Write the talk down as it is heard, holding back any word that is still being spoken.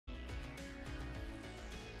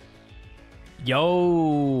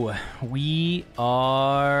Yo, we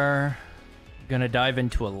are gonna dive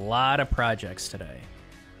into a lot of projects today.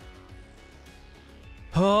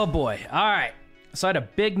 Oh boy. All right. So I had a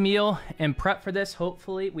big meal and prep for this.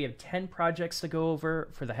 Hopefully we have 10 projects to go over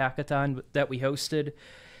for the hackathon that we hosted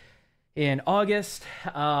in August.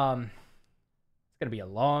 It's gonna be a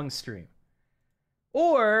long stream.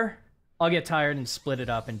 Or I'll get tired and split it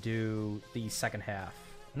up and do the second half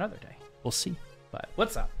another day. We'll see. But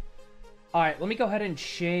what's up? All right, let me go ahead and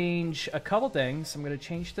change a couple things. I'm going to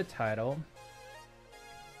change the title.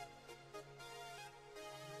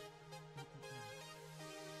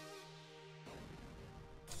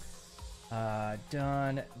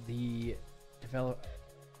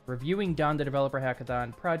 Reviewing Don the Developer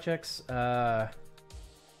Hackathon projects. All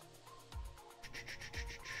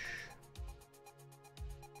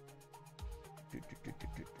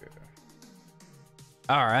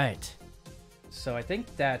right. So I think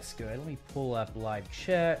that's good. Let me pull up live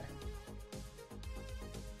chat.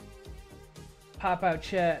 Pop out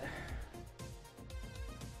chat.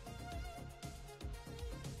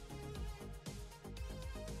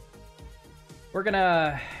 We're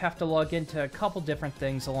gonna have to log into a couple different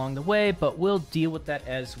things along the way, but we'll deal with that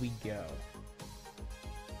as we go.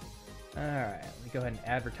 All right, let me go ahead and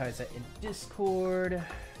advertise that in Discord.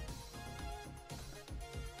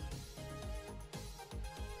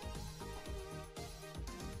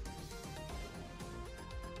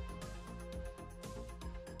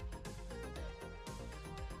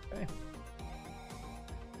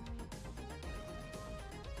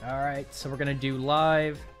 Alright, so we're gonna do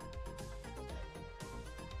live.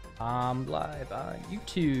 Live on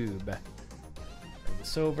YouTube. Bring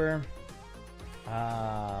this over.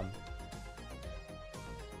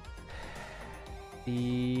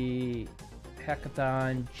 The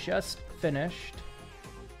hackathon just finished.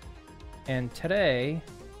 And today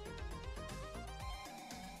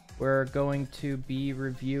we're going to be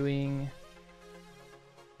reviewing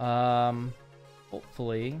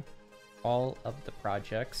hopefully all of the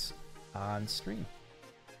projects on stream.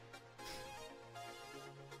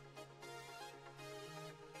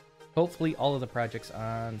 Hopefully all of the projects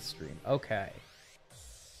on stream. Okay.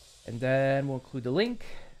 And then we'll include the link.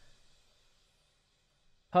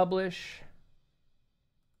 Publish.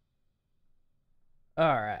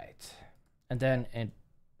 All right. And then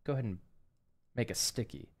go ahead and make a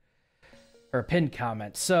sticky or a pinned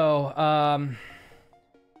comment. So,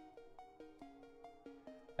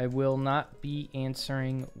 I will not be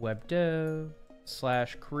answering web dev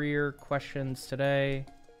 / career questions today.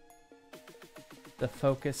 The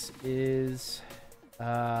focus is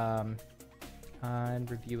on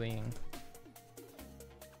reviewing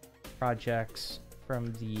projects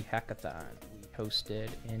from the hackathon we hosted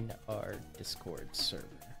in our Discord server.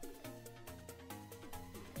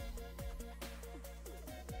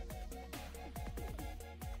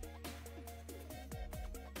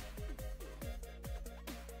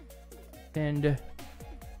 And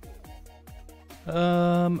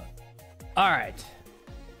all right.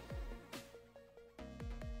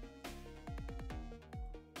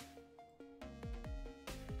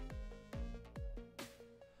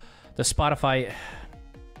 The Spotify,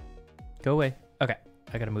 go away. Okay,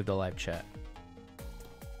 I gotta move the live chat.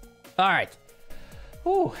 All right.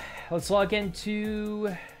 Ooh, let's log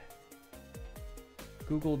into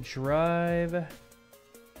Google Drive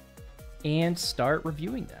and start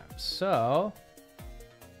reviewing them. So,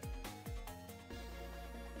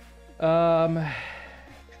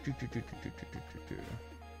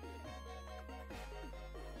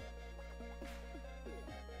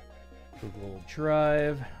 Google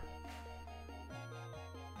Drive,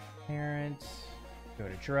 parent, go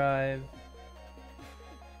to Drive.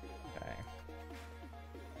 Okay.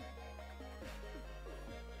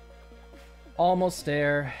 Almost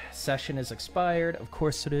there. Session is expired. Of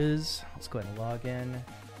course it is. Let's go ahead and log in.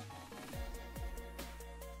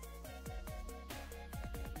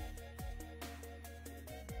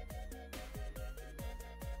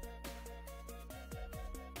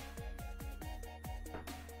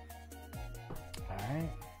 All right.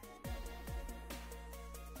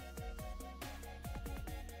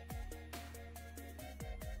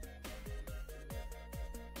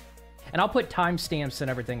 And I'll put timestamps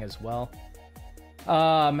and everything as well.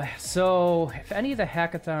 So if any of the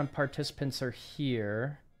hackathon participants are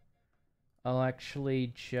here, I'll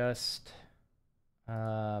actually just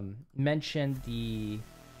mention the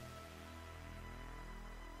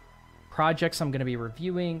projects I'm going to be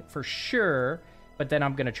reviewing for sure, but then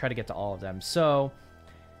I'm going to try to get to all of them. So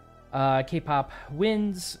K-pop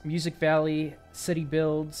wins, Music Valley, City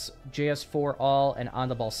Builds, JS4 All, and On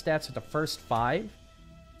the Ball Stats are the first 5.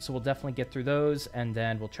 So we'll definitely get through those, and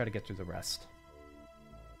then we'll try to get through the rest.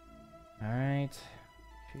 All right.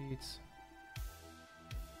 Sheets.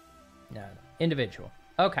 No, individual.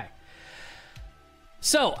 Okay.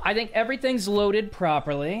 So I think everything's loaded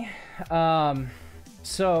properly.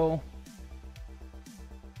 So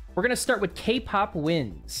we're going to start with K-pop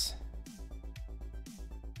wins.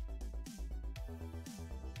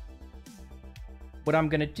 What I'm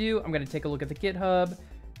going to do, I'm going to take a look at the GitHub,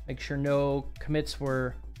 make sure no commits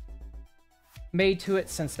were made to it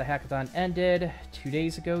since the hackathon ended 2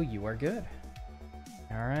 days ago. You are good.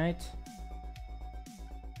 All right.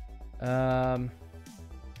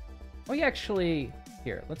 We actually,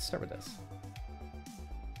 here, let's start with this.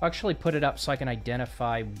 I'll actually put it up so I can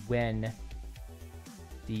identify when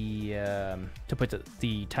the, to put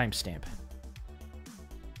the timestamp.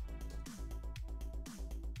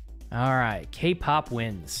 All right, K-pop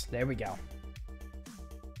wins. There we go.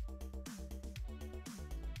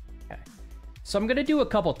 Okay, so I'm gonna do a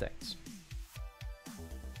couple things.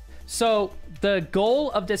 So the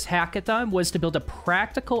goal of this hackathon was to build a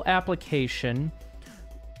practical application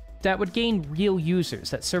that would gain real users,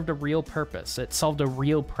 that served a real purpose, that solved a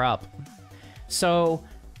real problem. So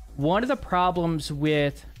one of the problems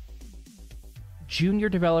with junior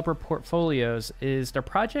developer portfolios is their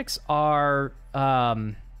projects are,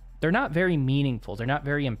 they're not very meaningful. They're not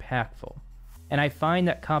very impactful. And I find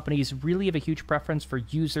that companies really have a huge preference for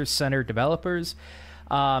user-centered developers.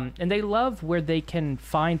 And they love where they can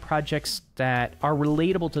find projects that are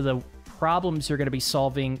relatable to the problems you're going to be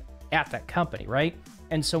solving at that company, right?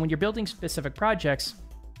 And so when you're building specific projects,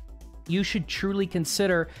 you should truly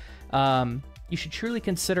consider applying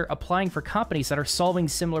for companies that are solving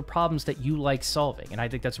similar problems that you like solving. And I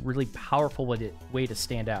think that's a really powerful way to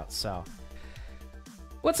stand out. So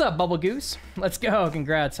what's up, Bubble Goose? Let's go.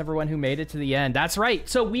 Congrats, everyone who made it to the end. That's right.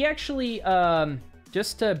 So we actually,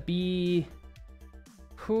 just to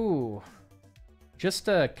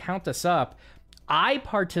count this up, I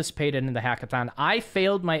participated in the hackathon. I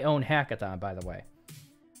failed my own hackathon, by the way.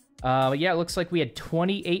 Yeah, it looks like we had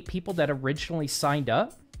 28 people that originally signed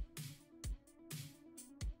up.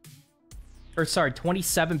 Or sorry,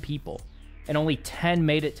 27 people. And only 10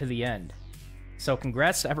 made it to the end. So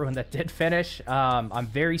congrats to everyone that did finish. I'm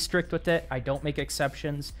very strict with it. I don't make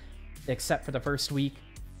exceptions, except for the first week.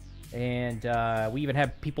 And we even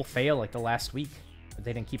had people fail like the last week.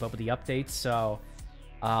 They didn't keep up with the updates. So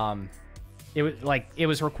it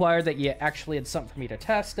was required that you actually had something for me to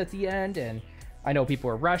test at the end. And I know people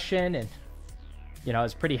were rushing, and you know, it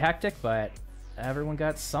was pretty hectic, but everyone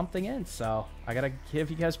got something in, so I gotta give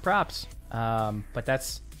you guys props. But I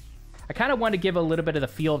kind of want to give a little bit of the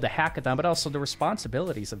feel of the hackathon, but also the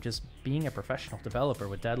responsibilities of just being a professional developer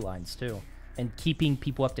with deadlines too, and keeping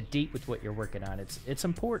people up to date with what you're working on. It's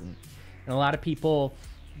important. And a lot of people,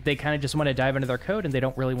 they kind of just want to dive into their code, and they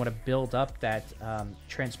don't really want to build up that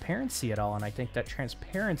transparency at all. And I think that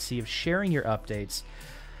transparency of sharing your updates,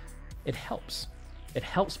 it helps. It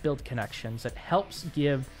helps build connections. It helps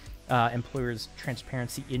give employers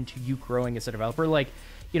transparency into you growing as a developer. Like,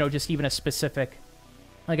 you know, just even a specific,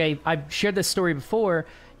 like I've shared this story before.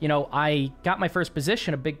 You know, I got my first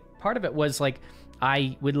position. A big part of it was like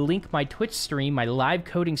I would link my Twitch stream, my live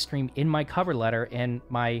coding stream, in my cover letter, and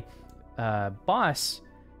my boss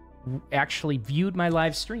actually viewed my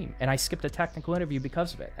live stream, and I skipped a technical interview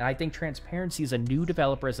because of it. And I think transparency as a new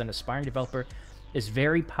developer, as an aspiring developer, is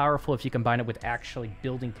very powerful if you combine it with actually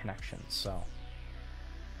building connections. So,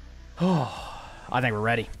 I think we're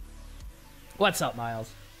ready. What's up,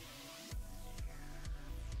 Miles?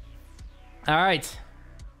 All right,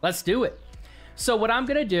 let's do it. So what I'm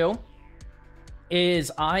gonna do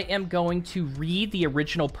is I am going to read the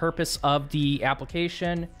original purpose of the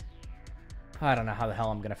application. I don't know how the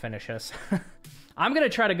hell I'm gonna finish this. I'm gonna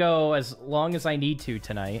try to go as long as I need to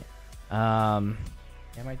tonight. Yeah,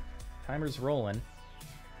 my timer's rolling.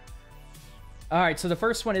 All right, so the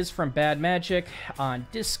first one is from Bad Magic on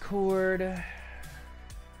Discord.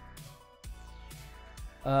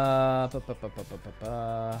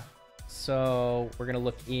 So we're gonna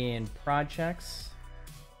look in projects.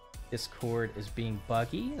 Discord is being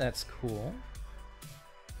buggy. That's cool.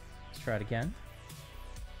 Let's try it again.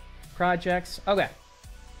 Projects. Okay.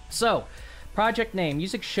 So, project name,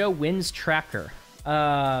 Music Show Wins Tracker.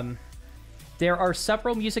 There are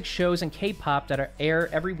several music shows in K-pop that air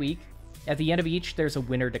every week. At the end of each, there's a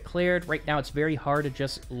winner declared. Right now, it's very hard to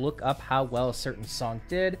just look up how well a certain song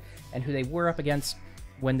did and who they were up against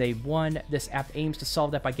when they won. This app aims to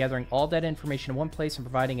solve that by gathering all that information in one place and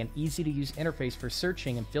providing an easy-to-use interface for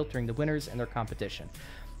searching and filtering the winners and their competition.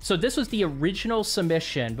 So this was the original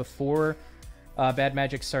submission before Bad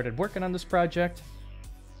Magic started working on this project.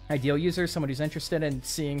 Ideal user, someone who's interested in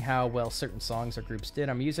seeing how well certain songs or groups did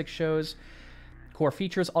on music shows. Core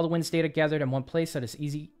features, all the wins data gathered in one place that is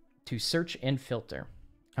easy to search and filter.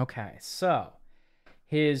 Okay, so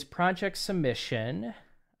his project submission.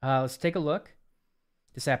 Let's take a look.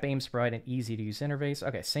 This app aims to provide an easy-to-use interface.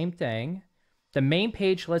 Okay, same thing. The main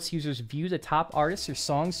page lets users view the top artists or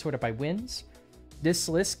songs sorted by wins. This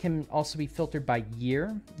list can also be filtered by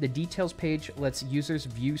year. The details page lets users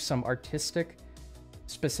view some artistic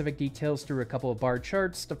specific details through a couple of bar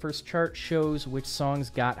charts. The first chart shows which songs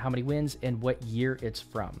got how many wins and what year it's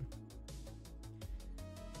from.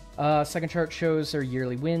 Second chart shows their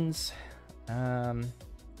yearly wins.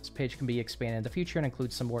 This page can be expanded in the future and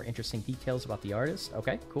includes some more interesting details about the artist.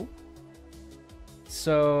 Okay, cool.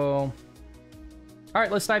 So, all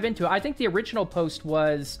right, let's dive into it. I think the original post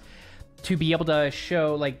was to be able to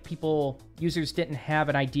show, like, users didn't have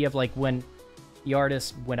an idea of, like, when the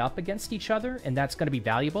artists went up against each other, and that's going to be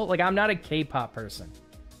valuable. Like, I'm not a K-pop person,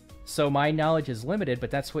 so my knowledge is limited, but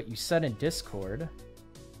that's what you said in Discord.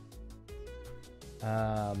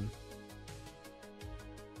 Let's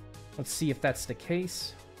see if that's the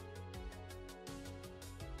case.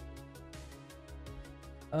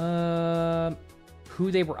 Who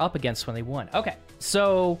they were up against when they won. Okay,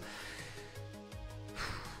 so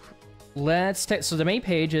let's take, so the main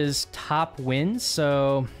page is top wins.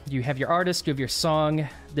 So you have your artist, you have your song,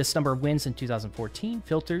 this number of wins in 2014.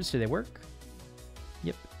 Filters, do they work?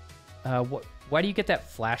 Yep. Why do you get that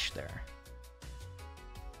flash there?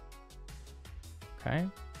 Okay.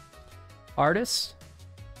 Artists,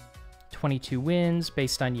 22 wins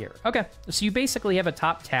based on year. Okay, so you basically have a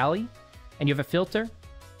top tally and you have a filter.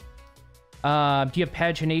 Do you have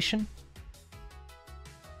pagination?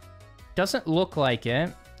 Doesn't look like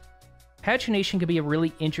it. Pagination could be a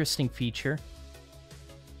really interesting feature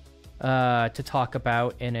to talk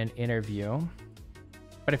about in an interview.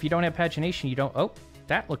 But if you don't have pagination, you don't... Oh,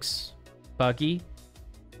 that looks buggy.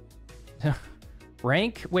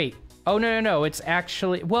 Rank? Wait. Oh, no. It's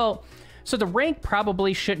actually... Well, so the rank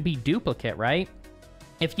probably shouldn't be duplicate, right?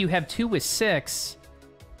 If you have 2 with 6...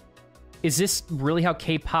 Is this really how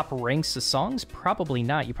K-pop ranks the songs? Probably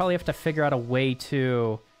not. You probably have to figure out a way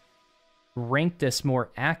to rank this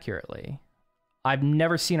more accurately. I've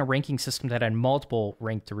never seen a ranking system that had multiple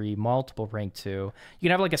rank 3, multiple rank 2. You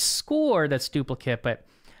can have like a score that's duplicate, but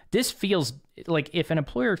this feels like if an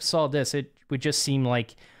employer saw this, it would just seem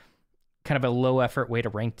like kind of a low effort way to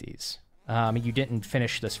rank these. You didn't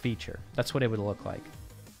finish this feature. That's what it would look like.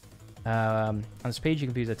 On this page, you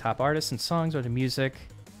can view the top artists and songs or the music.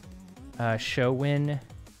 Show win.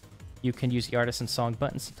 You can use the artist and song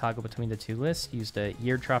buttons to toggle between the two lists. Use the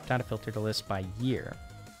year drop-down to filter the list by year.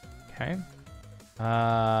 Okay.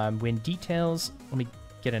 Win details. Let me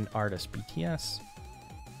get an artist. BTS.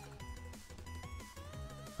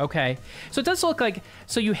 Okay. So it does look like...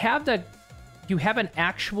 So you have an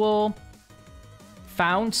actual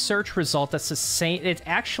found search result that's the same... It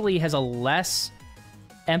actually has a less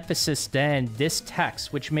emphasis than this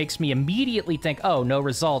text, which makes me immediately think, oh, no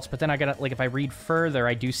results. But then I gotta, like, if I read further,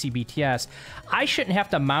 I do see BTS. I shouldn't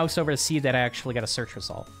have to mouse over to see that I actually got a search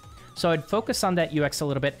result. So I'd focus on that UX a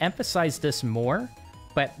little bit, emphasize this more,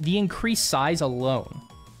 but the increased size alone,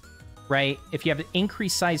 right? If you have an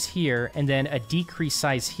increased size here and then a decreased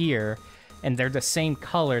size here, and they're the same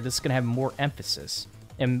color, this is gonna have more emphasis.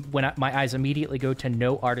 And when my eyes immediately go to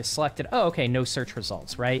no artist selected, oh, okay, no search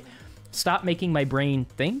results, right? Stop making my brain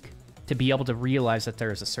think to be able to realize that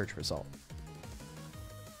there is a search result.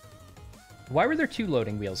 Why were there 2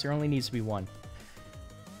 loading wheels? There only needs to be 1.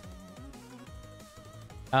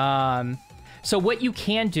 So what you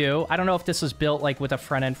can do, I don't know if this was built like with a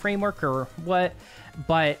front-end framework or what,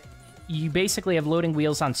 but you basically have loading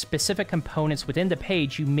wheels on specific components within the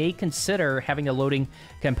page. You may consider having a loading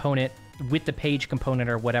component with the page component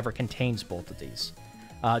or whatever contains both of these.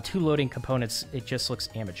 2 loading components, it just looks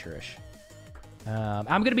amateurish. I'm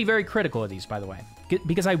going to be very critical of these, by the way,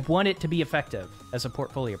 because I want it to be effective as a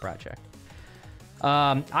portfolio project.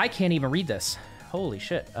 I can't even read this. Holy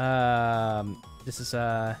shit. This is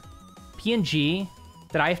a PNG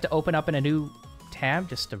that I have to open up in a new tab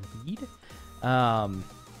just to read.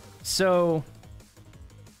 So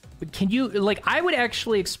can you, like, I would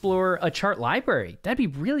actually explore a chart library. That'd be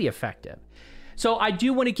really effective. So I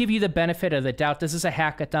do want to give you the benefit of the doubt. This is a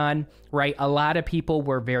hackathon, right? A lot of people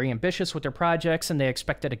were very ambitious with their projects and they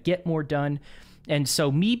expected to get more done. And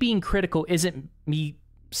so me being critical isn't me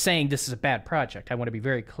saying this is a bad project. I want to be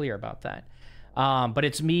very clear about that. But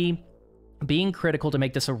it's me being critical to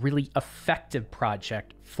make this a really effective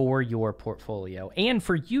project for your portfolio and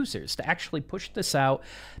for users to actually push this out,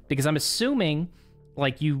 because I'm assuming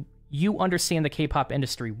like you you understand the K-pop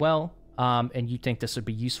industry well, and you think this would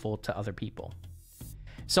be useful to other people.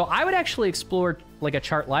 So I would actually explore like a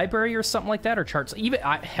chart library or something like that, or charts. Even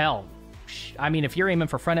hell, I mean, if you're aiming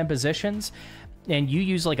for front-end positions and you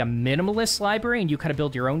use like a minimalist library and you kind of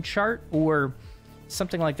build your own chart or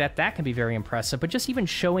something like that, that can be very impressive. But just even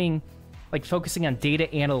showing, like focusing on data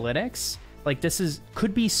analytics, like this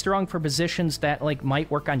could be strong for positions that like might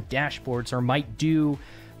work on dashboards or might do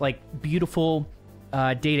like beautiful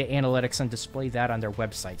data analytics and display that on their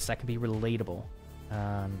websites. That can be relatable.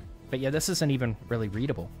 But yeah, this isn't even really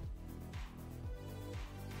readable.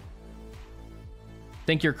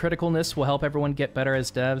 Think your criticalness will help everyone get better as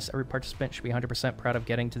devs. Every participant should be 100% proud of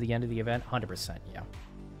getting to the end of the event. 100%,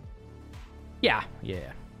 yeah.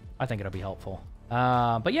 Yeah. I think it'll be helpful.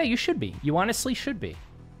 But yeah, you should be. You honestly should be.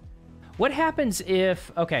 What happens if...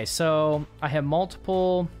 Okay, so I have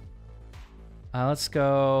multiple... let's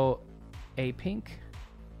go A-Pink.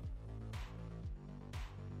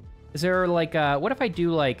 Is there like... what if I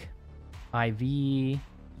do like IV,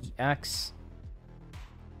 EX,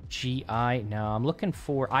 GI? No, I'm looking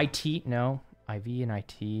for IT. No, IV and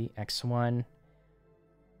IT, X1,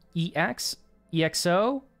 EX,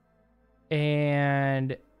 EXO,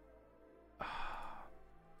 and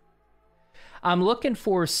I'm looking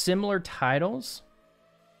for similar titles.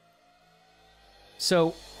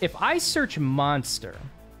 So if I search monster,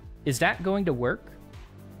 is that going to work?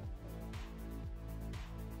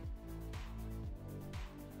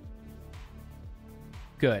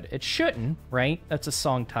 Good. It shouldn't, right? That's a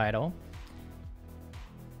song title.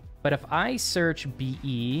 But if I search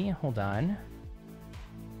BE, hold on.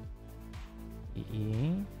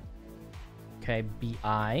 BE. Okay,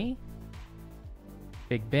 BI.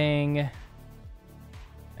 Big Bang.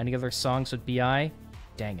 Any other songs with BI?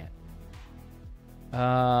 Dang it.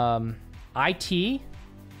 IT.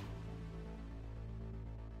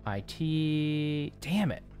 IT.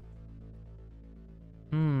 Damn it.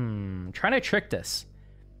 Trying to trick this.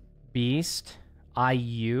 Beast,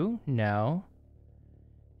 IU, no.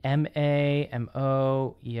 MA,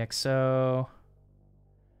 MO, EXO.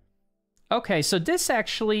 Okay, so this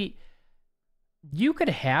actually, you could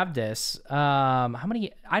have this. How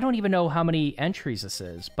many, I don't even know how many entries this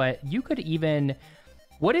is, but you could even,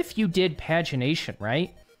 what if you did pagination,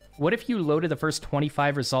 right? What if you loaded the first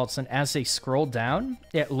 25 results and as they scroll down,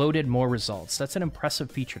 it loaded more results? That's an impressive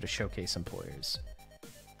feature to showcase employers,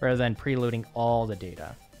 rather than preloading all the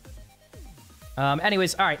data.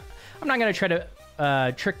 Anyways, all right. I'm not going to try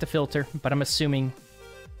to trick the filter, but I'm assuming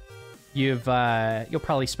you'll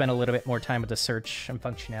probably spend a little bit more time with the search and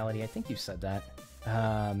functionality. I think you said that.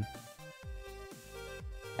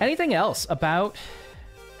 Anything else about...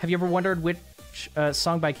 Have you ever wondered which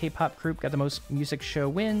song by K-pop group got the most music show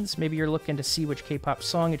wins? Maybe you're looking to see which K-pop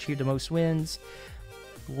song achieved the most wins.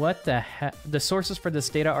 What the heck? The sources for this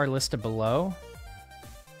data are listed below.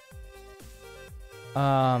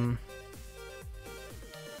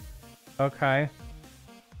 Okay.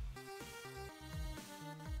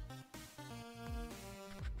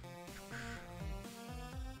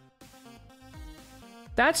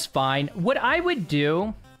 That's fine. What I would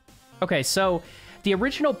do... Okay, so the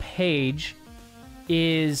original page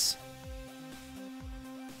is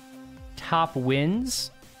top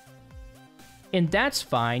wins, and that's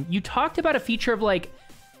fine. You talked about a feature of, like,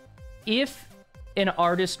 if an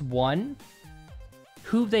artist won,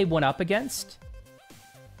 who they went up against.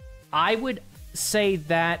 I would say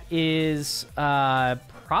that is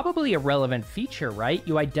probably a relevant feature, right?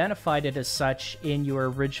 You identified it as such in your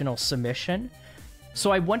original submission.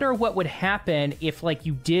 So I wonder what would happen if, like,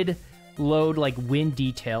 you did load, like, win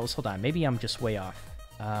details. Hold on, maybe I'm just way off.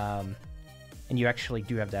 And you actually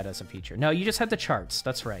do have that as a feature. No, you just have the charts.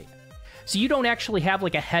 That's right. So you don't actually have,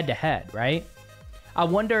 like, a head-to-head, right? I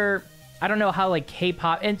wonder... I don't know how, like,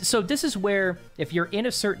 K-pop... And so this is where, if you're in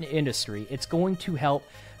a certain industry, it's going to help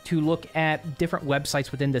to look at different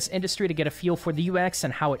websites within this industry to get a feel for the UX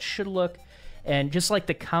and how it should look, and just, like,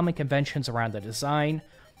 the common conventions around the design.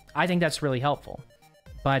 I think that's really helpful.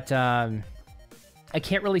 But I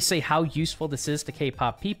can't really say how useful this is to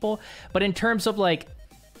K-pop people. But in terms of, like,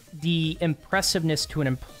 the impressiveness to an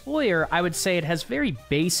employer, I would say it has very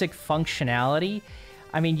basic functionality.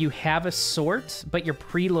 I mean, you have a sort, but you're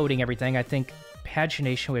preloading everything. I think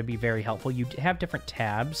pagination would be very helpful. You have different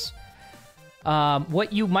tabs.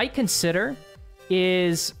 What you might consider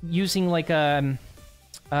is using, like, a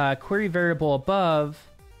query variable above,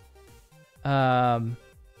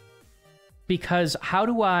 because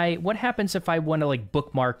what happens if I want to, like,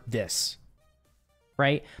 bookmark this,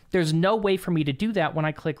 right? There's no way for me to do that when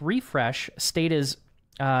I click refresh. State is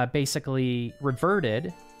basically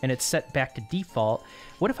reverted. and it's set back to default.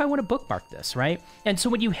 What if I want to bookmark this, right? And so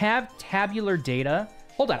when you have tabular data,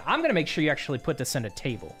 hold on, I'm going to make sure you actually put this in a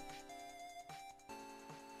table.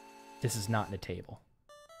 This is not in a table.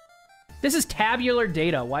 This is tabular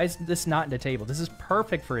data. Why is this not in a table? This is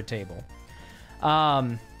perfect for a table.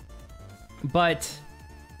 But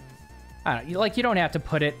I don't know, like, you don't have to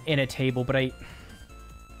put it in a table, but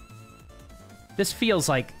this feels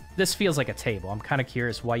like a table. I'm kind of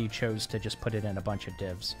curious why you chose to just put it in a bunch of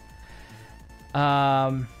divs.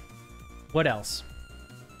 What else?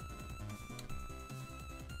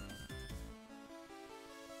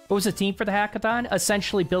 What was the theme for the hackathon?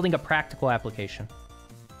 Essentially building a practical application.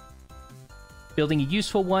 Building a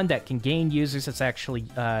useful one that can gain users that's actually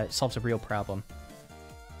solves a real problem.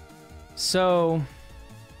 So,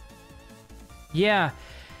 yeah.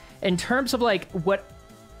 In terms of, like, what...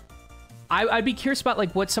 I'd be curious about,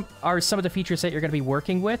 like, what are some of the features that you're going to be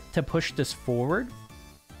working with to push this forward.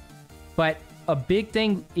 But a big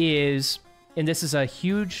thing is, and this is a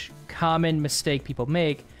huge common mistake people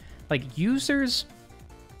make, like, users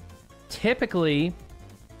typically...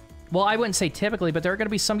 Well, I wouldn't say typically, but there are going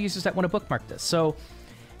to be some users that want to bookmark this. So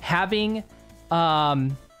having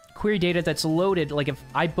query data that's loaded, like if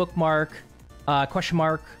I bookmark question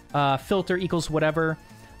mark, filter equals whatever,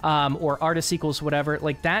 or artist equals whatever,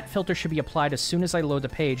 like that filter should be applied as soon as I load the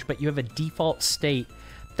page, but you have a default state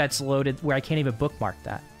that's loaded where I can't even bookmark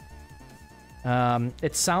that.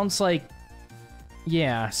 It sounds like,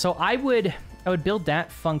 yeah, so I would build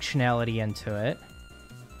that functionality into it.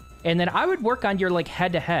 And then I would work on your, like,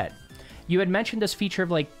 head-to-head. You had mentioned this feature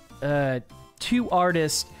of, like, two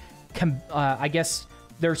artists, I guess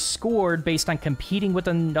they're scored based on competing with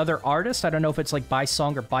another artist. I don't know if it's, like, by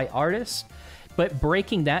song or by artist. But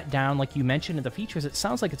breaking that down, like you mentioned in the features, it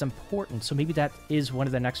sounds like it's important. So maybe that is one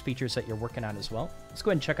of the next features that you're working on as well. Let's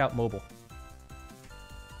go ahead and check out mobile.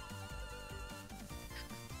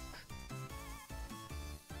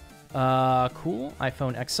 Cool.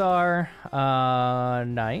 iPhone XR.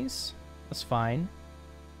 Nice. That's fine.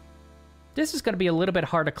 This is going to be a little bit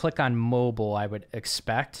hard to click on mobile, I would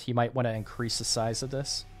expect. You might want to increase the size of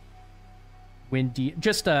this.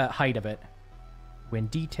 Just the height of it. Win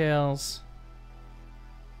details.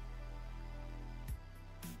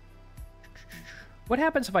 What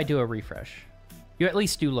happens if I do a refresh? You at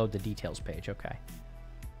least do load the details page, okay.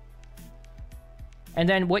 And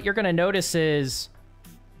then what you're going to notice is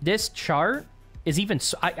this chart is even...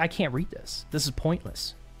 I can't read this. This is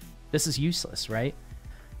pointless. This is useless, right?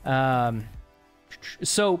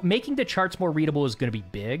 So making the charts more readable is going to be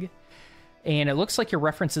big. And it looks like your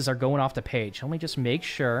references are going off the page. Let me just make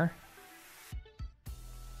sure.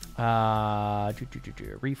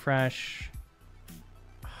 Refresh.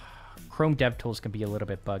 Chrome DevTools can be a little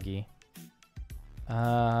bit buggy.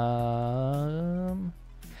 I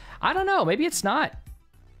don't know. Maybe it's not.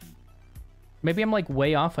 Maybe I'm, like,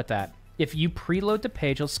 way off with that. If you preload the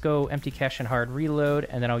page, let's go empty cache and hard reload,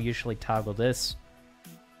 and then I'll usually toggle this.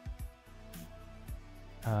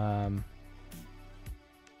 And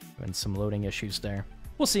some loading issues there.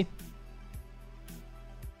 We'll see.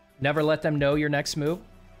 Never let them know your next move.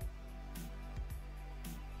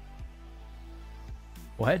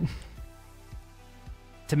 What?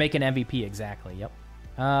 To make an MVP, exactly, yep.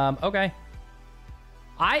 Okay.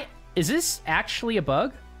 Is this actually a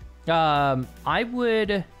bug? I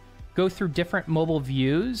would go through different mobile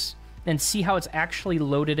views and see how it's actually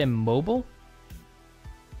loaded in mobile.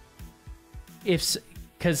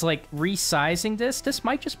 Because, like, resizing this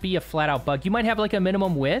might just be a flat-out bug. You might have, like, a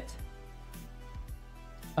minimum width.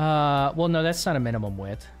 Well, no, that's not a minimum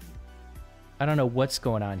width. I don't know what's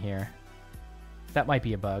going on here. That might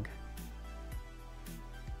be a bug.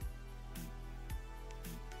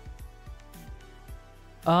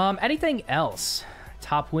 Anything else?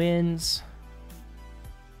 Top wins.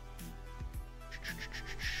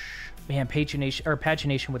 Man,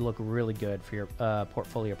 pagination would look really good for your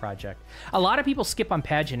portfolio project. A lot of people skip on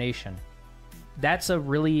pagination. That's a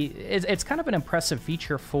really... It's kind of an impressive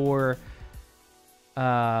feature for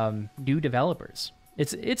new developers.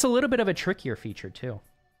 It's a little bit of a trickier feature, too.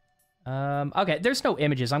 Okay, there's no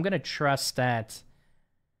images. I'm going to trust that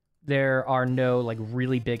there are no, like,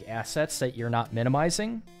 really big assets that you're not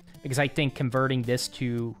minimizing, because I think converting this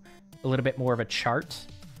to a little bit more of a chart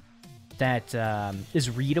that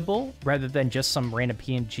is readable rather than just some random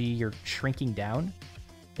PNG you're shrinking down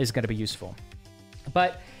is going to be useful.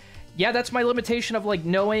 But yeah, that's my limitation of, like,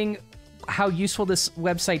 knowing how useful this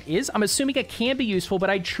website is. I'm assuming it can be useful,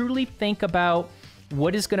 but I truly think about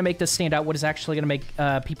What is going to make this stand out? What is actually going to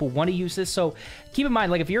make people want to use this? So keep in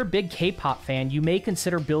mind, like if you're a big K-pop fan, you may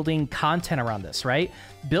consider building content around this, right?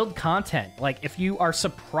 Build content. Like if you are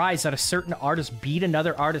surprised that a certain artist beat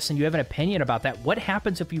another artist and you have an opinion about that, what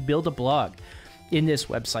happens if you build a blog in this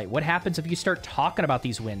website? What happens if you start talking about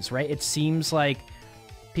these wins, right? It seems like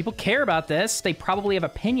people care about this. They probably have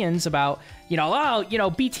opinions about,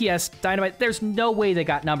 BTS Dynamite. There's no way they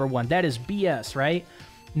got #1. That is BS, right?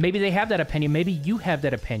 Maybe they have that opinion. Maybe you have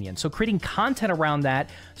that opinion. So creating content around that,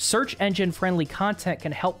 search engine friendly content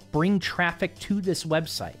can help bring traffic to this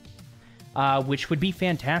website, which would be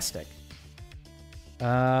fantastic.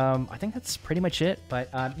 I think that's pretty much it. But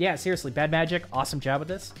yeah, seriously, Bad Magic, awesome job with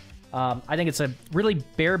this. I think it's a really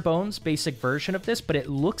bare bones basic version of this, but it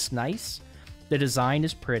looks nice. The design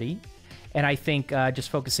is pretty. And I think just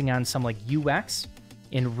focusing on some like UX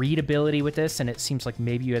and readability with this, and it seems like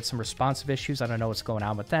maybe you had some responsive issues. I don't know what's going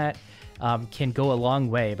on with that. Can go a long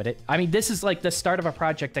way. But this is like the start of a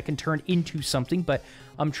project that can turn into something, but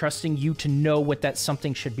I'm trusting you to know what that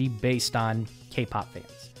something should be based on K-pop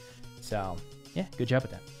fans. So yeah, good job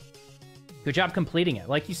with that. Good job completing it.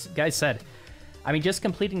 Like you guys said, just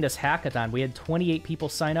completing this hackathon, we had 28 people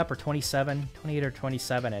sign up, or 27, 28 or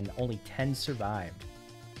 27, and only 10 survived.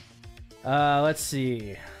 Let's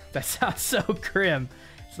see. That sounds so grim.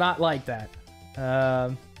 It's not like that.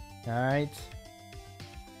 All right.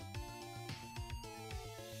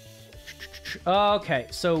 Okay,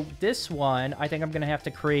 so this one, I think I'm going to have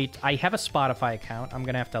to create... I have a Spotify account. I'm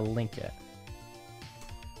going to have to link it.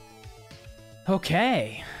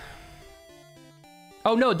 Okay.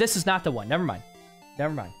 Oh, no, this is not the one. Never mind.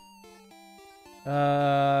 Never mind.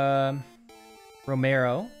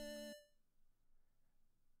 Romero.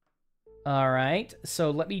 All right,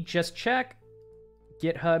 so let me just check.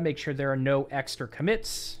 GitHub, make sure there are no extra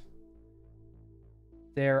commits.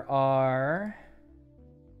 There are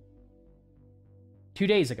 2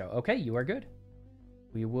 days ago. Okay, you are good.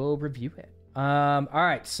 We will review it. All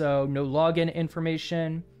right, so no login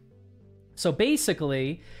information. So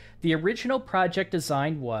basically, the original project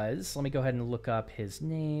design was, let me go ahead and look up his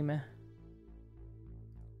name.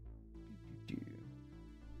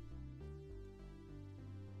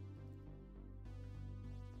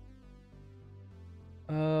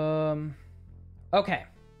 Okay.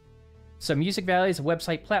 So Music Valley is a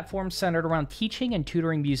website platform centered around teaching and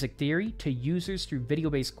tutoring music theory to users through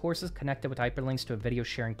video-based courses connected with hyperlinks to a video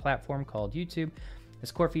sharing platform called YouTube.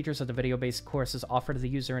 Its core features of the video-based courses offer to the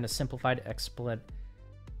user in a simplified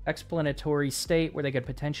explanatory state where they could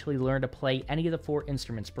potentially learn to play any of the 4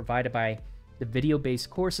 instruments provided by the video-based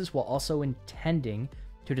courses, while also intending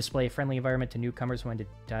to display a friendly environment to newcomers who want to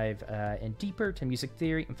dive in deeper to music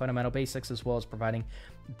theory and fundamental basics, as well as providing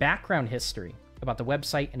background history about the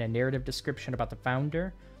website and a narrative description about the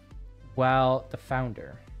founder.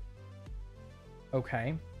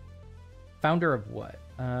 Okay. Founder of what?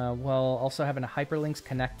 Well, also having a hyperlinks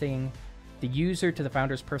connecting the user to the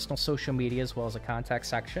founder's personal social media, as well as a contact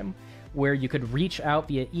section where you could reach out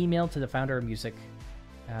via email to the founder of Music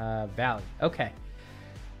Valley. Okay.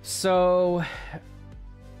 So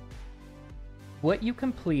what you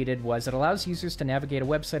completed was it allows users to navigate a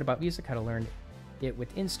website about music, how to learn it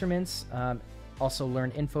with instruments, also learn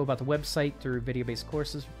info about the website through video-based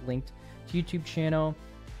courses linked to YouTube channel.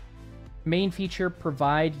 Main feature,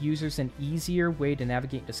 provide users an easier way to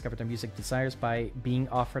navigate and discover their music desires by being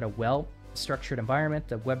offered a well-structured environment.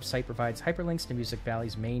 The website provides hyperlinks to Music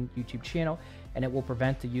Valley's main YouTube channel, and it will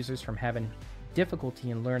prevent the users from having difficulty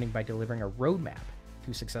in learning by delivering a roadmap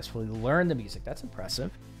to successfully learn the music. That's impressive.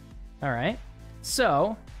 All right.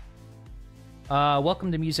 So,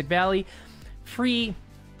 welcome to Music Valley. Free,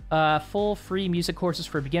 full free music courses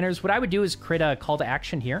for beginners. What I would do is create a call to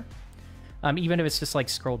action here. Even if it's just like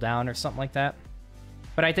scroll down or something like that.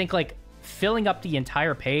 But I think like filling up the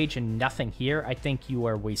entire page and nothing here, I think you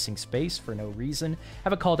are wasting space for no reason.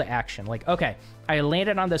 Have a call to action. Like, okay, I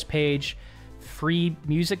landed on this page, free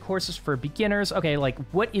music courses for beginners. Okay, like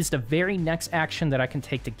what is the very next action that I can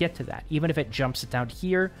take to get to that? Even if it jumps it down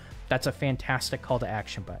here, that's a fantastic call to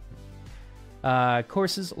action button.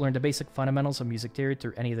 Courses, learn the basic fundamentals of music theory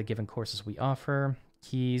through any of the given courses we offer.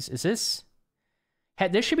 Keys, is this?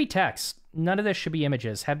 This should be text. None of this should be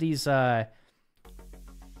images. Have these, I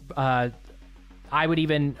would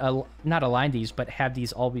even, not align these, but have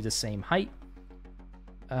these all be the same height.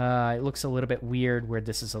 It looks a little bit weird where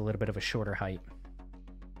this is a little bit of a shorter height.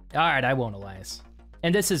 All right, I won't, Elias.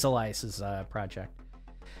 And this is Elias's project.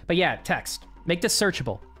 But yeah, text. Make this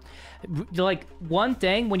searchable. Like, one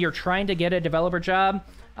thing when you're trying to get a developer job,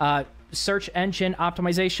 search engine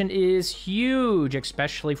optimization is huge,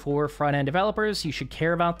 especially for front-end developers. You should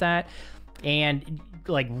care about that. and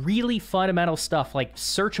like really fundamental stuff like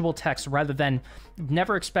searchable text, rather than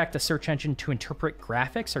never expect a search engine to interpret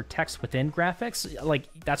graphics or text within graphics.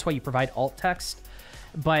 Like that's why you provide alt text.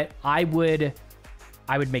 But I would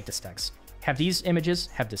make this text. Have these images,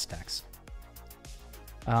 have this text.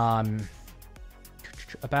 Learn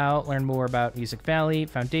more about Music Valley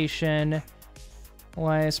Foundation.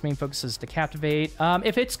 WatchWise main focus is to captivate.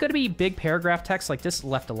 If it's going to be big paragraph text like this,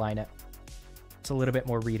 left align it. It's a little bit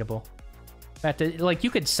more readable. Like you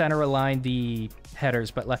could center align the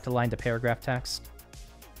headers, but left align the paragraph text.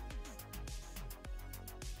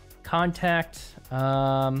 Contact,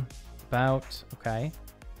 about, okay.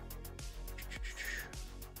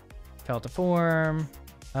 Fill out the form.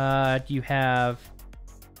 Do you have,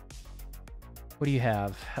 what do you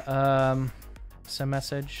have? Some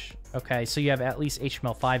message. Okay, so you have at least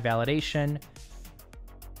HTML5 validation.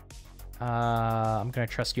 I'm going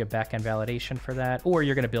to trust you a backend validation for that, or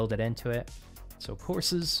you're going to build it into it. So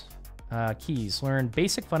courses, keys, learn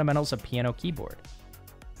basic fundamentals of piano keyboard.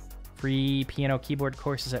 Free piano keyboard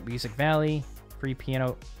courses at Music Valley. Free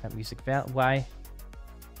piano at Music Valley. Why?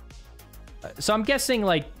 So I'm guessing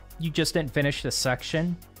like you just didn't finish this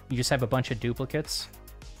section. You just have a bunch of duplicates.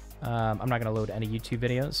 I'm not going to load any YouTube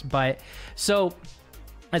videos, but so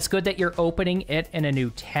it's good that you're opening it in a new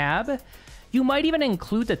tab. You might even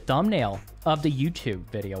include the thumbnail of the YouTube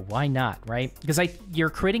video. Why not, right? Because you're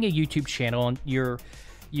creating a YouTube channel, and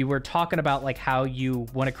you were talking about like how you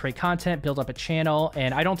want to create content, build up a channel,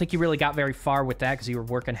 and I don't think you really got very far with that because you were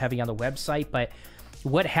working heavy on the website. But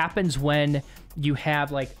what happens when you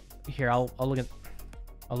have like, here, I'll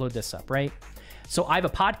load this up, right? So I have a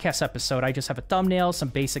podcast episode. I just have a thumbnail, some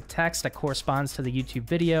basic text that corresponds to the YouTube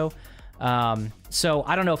video. So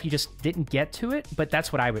I don't know if you just didn't get to it, but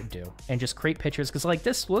that's what I would do, and just create pictures, because like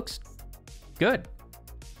this looks good.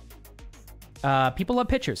 People love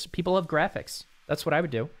pictures. People love graphics. That's what I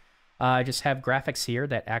would do. Just have graphics here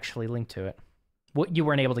that actually link to it. What you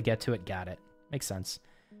weren't able to get to it, got it. Makes sense.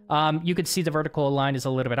 You could see the vertical line is a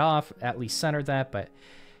little bit off, at least center that, but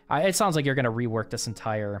it sounds like you're going to rework this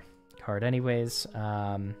entire card anyways.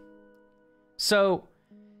 So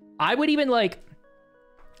I would even like,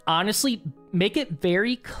 honestly, make it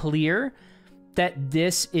very clear that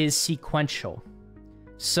this is sequential.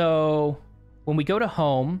 So when we go to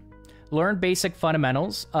home, learn basic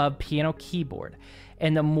fundamentals of piano keyboard.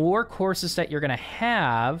 And the more courses that you're going to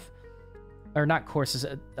have, or not courses,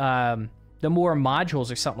 the more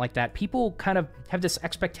modules or something like that, people kind of have this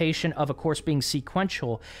expectation of a course being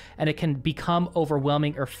sequential, and it can become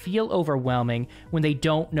overwhelming or feel overwhelming when they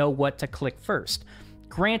don't know what to click first.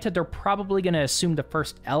 Granted, they're probably going to assume the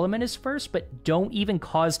first element is first, but don't even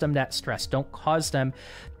cause them that stress. Don't cause them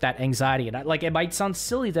that anxiety. And like, it might sound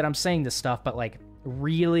silly that I'm saying this stuff, but like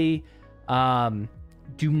really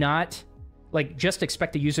do not like just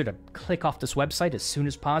expect the user to click off this website as soon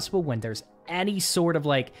as possible when there's any sort of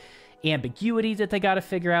like ambiguity that they got to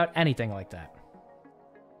figure out, anything like that.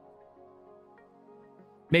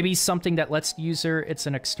 Maybe something that lets the user, it's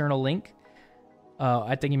an external link.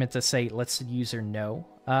 I think you meant to say lets the user know.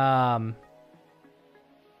 And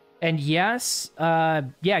yes,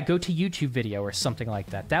 yeah, go to YouTube video or something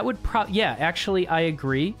like that. That would yeah, actually, I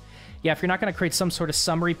agree. Yeah, if you're not going to create some sort of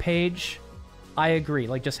summary page, I agree.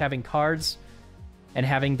 Like just having cards and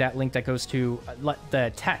having that link that goes to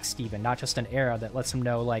the text even, not just an arrow that lets them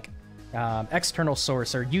know like external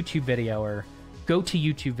source or YouTube video or go to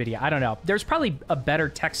YouTube video. I don't know. There's probably a better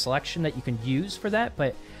text selection that you can use for that,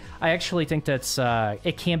 but I actually think that's,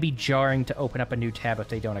 it can be jarring to open up a new tab if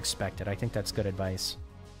they don't expect it. I think that's good advice.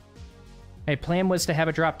 My plan was to have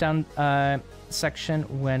a drop-down section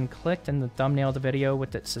when clicked, and the thumbnail of the video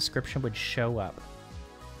with its description would show up.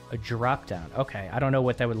 A drop-down. Okay, I don't know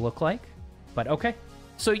what that would look like, but okay.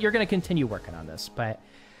 So you're going to continue working on this, but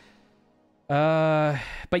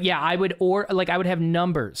yeah, I would have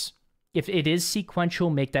numbers. If it is sequential,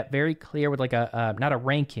 make that very clear with like a not a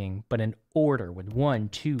ranking, but an order with 1,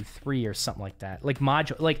 2, 3 or something like that. Like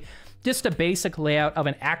module, like just a basic layout of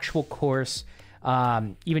an actual course.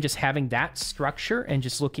 Even just having that structure and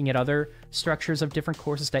just looking at other structures of different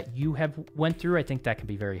courses that you have went through, I think that can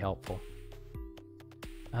be very helpful.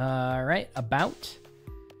 All right, about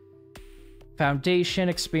foundation,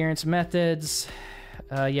 experience, methods.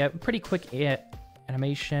 Yeah, pretty quick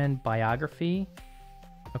animation, biography.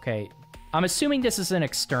 Okay, I'm assuming this is an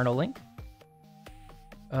external link.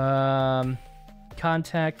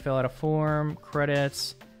 Contact, fill out a form,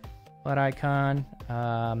 credits, flat icon.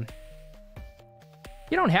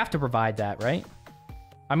 You don't have to provide that, right?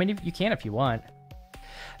 I mean, you can if you want.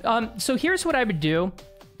 So here's what I would do.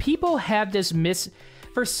 People have this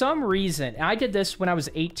For some reason, I did this when I was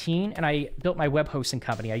 18 and I built my web hosting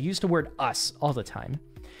company. I used the word us all the time.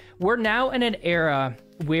 We're now in an era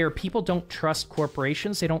where people don't trust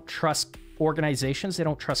corporations. They don't trust organizations. They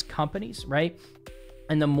don't trust companies, right?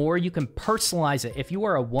 And the more you can personalize it, if you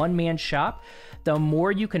are a one-man shop, the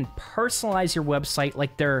more you can personalize your website,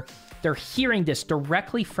 like they're hearing this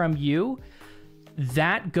directly from you,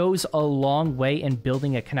 that goes a long way in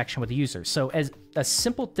building a connection with the user. So as a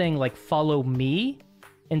simple thing like follow me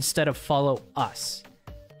instead of follow us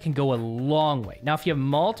can go a long way. Now, if you have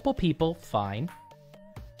multiple people, fine.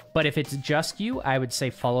 But if it's just you, I would say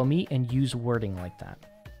follow me and use wording like that.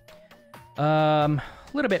 A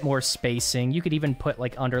little bit more spacing. You could even put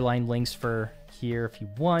like underline links for here if you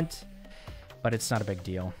want, but it's not a big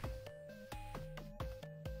deal.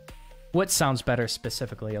 What sounds better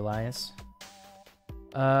specifically, Elias?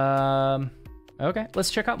 Okay,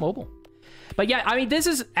 let's check out mobile. But yeah, I mean, this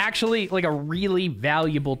is actually like a really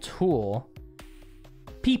valuable tool.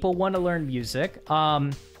 People want to learn music. Why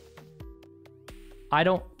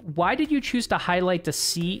did you choose to highlight the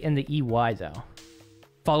C and the EY though?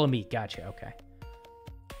 Follow me, gotcha, okay.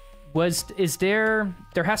 There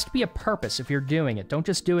has to be a purpose if you're doing it. Don't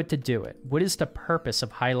just do it to do it. What is the purpose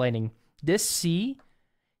of highlighting this C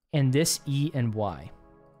and this E and Y?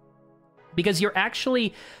 Because you're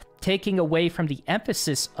actually taking away from the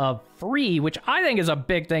emphasis of free, which I think is a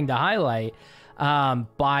big thing to highlight,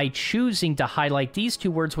 by choosing to highlight these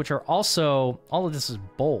two words, which are also, all of this is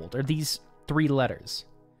bold, or these 3 letters.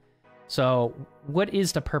 So what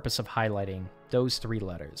is the purpose of highlighting those 3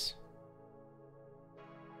 letters?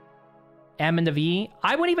 M and the V?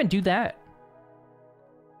 I wouldn't even do that.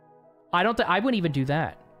 I wouldn't even do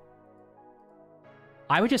that.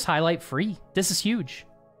 I would just highlight free. This is huge.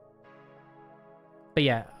 But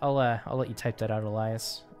yeah, I'll let you type that out,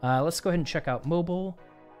 Elias. Let's go ahead and check out mobile.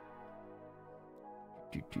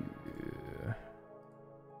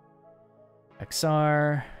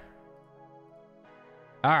 XR.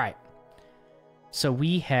 All right. So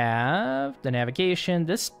we have the navigation.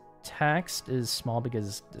 This text is small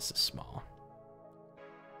because this is small.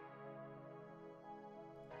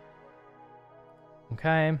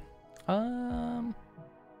 Okay. What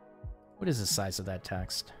is the size of that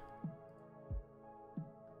text?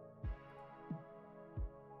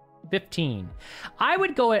 15. I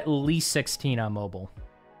would go at least 16 on mobile.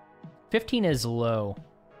 15 is low.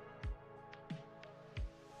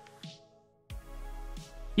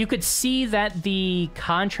 You could see that the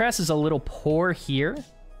contrast is a little poor here.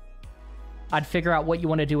 I'd figure out what you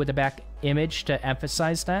want to do with the back image to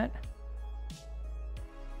emphasize that.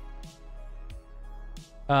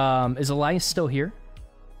 Is Elias still here?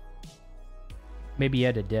 Maybe he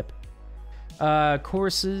had a dip.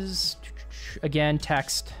 Courses. Again,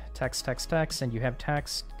 text, and you have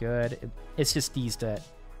text. Good. It's just these that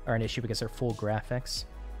are an issue because they're full graphics.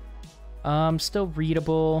 Still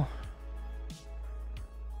readable.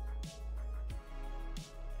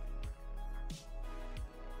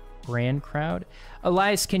 Brand crowd.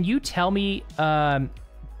 Elias, can you tell me,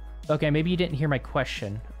 okay, maybe you didn't hear my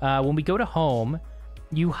question. When we go to home,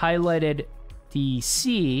 you highlighted the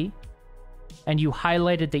C and you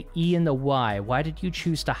highlighted the E and the Y. Why did you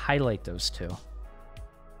choose to highlight those two?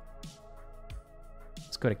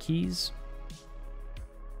 Let's go to keys.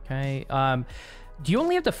 Okay. Do you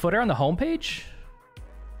only have the footer on the home page?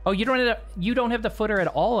 Oh, you don't have the footer at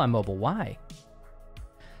all on mobile. Why?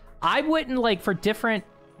 I wouldn't like for different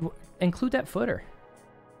include that footer.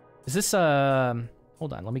 Is this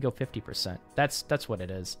hold on, let me go 50%. That's what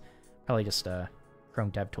it is. Probably just a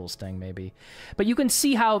Chrome DevTools thing maybe. But you can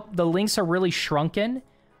see how the links are really shrunken.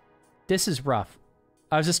 This is rough.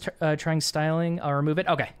 I was just trying styling. I'll remove it.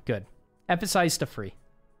 Okay, good. Emphasize the free.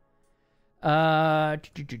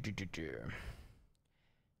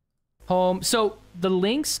 Home. So the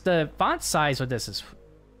links, the font size of this is...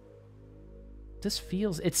 This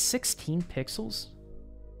feels... It's 16 pixels.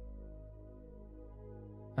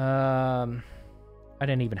 I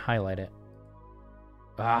didn't even highlight it.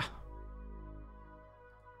 Ah.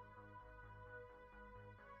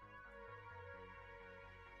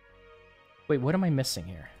 Wait, what am I missing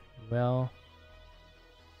here? Well...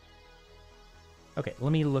 Okay,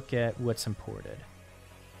 let me look at what's imported.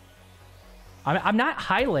 I'm not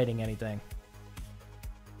highlighting anything.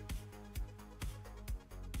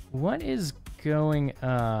 What is going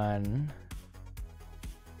on?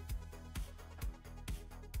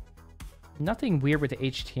 Nothing weird with the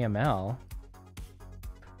HTML.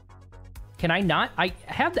 Can I not? I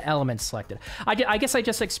have the elements selected. I guess I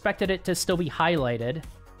just expected it to still be highlighted.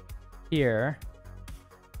 Here.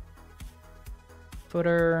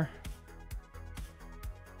 Footer.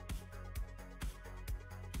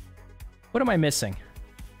 What am I missing?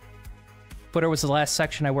 Footer was the last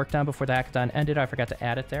section I worked on before the hackathon ended. I forgot to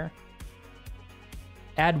add it there.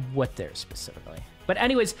 Add what there specifically? But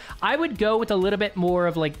anyways, I would go with a little bit more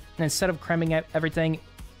of like, instead of cramming everything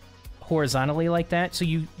horizontally like that. So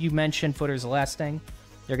you mentioned footer's the last thing.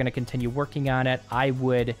 They're going to continue working on it. I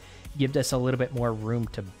would give this a little bit more room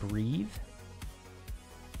to breathe.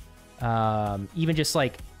 Even just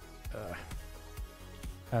like,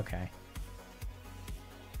 okay.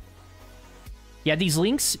 Yeah, these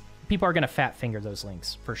links, people are going to fat finger those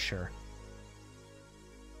links for sure.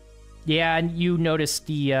 Yeah, and you notice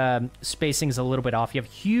the spacing is a little bit off. You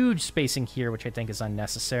have huge spacing here, which I think is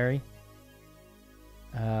unnecessary.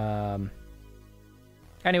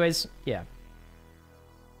 Anyways, yeah.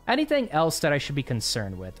 Anything else that I should be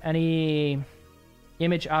concerned with? Any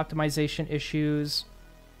image optimization issues?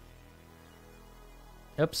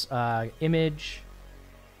 Oops, image.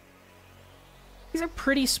 These are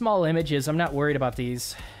pretty small images. I'm not worried about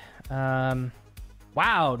these.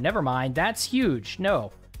 Wow, never mind. That's huge.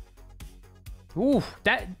 No. Ooh,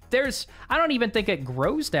 I don't even think it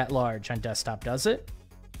grows that large on desktop, does it?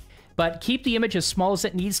 But keep the image as small as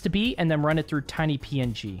it needs to be and then run it through tiny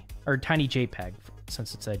PNG or tiny JPEG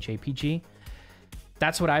since it's a JPG.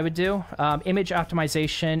 That's what I would do. Image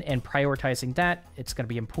optimization and prioritizing that, it's going to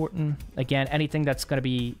be important. Again, anything that's going to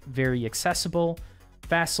be very accessible,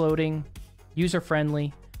 fast loading,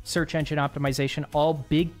 user-friendly, search engine optimization, all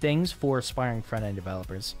big things for aspiring front-end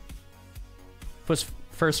developers.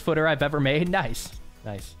 First footer I've ever made. Nice.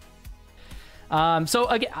 So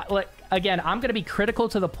again, I'm going to be critical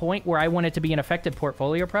to the point where I want it to be an effective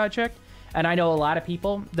portfolio project. And I know a lot of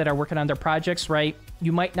people that are working on their projects, right?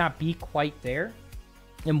 You might not be quite there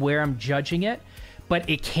in where I'm judging it, but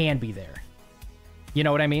it can be there. You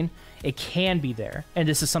know what I mean? It can be there. And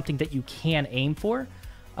this is something that you can aim for.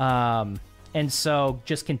 And so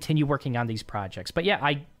just continue working on these projects. But yeah,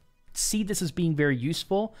 I see this as being very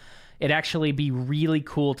useful. It'd actually be really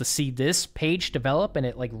cool to see this page develop and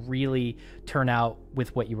it like really turn out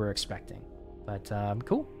with what you were expecting. But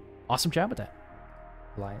cool. Awesome job with that,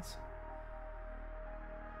 Elias.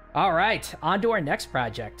 All right, on to our next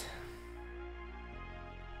project.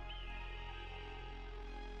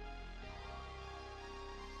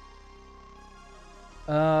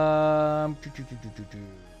 Okay,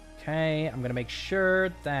 I'm gonna make sure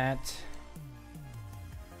that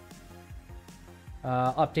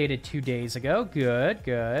updated 2 days ago.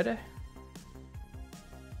 Good.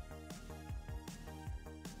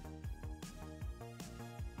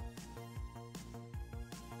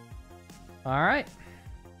 All right.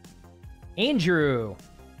 Andrew.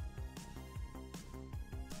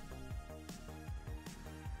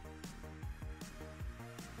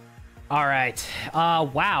 All right.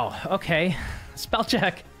 Wow. Okay. Spell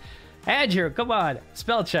check. Andrew, come on.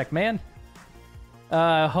 Spell check, man.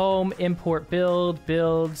 Home, import,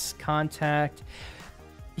 builds, contact.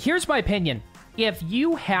 Here's my opinion. If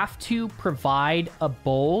you have to provide a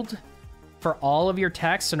bold for all of your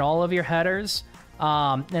text and all of your headers,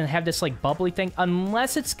 and have this like bubbly thing,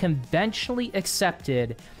 unless it's conventionally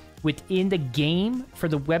accepted within the game for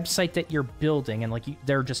the website that you're building, and like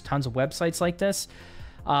there are just tons of websites like this,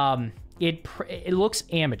 it looks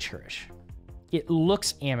amateurish. It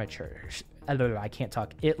looks amateurish. I can't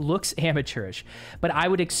talk. It looks amateurish, but I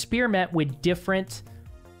would experiment with different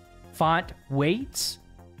font weights.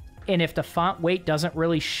 And if the font weight doesn't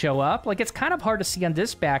really show up, like it's kind of hard to see on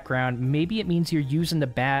this background, maybe it means you're using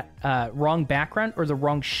the wrong background or the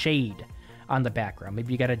wrong shade on the background.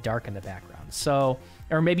 Maybe you got to darken the background. So,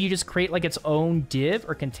 or maybe you just create like its own div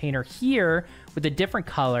or container here with a different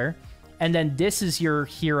color. And then this is your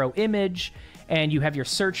hero image and you have your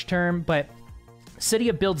search term, but City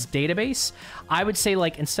of Build's database, I would say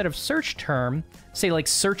like instead of search term, say like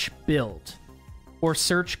search build or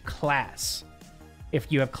search class. If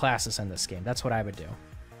you have classes in this game, that's what I would do.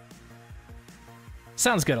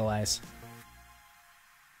 Sounds good, Elias.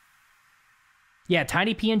 Yeah,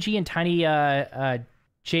 tiny PNG and tiny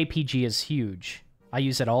JPG is huge. I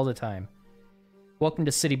use it all the time. Welcome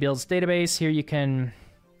to City Build's database. Here you can...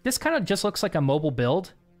 This kind of just looks like a mobile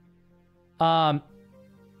build. You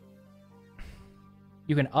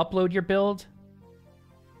can upload your build.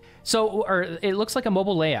 So, or it looks like a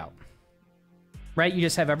mobile layout. Right? You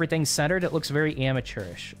just have everything centered. It looks very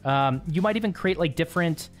amateurish. You might even create like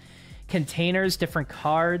different containers, different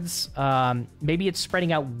cards. Maybe it's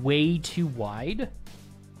spreading out way too wide.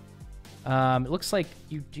 It looks like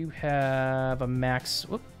you do have a max...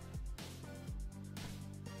 Whoop.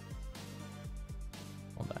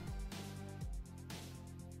 Hold on.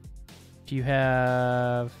 Do you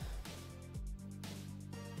have...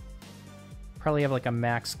 Probably have like a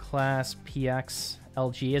max class, PX,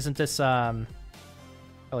 LG. Isn't this probably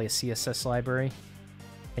a CSS library?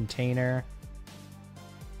 Container.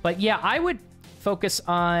 But yeah, I would focus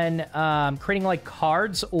on creating like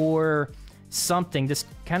cards or something. This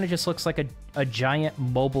kind of just looks like a giant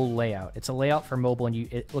mobile layout. It's a layout for mobile, and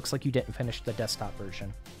it looks like you didn't finish the desktop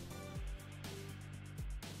version.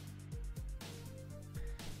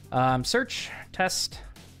 Search, test.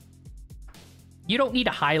 You don't need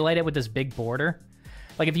to highlight it with this big border.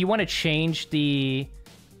 Like if you want to change the...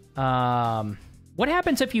 what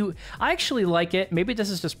happens if you... I actually like it. Maybe this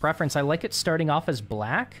is just preference. I like it starting off as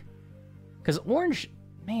black. Because orange...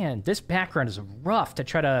 Man, this background is rough to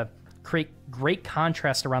try to create great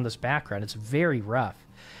contrast around this background. It's very rough.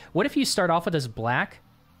 What if you start off with this black,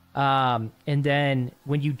 and then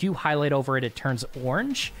when you do highlight over it, it turns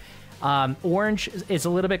orange? Orange is a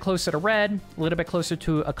little bit closer to red, a little bit closer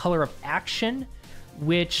to a color of action,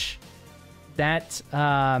 which that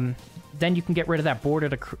then you can get rid of that border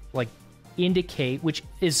to like indicate, which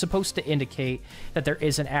is supposed to indicate that there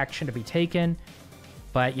is an action to be taken.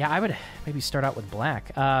 But yeah, I would maybe start out with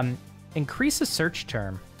black. Increase the search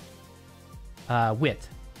term width,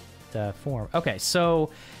 the form. Okay, so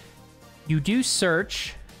you do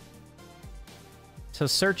search. So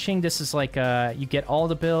searching, this is like you get all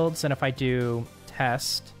the builds, and if I do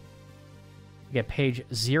test, you get page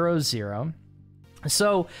 00.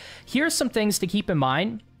 So here's some things to keep in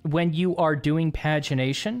mind when you are doing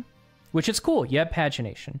pagination, which is cool. You have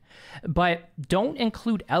pagination, but don't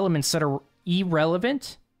include elements that are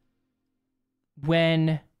irrelevant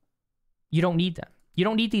when you don't need them. You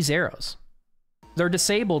don't need these arrows. They're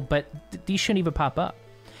disabled, but these shouldn't even pop up.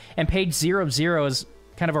 And page 00 is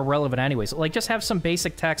kind of irrelevant anyways. Like, just have some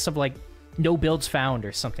basic text of, like, no builds found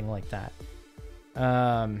or something like that.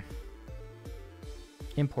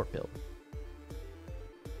 Import build.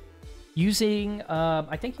 Using,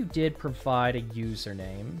 I think you did provide a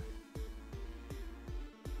username.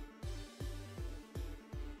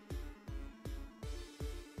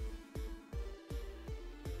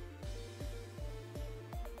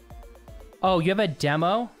 Oh, you have a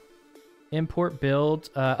demo? Import build.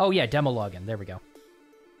 Oh, yeah, demo login. There we go.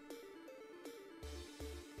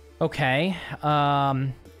 Okay.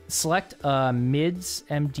 Select mids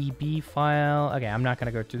MDB file. Okay, I'm not going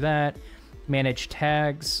to go through that. Manage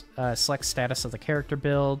tags. Select status of the character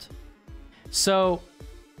build. So,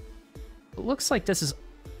 it looks like this is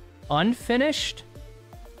unfinished,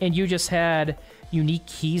 and you just had unique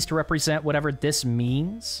keys to represent whatever this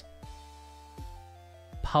means.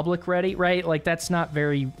 Public ready, right? Like, that's not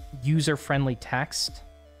very user-friendly text.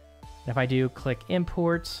 If I do click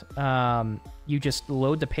import, you just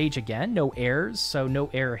load the page again. No errors, so no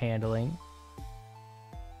error handling.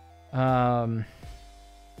 I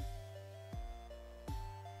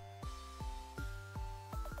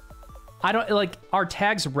don't, like, are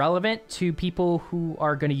tags relevant to people who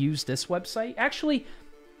are going to use this website? Actually,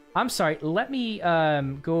 I'm sorry. Let me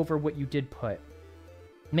go over what you did put.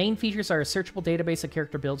 Main features are a searchable database of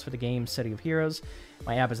character builds for the game City of Heroes.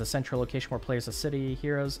 My app is a central location where players of City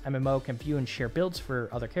Heroes MMO can view and share builds for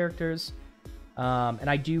other characters. And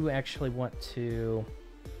I do actually want to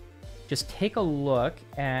just take a look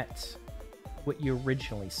at what you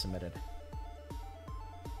originally submitted.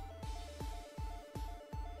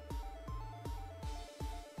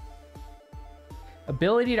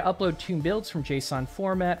 Ability to upload tune builds from JSON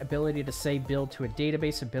format, ability to save build to a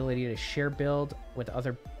database, ability to share build with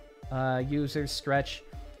other users, stretch,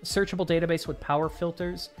 searchable database with power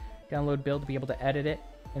filters, download build to be able to edit it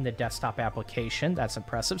in the desktop application. That's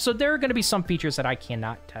impressive. So there are going to be some features that I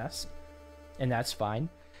cannot test, and that's fine.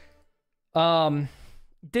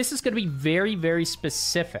 This is going to be very, very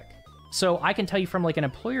specific. So I can tell you from like an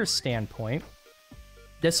employer standpoint,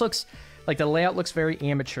 this looks like the layout looks very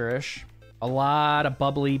amateurish. A lot of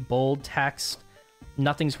bubbly, bold text.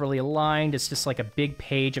 Nothing's really aligned. It's just like a big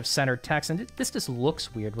page of centered text. And this just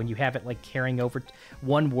looks weird when you have it like carrying over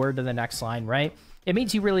one word to the next line, right? It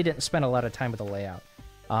means you really didn't spend a lot of time with the layout.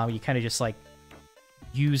 You kind of just like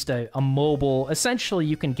used a mobile... Essentially,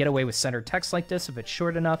 you can get away with centered text like this if it's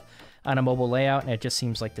short enough on a mobile layout, and it just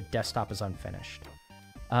seems like the desktop is unfinished.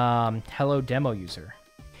 Hello, demo user.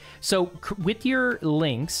 So with your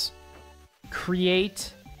links,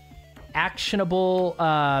 create... actionable,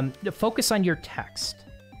 focus on your text.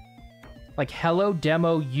 Like, hello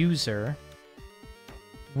demo user.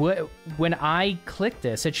 When I click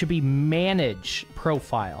this, it should be manage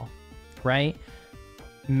profile, right?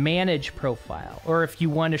 Manage profile. Or if you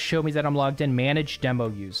want to show me that I'm logged in, manage demo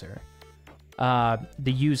user. The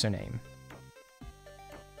username.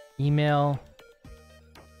 Email.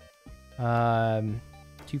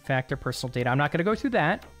 two-factor personal data. I'm not going to go through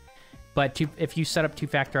that, but if you set up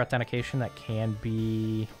two-factor authentication, that can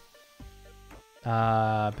be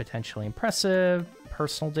potentially impressive.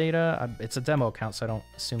 Personal data. It's a demo account, so I don't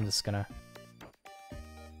assume this is going to...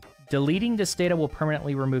 Deleting this data will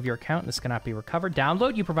permanently remove your account. This cannot be recovered.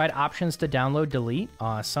 Download. You provide options to download, delete.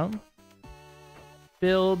 Awesome.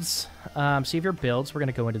 Builds. So you have your builds. We're going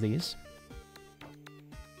to go into these.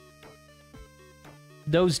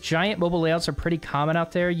 Those giant mobile layouts are pretty common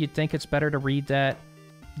out there. You'd think it's better to read that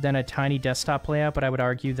than a tiny desktop layout, but I would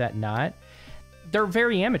argue that not. They're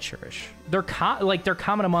very amateurish. They're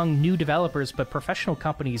common among new developers, but professional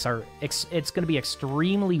companies are... It's going to be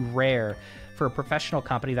extremely rare for a professional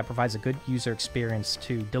company that provides a good user experience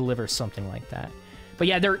to deliver something like that. But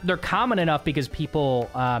yeah, they're common enough because people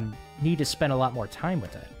need to spend a lot more time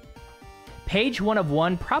with it. Page 1 of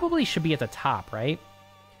 1 probably should be at the top, right?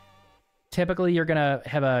 Typically, you're going to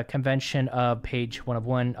have a convention of page 1 of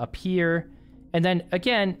 1 up here. And then,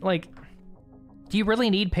 again, like, do you really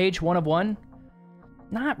need page 1 of 1?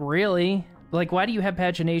 Not really. Like, why do you have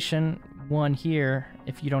pagination 1 here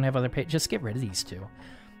if you don't have other pages? Just get rid of these two.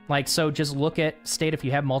 Like, so just look at state if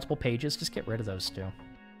you have multiple pages, just get rid of those two.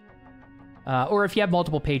 Or if you have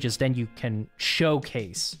multiple pages, then you can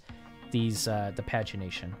showcase these, the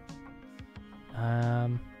pagination.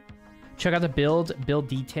 Check out the build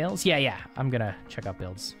details. Yeah, I'm gonna check out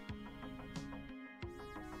builds.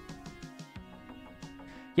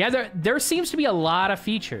 Yeah, there seems to be a lot of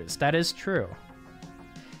features. That is true.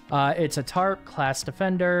 It's a TARP, class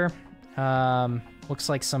defender. Looks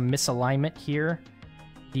like some misalignment here.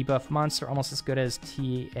 Debuff monster, almost as good as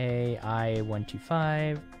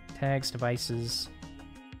TAI125. Tags, devices.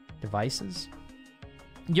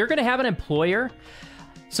 You're going to have an employer.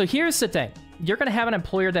 So here's the thing. You're going to have an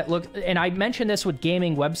employer that looks... And I mentioned this with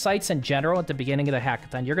gaming websites in general at the beginning of the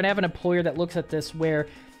hackathon. You're going to have an employer that looks at this where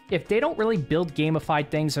if they don't really build gamified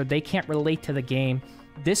things or they can't relate to the game,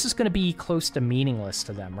 this is going to be close to meaningless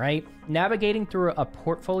to them, right? Navigating through a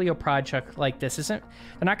portfolio project like this they're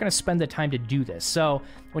not going to spend the time to do this. So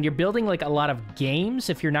when you're building like a lot of games,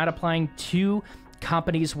 if you're not applying to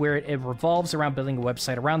companies where it revolves around building a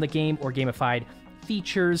website around the game or gamified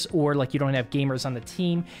features, or like you don't have gamers on the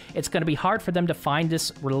team, it's going to be hard for them to find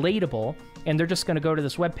this relatable, and they're just going to go to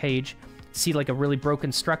this web page, see like a really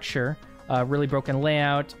broken structure, really broken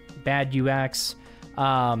layout, bad UX,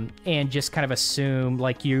 and just kind of assume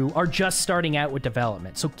like you are just starting out with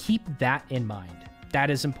development. So keep that in mind. That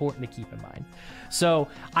is important to keep in mind. So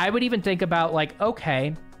I would even think about like,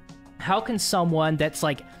 okay, how can someone that's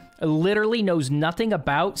like literally knows nothing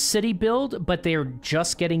about city build, but they're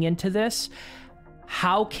just getting into this,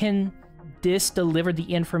 how can this deliver the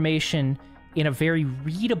information in a very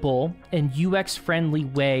readable and UX-friendly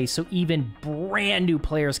way so even brand new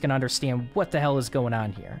players can understand what the hell is going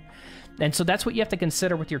on here? And so that's what you have to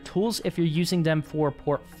consider with your tools if you're using them for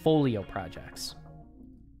portfolio projects.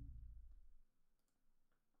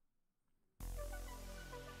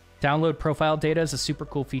 Download profile data is a super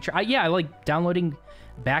cool feature. Yeah, I like downloading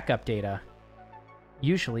backup data.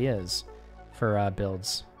 Usually is for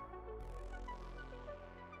builds.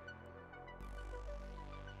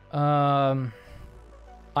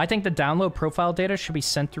 I think the download profile data should be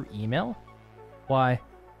sent through email. Why?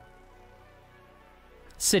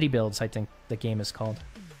 City Builds, I think the game is called.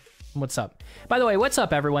 What's up? By the way, what's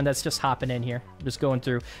up, everyone that's just hopping in here? Just going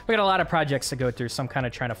through. We got a lot of projects to go through, so I'm kind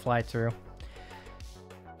of trying to fly through.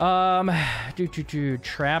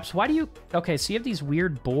 Traps. Why do you... Okay, so you have these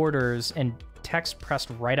weird borders and text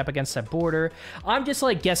pressed right up against that border. I'm just,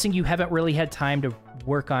 like, guessing you haven't really had time to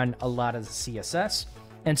work on a lot of the CSS.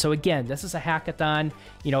 And so, again, this is a hackathon.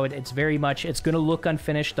 You know, it's very much... It's going to look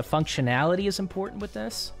unfinished. The functionality is important with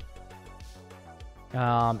this.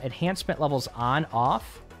 Enhancement levels on,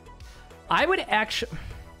 off. I would actually...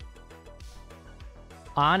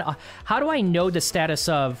 On, off. How do I know the status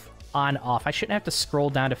of on, off? I shouldn't have to scroll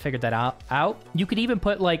down to figure that out. You could even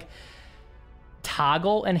put, like,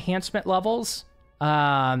 toggle enhancement levels.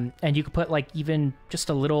 And you could put, like, even just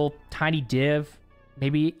a little tiny div.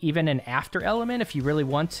 Maybe even an after element if you really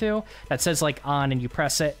want to. That says, like, on, and you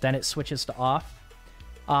press it, then it switches to off.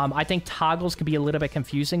 I think toggles can be a little bit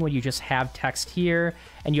confusing when you just have text here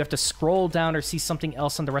and you have to scroll down or see something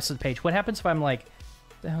else on the rest of the page. What happens if I'm like,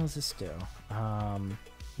 what the hell does this do?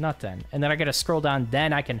 Nothing. And then I got to scroll down,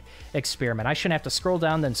 then I can experiment. I shouldn't have to scroll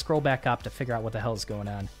down, then scroll back up to figure out what the hell is going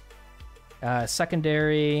on.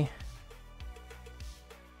 Secondary.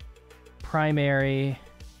 Primary.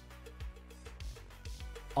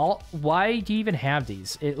 Why do you even have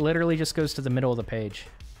these? It literally just goes to the middle of the page.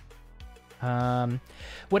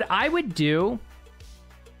 What I would do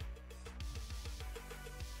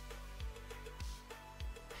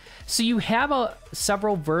So you have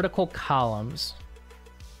several vertical columns.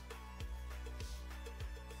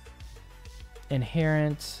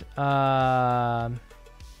 Inherent powers,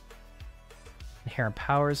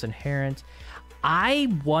 inherent.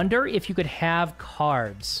 I wonder if you could have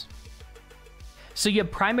cards. So you have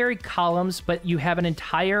primary columns, but you have an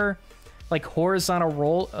entire like horizontal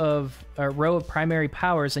row of primary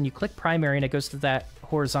powers, and you click primary and it goes to that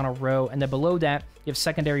horizontal row, and then below that you have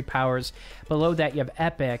secondary powers. Below that you have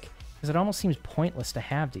epic, because it almost seems pointless to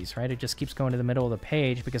have these, right? It just keeps going to the middle of the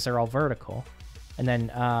page because they're all vertical. And then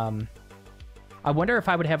I wonder if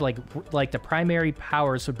I would have like the primary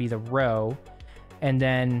powers would be the row, and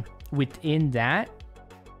then within that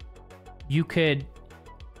you could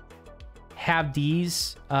have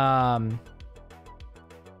these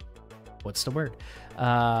what's the word?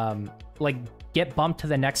 Like get bumped to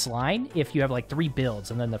the next line if you have like 3 builds,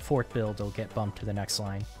 and then the 4th build will get bumped to the next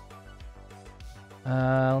line.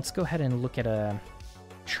 Let's go ahead and look at a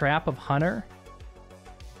Trap of Hunter.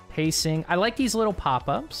 Pacing. I like these little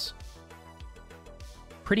pop-ups.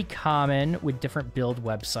 Pretty common with different build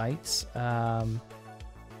websites.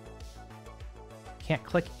 Can't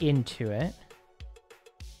click into it.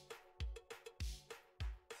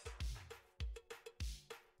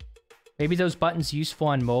 Maybe those buttons useful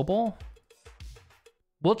on mobile.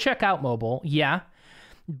 We'll check out mobile, yeah,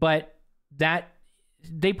 but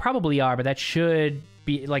they probably are. But that should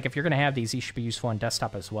be like, if you're gonna have these should be useful on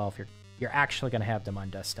desktop as well. If you're actually gonna have them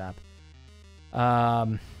on desktop.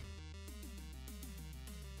 But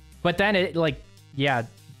then it like, yeah,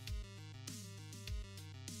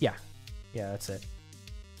 that's it.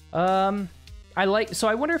 I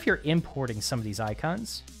wonder if you're importing some of these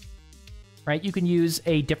icons. Right, you can use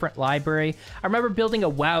a different library. I remember building a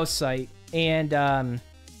WoW site, and I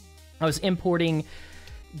was importing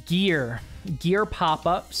gear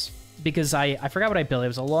pop-ups because I forgot what I built. It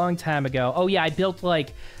was a long time ago. Oh yeah, I built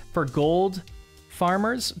like for gold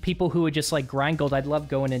farmers, people who would just like grind gold. I'd love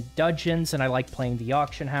going in dungeons, and I like playing the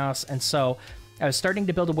auction house. And so I was starting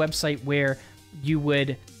to build a website where you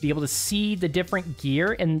would be able to see the different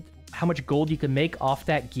gear and how much gold you could make off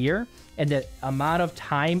that gear, and the amount of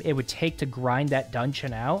time it would take to grind that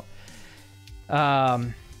dungeon out.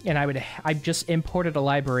 And I just imported a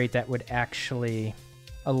library that would actually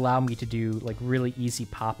allow me to do like really easy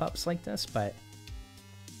pop-ups like this. But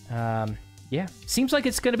yeah, seems like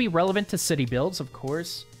it's going to be relevant to city builds, of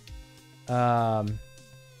course.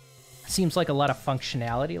 Seems like a lot of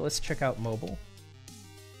functionality. Let's check out mobile.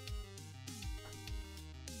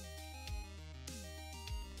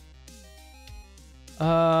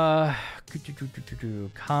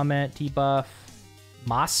 Comment, debuff,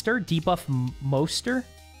 Moster? Debuff Moster?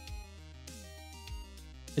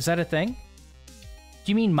 Is that a thing?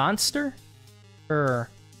 Do you mean monster? Or...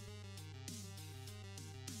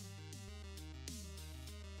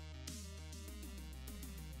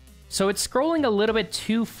 So it's scrolling a little bit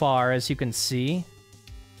too far, as you can see.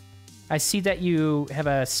 I see that you have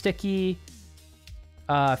a sticky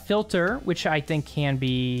filter, which I think can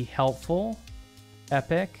be helpful.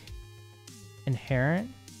 Epic. Inherent.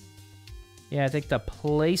 Yeah, I think the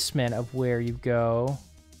placement of where you go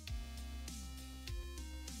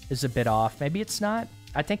is a bit off. Maybe it's not.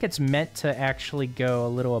 I think it's meant to actually go a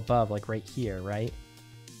little above, like right here, right?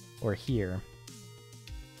 Or here.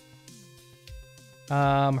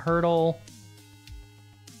 Hurdle.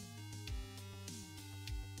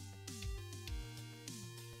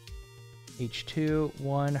 H2,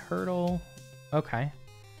 1 hurdle. Okay.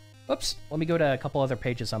 Oops, let me go to a couple other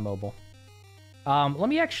pages on mobile. Let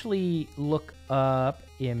me actually look up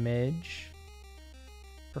image,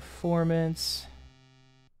 performance,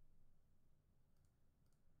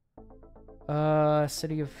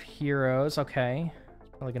 City of Heroes. Okay, it's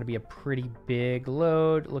probably going to be a pretty big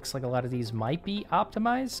load. Looks like a lot of these might be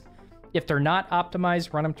optimized. If they're not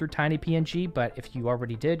optimized, run them through TinyPNG, but if you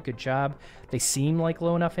already did, good job. They seem like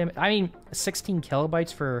low enough image. I mean, 16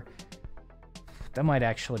 kilobytes for... That might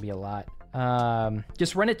actually be a lot.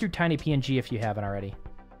 Just run it through TinyPNG if you haven't already.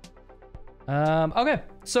 Okay,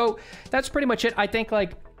 so that's pretty much it. I think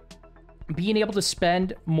like being able to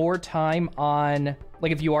spend more time on,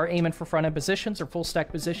 like if you are aiming for front-end positions or full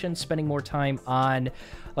stack positions, spending more time on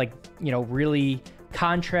like, you know, really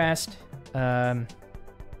contrast,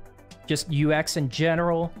 just UX in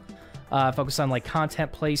general, focus on like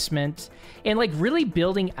content placement and like really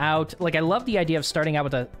building out, like I love the idea of starting out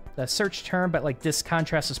with a search term, but like this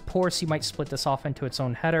contrast is poor, so you might split this off into its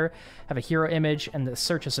own header, have a hero image, and the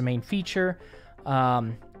search as a main feature,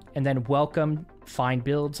 and then welcome, find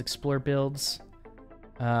builds, explore builds.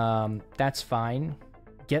 That's fine.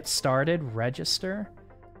 Get started, register.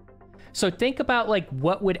 So think about like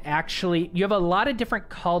what would actually, you have a lot of different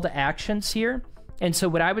call to actions here. And so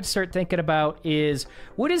what I would start thinking about is,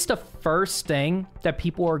 what is the first thing that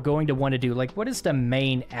people are going to want to do? Like, what is the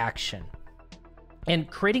main action? And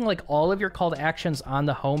creating like all of your call to actions on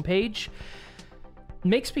the homepage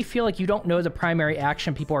makes me feel like you don't know the primary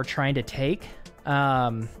action people are trying to take.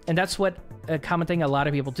 And that's what a common thing a lot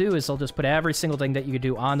of people do is they'll just put every single thing that you could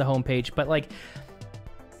do on the homepage. But like,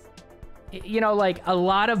 you know, like a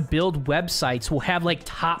lot of build websites will have like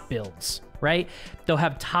top builds, right? They'll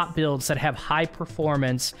have top builds that have high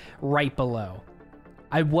performance right below.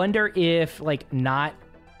 I wonder if like not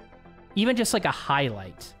even just like a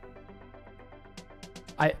highlight.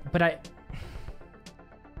 I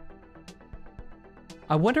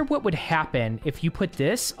wonder what would happen if you put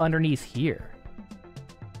this underneath here.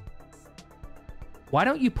 Why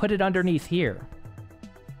don't you put it underneath here?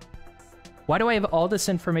 Why do I have all this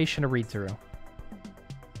information to read through?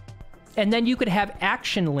 And then you could have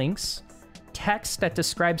action links, text that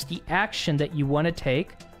describes the action that you want to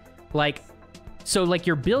take. Like, so like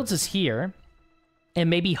your builds is here, and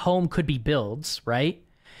maybe home could be builds, right?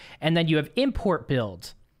 And then you have import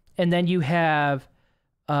build, and then you have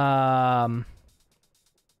add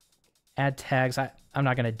tags. I'm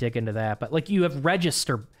not going to dig into that, but like you have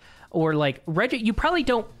register, or like you probably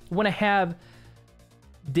don't want to have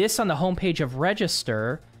this on the homepage of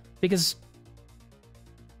register because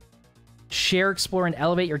share, explore, and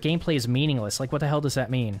elevate your gameplay is meaningless. Like, what the hell does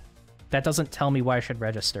that mean? That doesn't tell me why I should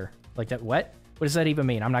register. Like that, what? What does that even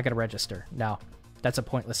mean? I'm not going to register. No, that's a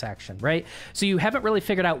pointless action, right? So you haven't really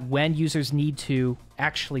figured out when users need to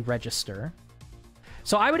actually register.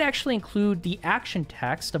 So I would actually include the action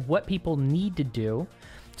text of what people need to do.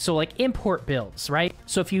 So like import builds, right?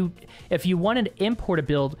 So if you wanted to import a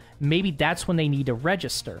build, maybe that's when they need to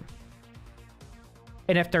register.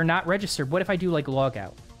 And if they're not registered, what if I do like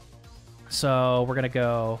logout? So we're gonna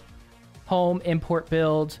go home, import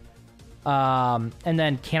build, and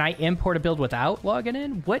then can I import a build without logging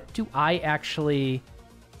in? What do I actually?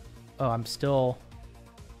 Oh,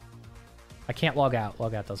 I can't log out.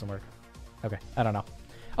 Logout doesn't work. Okay, I don't know.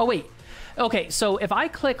 Oh wait. Okay, so if I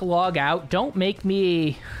click log out, don't make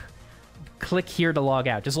me click here to log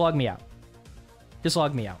out. Just log me out. Just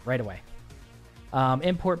log me out right away.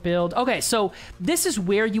 Import build. Okay, so this is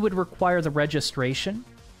where you would require the registration.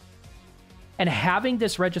 And having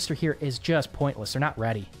this register here is just pointless. They're not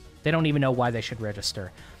ready. They don't even know why they should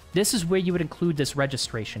register. This is where you would include this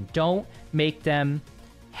registration. Don't make them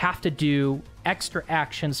have to do extra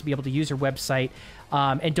actions to be able to use your website.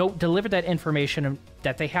 And don't deliver that information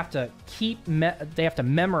that they have to they have to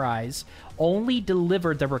memorize. Only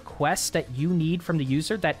deliver the requests that you need from the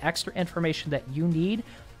user, that extra information that you need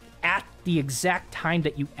at the exact time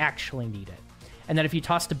that you actually need it. And then if you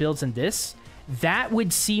toss the builds in this, that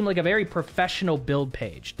would seem like a very professional build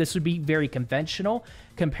page. This would be very conventional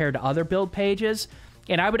compared to other build pages.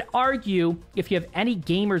 And I would argue if you have any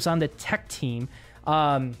gamers on the tech team,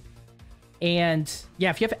 and yeah,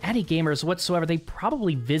 if you have any gamers whatsoever, they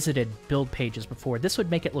probably visited build pages before. This would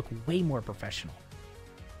make it look way more professional.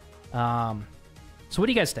 So what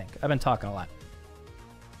do you guys think? I've been talking a lot.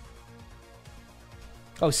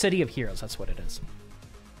 Oh, City of Heroes, that's what it is.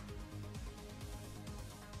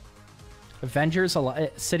 Avengers,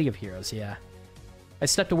 City of Heroes, yeah. I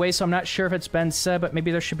stepped away, so I'm not sure if it's been said, but maybe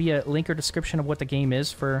there should be a link or description of what the game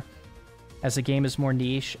is as the game is more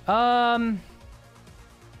niche.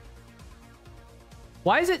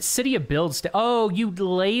 Why is it City of Builds? Oh, you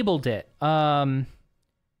labeled it.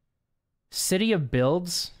 City of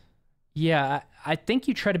Builds? Yeah, I think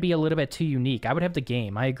you try to be a little bit too unique. I would have the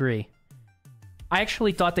game. I agree. I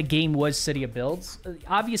actually thought the game was City of Builds.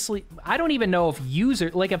 Obviously, I don't even know if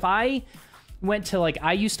like if I went to like,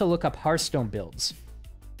 I used to look up Hearthstone builds.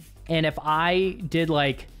 And if I did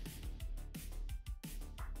like,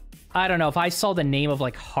 I don't know, if I saw the name of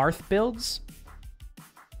like Hearth builds,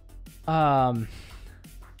 I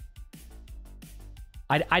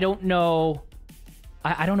don't know.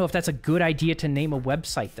 I don't know if that's a good idea to name a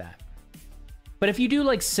website that. But if you do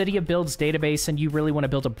like City of Builds database and you really want to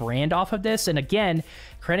build a brand off of this, and again,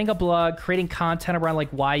 creating a blog, creating content around like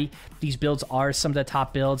why these builds are some of the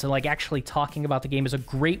top builds, and like actually talking about the game is a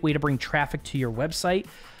great way to bring traffic to your website.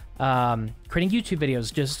 Creating YouTube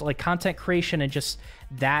videos, just like content creation and just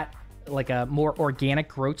that like a more organic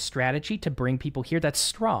growth strategy to bring people here, that's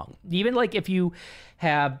strong. Even like if you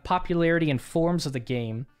have popularity in forums of the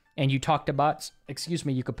game and you talked about,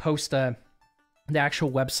 you could post the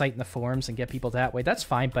actual website in the forums and get people that way, that's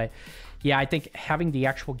fine. But yeah, I think having the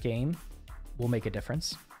actual game will make a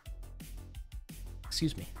difference.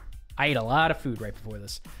 Excuse me. I ate a lot of food right before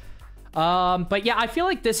this. But yeah, I feel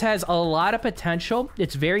like this has a lot of potential.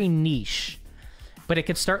 It's very niche, but it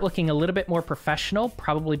could start looking a little bit more professional,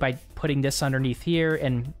 probably by putting this underneath here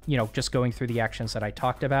and, you know, just going through the actions that I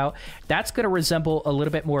talked about. That's going to resemble a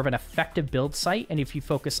little bit more of an effective build site. And if you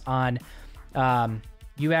focus on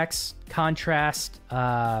UX, contrast,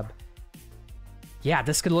 yeah,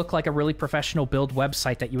 this could look like a really professional build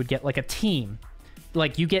website that you would get like a team.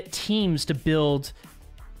 Like you get teams to build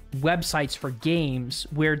websites for games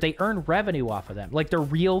where they earn revenue off of them. Like they're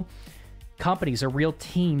real companies, they're real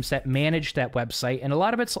teams that manage that website. And a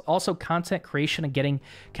lot of it's also content creation and getting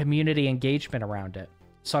community engagement around it.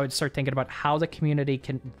 So I would start thinking about how the community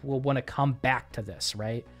will want to come back to this,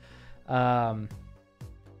 right? Oh,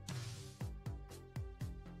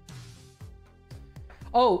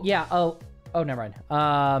 yeah. Oh, never mind.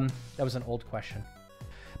 That was an old question.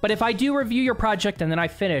 But if I do review your project and then I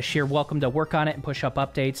finish, you're welcome to work on it and push up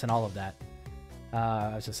updates and all of that.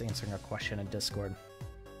 I was just answering a question in Discord.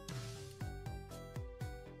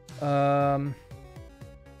 Oh,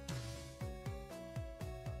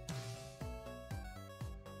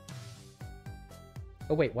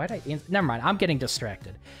 wait, why did I... Never mind, I'm getting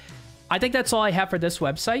distracted. I think that's all I have for this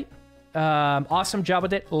website. Awesome job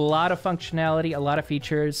with it. A lot of functionality, a lot of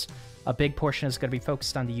features. A big portion is going to be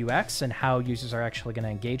focused on the UX and how users are actually going to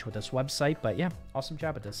engage with this website. But yeah, awesome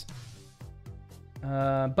job with this.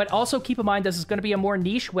 But also keep in mind, this is going to be a more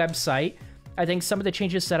niche website. I think some of the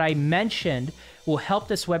changes that I mentioned will help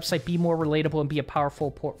this website be more relatable and be a powerful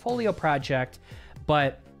portfolio project.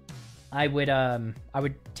 But I would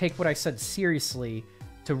take what I said seriously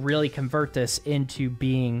to really convert this into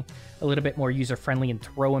being a little bit more user-friendly and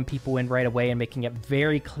throwing people in right away and making it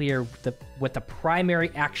very clear what the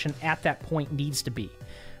primary action at that point needs to be,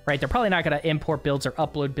 right? They're probably not going to import builds or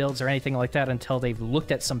upload builds or anything like that until they've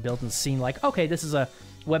looked at some builds and seen like, okay, this is a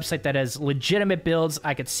website that has legitimate builds.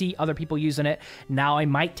 I could see other people using it. Now I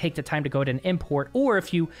might take the time to go to an import, or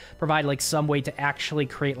if you provide like some way to actually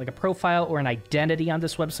create like a profile or an identity on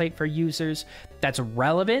this website for users that's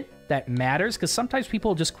relevant, that matters, because sometimes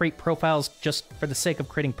people just create profiles just for the sake of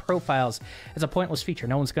creating profiles. It's a pointless feature.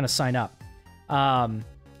 No one's going to sign up. And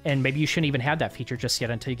maybe you shouldn't even have that feature just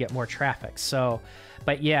yet until you get more traffic. So,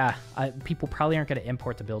 but yeah, people probably aren't going to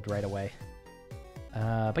import the build right away.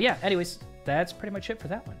 But yeah, anyways, that's pretty much it for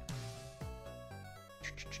that one.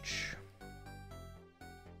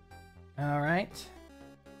 All right.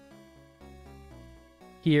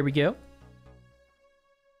 Here we go.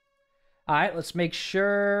 All right, let's make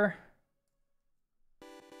sure.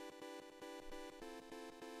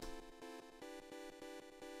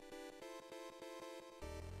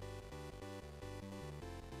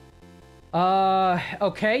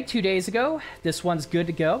 Okay, 2 days ago. This one's good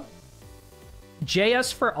to go.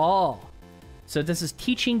 JS for all. So this is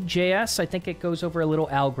teaching JS. I think it goes over a little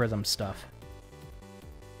algorithm stuff.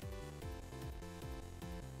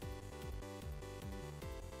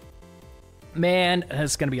 Man,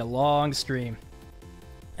 it's going to be a long stream.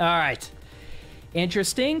 All right.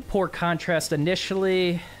 Interesting. Poor contrast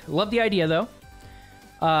initially. Love the idea, though.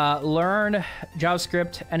 Learn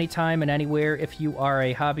JavaScript anytime and anywhere if you are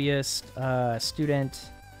a hobbyist, student,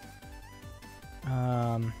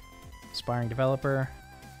 aspiring developer.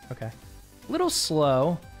 Okay. A little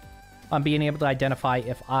slow on being able to identify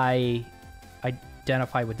if I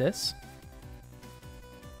identify with this.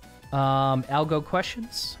 Algo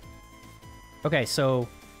questions. Okay, so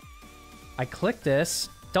I click this.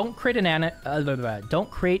 Don't create an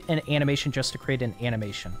animation just to create an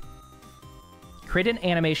animation. Create an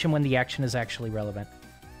animation when the action is actually relevant.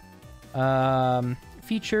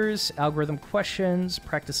 Features, algorithm questions,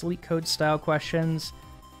 practice elite code style questions.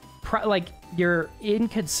 Like, you're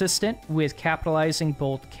inconsistent with capitalizing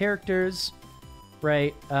both characters,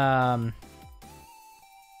 right? But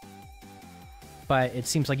it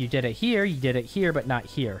seems like you did it here, but not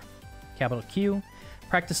here. Capital Q.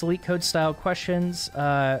 Practice elite code style questions.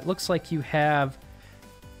 Looks like you have...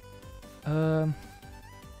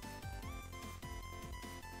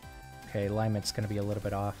 Okay, alignment's going to be a little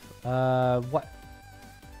bit off. What?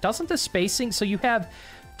 Doesn't the spacing... So you have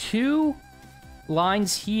two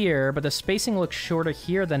lines here, but the spacing looks shorter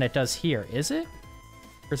here than it does here. Is it?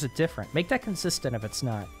 Or is it different? Make that consistent if it's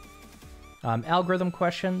not. Algorithm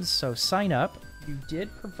questions. So sign up. You did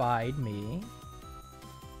provide me...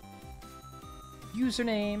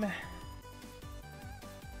 username.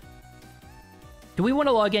 Do we want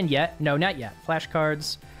to log in yet? No, not yet.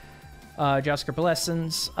 Flashcards. JavaScript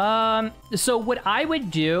lessons. So what I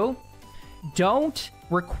would do, don't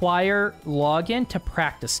require login to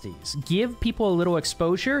practice these. Give people a little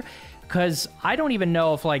exposure, because I don't even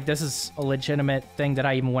know if like this is a legitimate thing that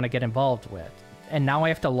I even want to get involved with. and now I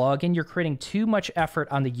have to log in. You're creating too much effort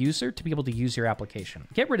on the user to be able to use your application.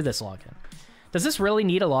 Get rid of this login. Does this really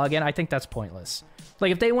need a login? I think that's pointless.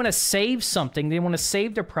 Like, if they want to save something, they want to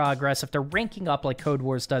save their progress, if they're ranking up like Code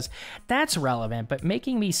Wars does, that's relevant. But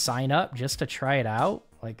making me sign up just to try it out,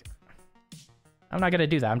 like, I'm not going to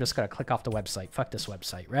do that. I'm just going to click off the website. Fuck this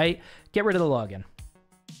website, right? Get rid of the login.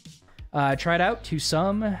 Try it out to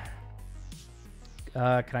some.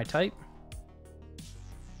 Can I type?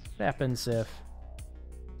 What happens if...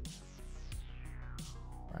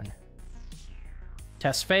 Run.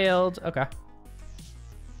 Test failed. Okay.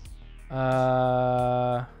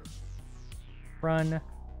 Run.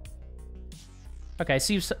 Okay,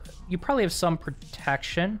 so you probably have some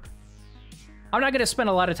protection. I'm not going to spend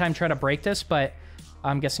a lot of time trying to break this, but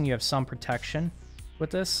I'm guessing you have some protection with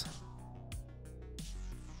this.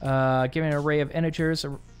 Give an array of integers,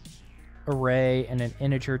 array, and an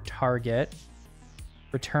integer target.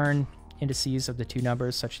 Return indices of the two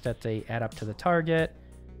numbers such that they add up to the target.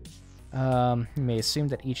 You may assume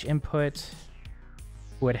that each input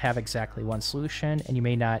would have exactly one solution, and you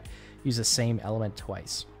may not use the same element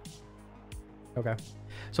twice. Okay.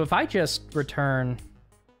 So if I just return...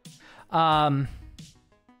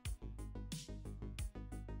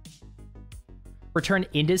 return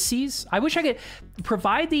indices. I wish I could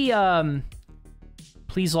provide the...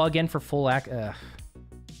 please log in for full...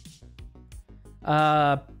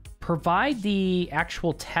 provide the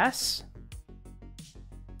actual tests.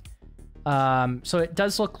 So it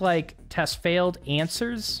does look like test failed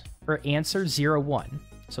answers, or answer 0, 1.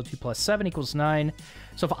 So 2 plus 7 equals 9.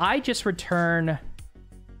 So if I just return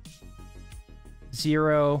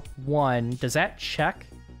 0, 1, does that check?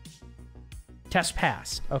 Test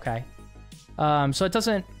passed. Okay. So it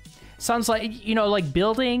doesn't... Sounds like, you know, like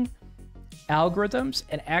building algorithms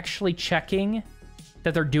and actually checking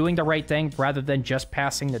that they're doing the right thing rather than just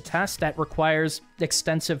passing the test. That requires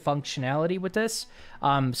extensive functionality with this.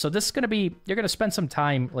 So this is going to be, you're going to spend some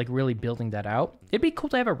time like really building that out. It'd be cool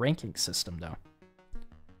to have a ranking system though.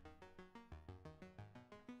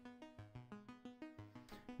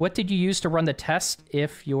 What did you use to run the test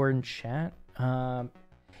if you're in chat? Yeah,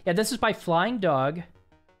 this is by Flying Dog.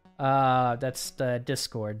 That's the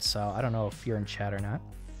Discord, so I don't know if you're in chat or not.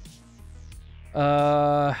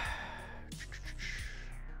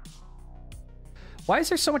 Why is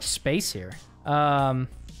there so much space here? You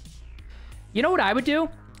know what I would do?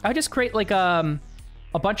 I would just create like a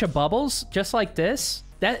bunch of bubbles just like this.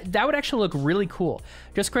 That would actually look really cool.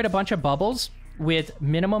 Just create a bunch of bubbles with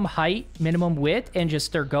minimum height, minimum width, and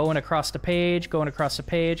just they're going across the page,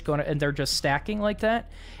 and they're just stacking like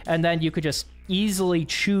that. And then you could just easily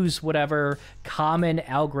choose whatever common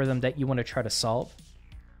algorithm that you want to try to solve.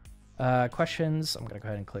 Questions. I'm going to go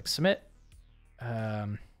ahead and click submit.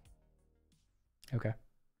 Okay.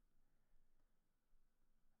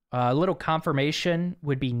 A little confirmation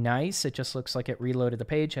would be nice. It just looks like it reloaded the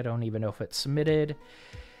page. I don't even know if it's submitted.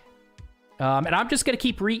 And I'm just going to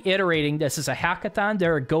keep reiterating, this is a hackathon.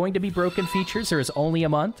 There are going to be broken features. There is only a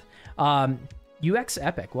month. UX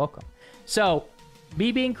Epic, welcome. So,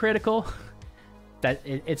 me being critical, that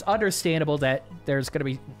it's understandable that there's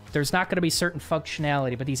not going to be certain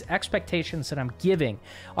functionality, but these expectations that I'm giving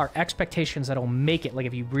are expectations that'll make it, like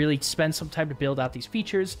if you really spend some time to build out these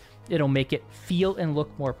features, it'll make it feel and look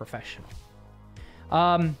more professional.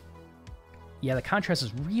 Yeah, the contrast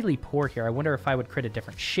is really poor here. I wonder if I would create a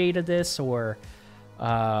different shade of this, or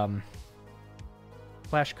flashcards,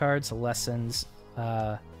 the lessons.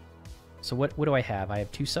 So what do I have? I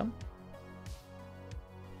have twosome.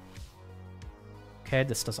 Okay,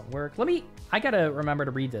 this doesn't work. I gotta remember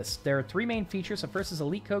to read this. There are 3 main features. The first is a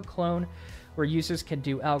LeetCode clone, where users can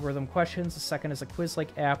do algorithm questions. The second is a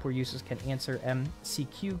quiz-like app where users can answer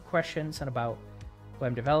MCQ questions and about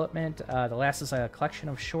web development. The last is a collection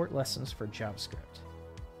of short lessons for JavaScript.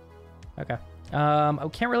 Okay. I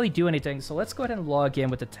can't really do anything, so let's go ahead and log in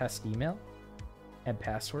with the test email and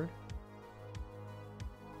password.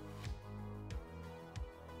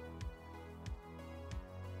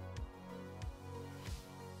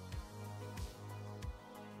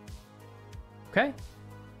 Okay.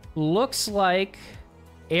 Looks like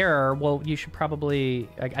error. Well, you should probably...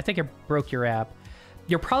 I think it broke your app.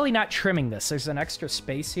 You're probably not trimming this. There's an extra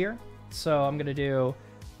space here. So I'm going to do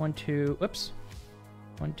 1, 2... Oops.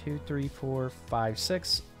 1, 2, 3, 4, 5,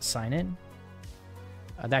 6. Sign in.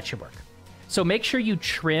 That should work. So make sure you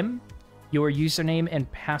trim your username and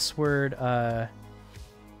password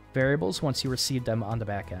variables once you receive them on the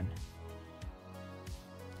back end.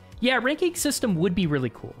 Yeah, ranking system would be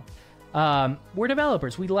really cool. We're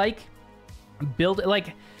developers. We like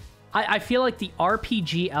I feel like the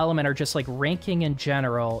RPG element or just like ranking in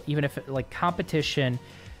general, even if it, like competition,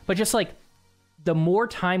 but just like the more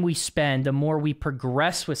time we spend, the more we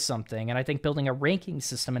progress with something. And I think building a ranking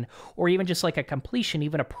system and or even just like a completion,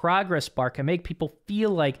 even a progress bar can make people feel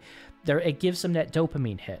like it gives them that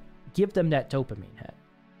dopamine hit. Give them that dopamine hit.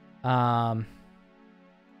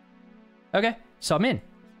 Okay, so I'm in.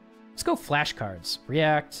 Let's go flashcards.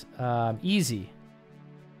 React, easy.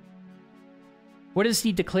 What is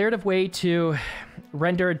the declarative way to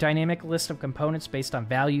render a dynamic list of components based on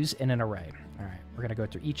values in an array? All right, we're gonna go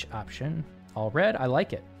through each option. All red, I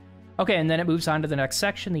like it. Okay, and then it moves on to the next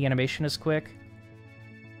section. The animation is quick.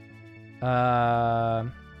 Okay.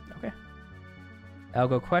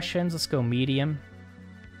 Algo questions, let's go medium.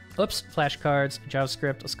 Oops, flashcards,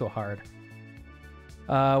 JavaScript, let's go hard.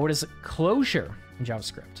 What is it? Closure in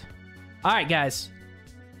JavaScript. All right, guys.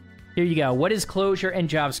 Here you go. What is closure in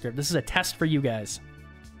JavaScript? This is a test for you guys.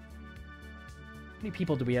 How many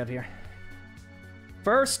people do we have here?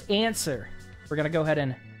 First answer. We're going to go ahead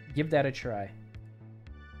and give that a try.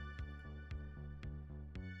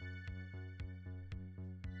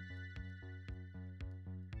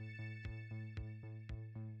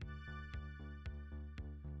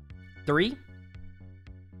 Three.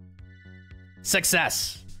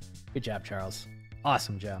 Success. Good job, Charles.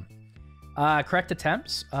 Awesome job. Correct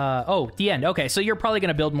attempts. Oh, the end. Okay, so you're probably going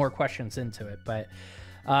to build more questions into it, but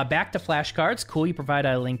back to flashcards. Cool, you provide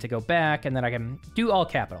a link to go back, and then I can do all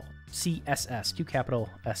capital. CSS, 2 capital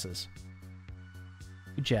S's.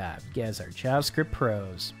 Good job. You guys are JavaScript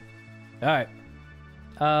pros. All right.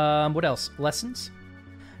 What else? Lessons.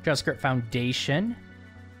 JavaScript Foundation.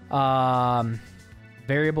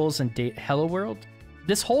 Variables and Hello World.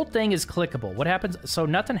 This whole thing is clickable. What happens? So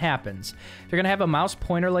nothing happens. If you're going to have a mouse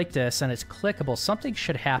pointer like this and it's clickable, something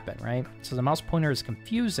should happen, right? So the mouse pointer is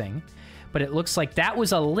confusing, but it looks like that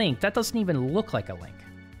was a link. That doesn't even look like a link,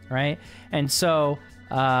 right? And so,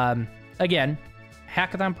 again,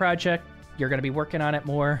 Hackathon project, you're going to be working on it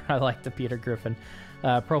more. I like the Peter Griffin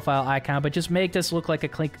profile icon, but just make this look like a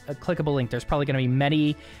clickable link. There's probably going to be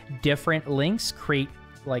many different links. Create,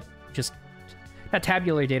 like, just not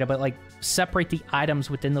tabular data, but like separate the items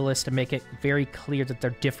within the list to make it very clear that they're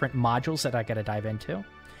different modules that I got to dive into.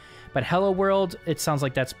 But Hello World, it sounds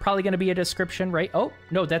like that's probably going to be a description, right? Oh,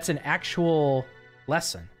 no, that's an actual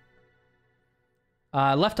lesson.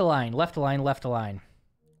 Left align, left align, left align.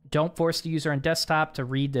 Don't force the user on desktop to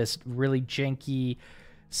read this really janky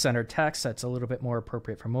center text. That's a little bit more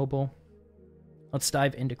appropriate for mobile. Let's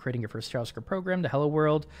dive into creating your first JavaScript program. The Hello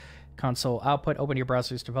World. Console output, open your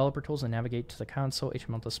browser's developer tools and navigate to the console.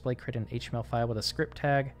 HTML display, create an HTML file with a script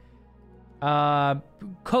tag.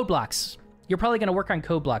 Code blocks. You're probably going to work on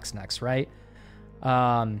code blocks next, right?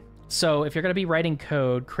 So if you're going to be writing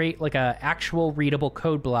code, create like a actual readable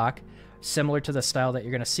code block similar to the style that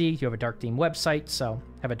you're going to see. You have a dark theme website, so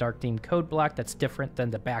have a dark theme code block that's different than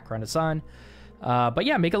the background is on. But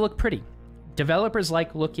yeah, make it look pretty. Developers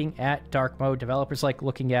like looking at dark mode. Developers like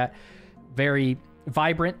looking at very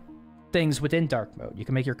vibrant things within dark mode. You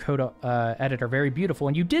can make your code editor very beautiful,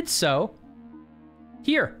 and you did so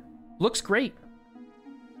here. Looks great.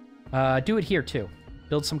 Do it here too.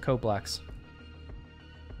 Build some code blocks.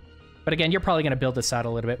 But again, you're probably going to build this out a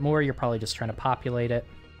little bit more. You're probably just trying to populate it.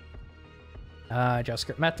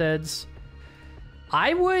 JavaScript methods.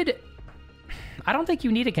 I don't think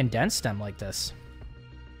you need a condensed them like this.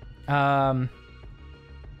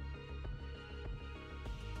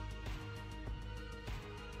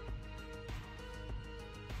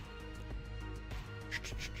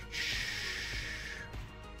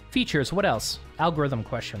 Features, what else? Algorithm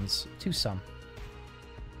questions, to some.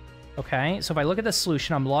 Okay, so if I look at the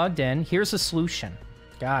solution, I'm logged in. Here's the solution.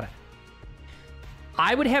 Got it.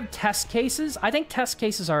 I would have test cases. I think test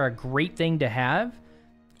cases are a great thing to have,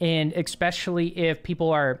 and especially if people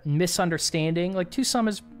are misunderstanding. Like, to some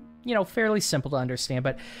is, you know, fairly simple to understand,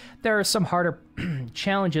 but there are some harder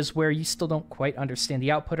challenges where you still don't quite understand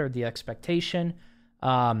the output or the expectation.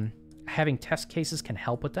 Having test cases can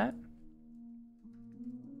help with that.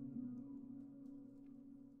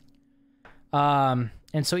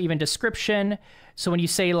 And so even description. So when you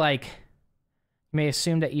say, like, you may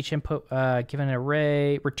assume that each input given an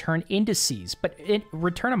array return indices, but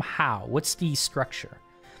return them how? What's the structure?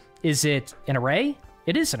 Is it an array?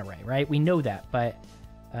 It is an array, right? We know that, but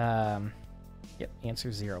yep,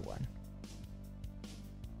 answer 0, 1.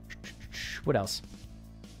 What else?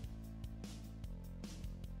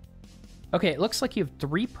 Okay, it looks like you have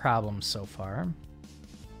 3 problems so far.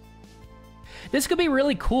 This could be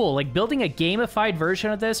really cool, like building a gamified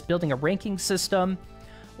version of this, building a ranking system,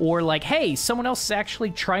 Or like, hey, someone else is actually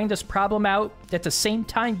trying this problem out at the same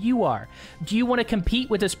time you are. Do you want to compete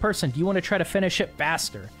with this person? Do you want to try to finish it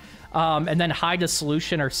faster? And then hide a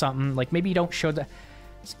solution or something. Like maybe you don't show the...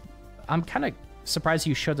 I'm kind of surprised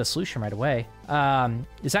you showed the solution right away.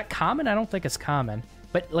 Is that common? I don't think it's common.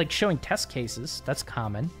 But like showing test cases, that's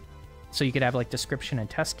common. So you could have like description and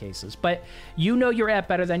test cases. But you know your app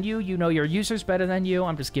better than you. You know your users better than you.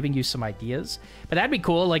 I'm just giving you some ideas. But that'd be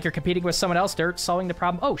cool. Like you're competing with someone else. They're solving the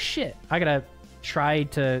problem. Oh shit, I gotta try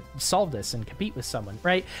to solve this and compete with someone,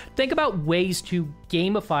 right? Think about ways to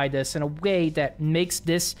gamify this in a way that makes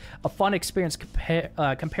this a fun experience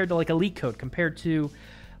compared to like Elite Code, compared to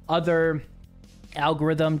other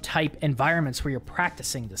algorithm type environments where you're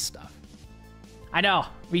practicing this stuff. I know,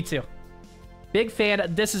 me too. Big fan.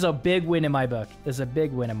 This is a big win in my book. This is a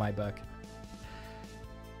big win in my book.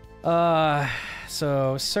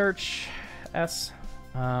 So search S.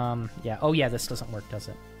 Yeah. Oh yeah, this doesn't work, does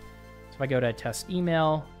it? So if I go to test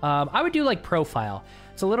email, I would do like profile.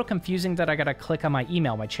 It's a little confusing that I gotta click on my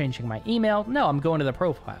email. Am I changing my email? No, I'm going to the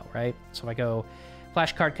profile, right? So if I go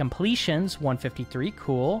flashcard completions 153,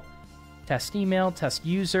 cool. Test email, test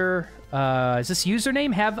user. Is this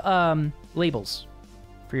username? Have labels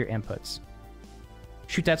for your inputs.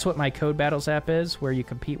 Shoot, that's what my Code Battles app is, where you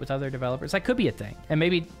compete with other developers. That could be a thing. And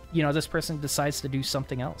maybe, you know, this person decides to do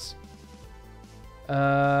something else.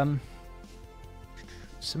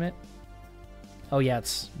 Submit. Oh, yeah,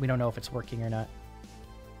 we don't know if it's working or not.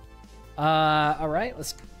 All right,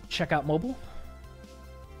 let's check out mobile.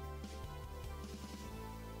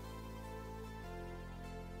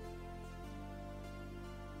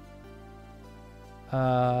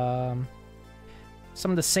 Some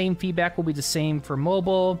of the same feedback will be the same for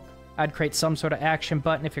mobile. I'd create some sort of action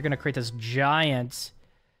button if you're going to create this giant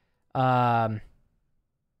learn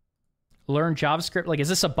JavaScript. Like, is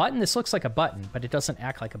this a button? This looks like a button, but it doesn't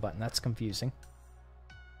act like a button. That's confusing.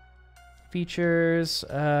 Features.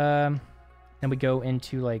 Then we go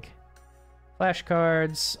into, like,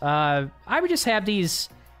 flashcards. I would just have these...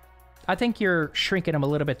 I think you're shrinking them a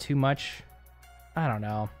little bit too much. I don't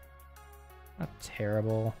know. Not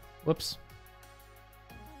terrible. Whoops.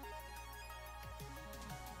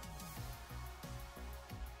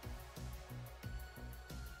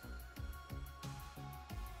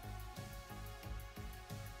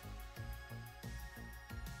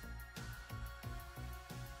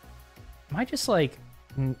 Am I just like,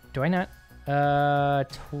 do I not?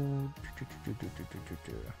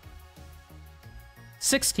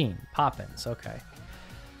 16 pop-ins, okay.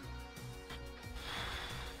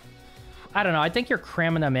 I don't know, I think you're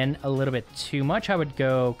cramming them in a little bit too much. I would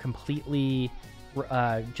go completely,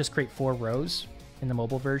 just create 4 rows in the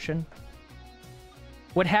mobile version.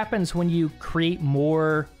 What happens when you create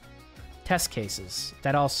more test cases?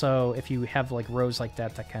 That also, if you have like rows like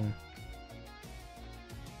that, that can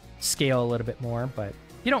scale a little bit more, but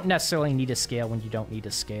you don't necessarily need to scale when you don't need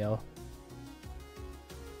to scale.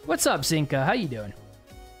 What's up, Zinka? How you doing?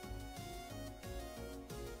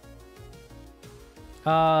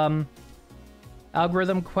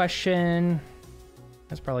 Algorithm question.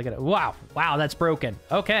 That's probably gonna... Wow, that's broken.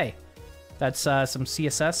 Okay. That's some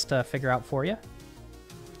CSS to figure out for you.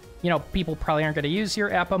 You know, people probably aren't going to use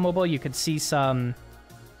your app on mobile. You could see some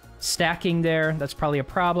stacking there. That's probably a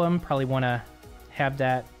problem. Probably want to have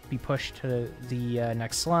that be pushed to the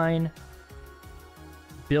next line.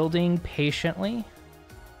 Building patiently.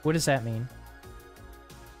 What does that mean?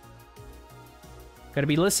 Gotta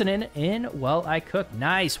be listening in while I cook.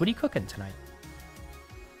 Nice. What are you cooking tonight?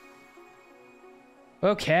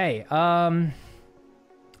 Okay.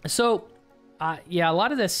 So, yeah, a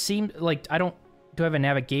lot of this seemed like do I have a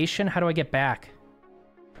navigation? How do I get back?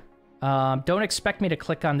 Don't expect me to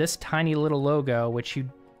click on this tiny little logo, which you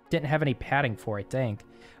didn't have any padding for, I think.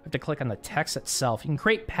 I have to click on the text itself. You can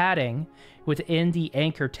create padding within the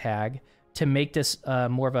anchor tag to make this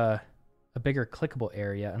more of a bigger clickable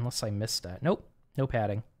area, unless I missed that. Nope, no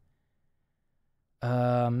padding.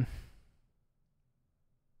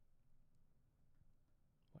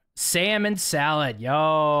 Salmon salad,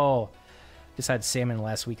 yo. Just had salmon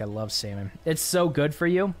last week. I love salmon. It's so good for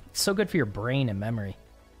you. It's so good for your brain and memory.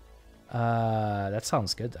 That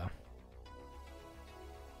sounds good, though.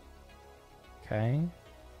 Okay.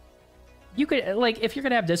 You could, like, if you're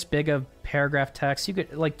gonna have this big of paragraph text, you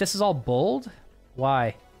could, like, this is all bold?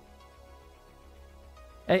 Why?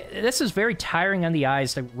 This is very tiring on the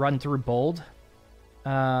eyes to run through bold.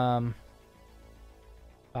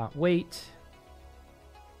 Wait.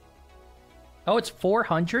 Oh, it's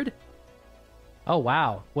 400? Oh,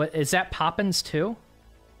 wow. What, is that Poppins too?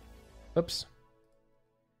 Oops.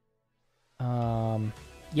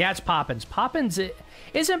 Yeah, it's Poppins. Poppins,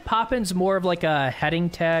 isn't Poppins more of like a heading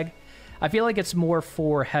tag? I feel like it's more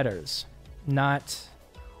for headers, not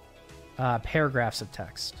paragraphs of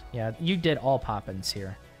text. Yeah, you did all Poppins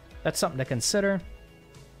here. That's something to consider.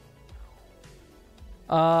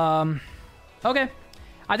 Okay.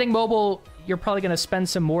 I think mobile, you're probably going to spend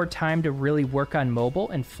some more time to really work on mobile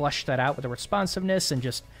and flesh that out with the responsiveness and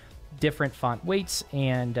just different font weights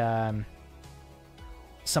and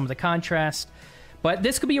some of the contrast. But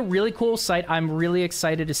this could be a really cool site. I'm really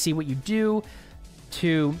excited to see what you do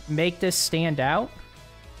to make this stand out.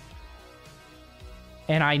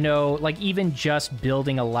 And I know, like, even just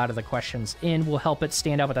building a lot of the questions in will help it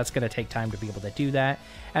stand out, but that's going to take time to be able to do that.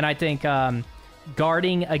 And I think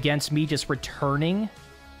guarding against me just returning,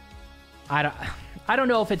 I don't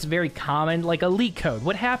know if it's very common, like a leak code.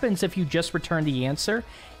 What happens if you just return the answer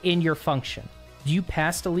in your function? Do you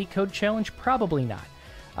pass the leak code challenge? Probably not.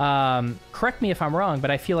 Correct me if I'm wrong, but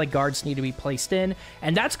I feel like guards need to be placed in,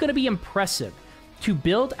 and that's going to be impressive. To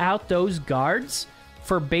build out those guards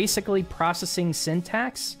for basically processing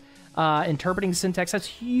syntax, interpreting syntax, that's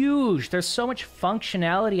huge. There's so much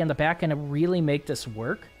functionality on the back end to really make this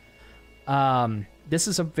work.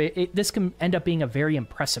 This can end up being a very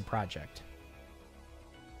impressive project.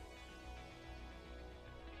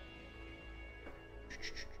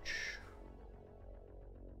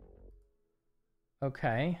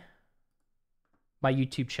 Okay. My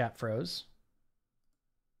YouTube chat froze.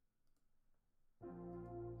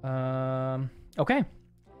 Okay.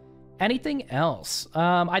 Anything else?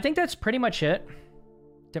 I think that's pretty much it.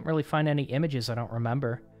 Didn't really find any images, I don't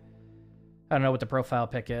remember. I don't know what the profile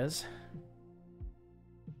pic is.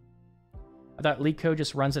 I thought leak code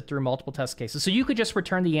just runs it through multiple test cases. So you could just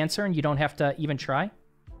return the answer and you don't have to even try?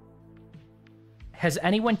 Has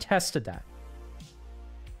anyone tested that?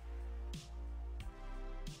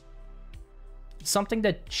 Something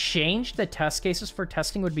that changed the test cases for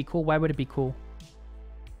testing would be cool. Why would it be cool?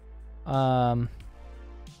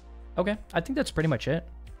 Okay, I think that's pretty much it.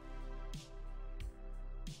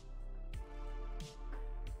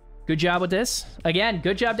 Good job with this. Again,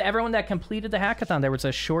 good job to everyone that completed the hackathon. There was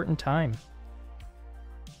a shortened time.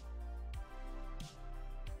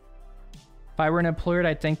 If I were an employer,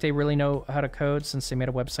 I think they really know how to code since they made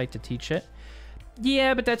a website to teach it.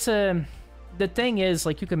 Yeah, but that's a... The thing is,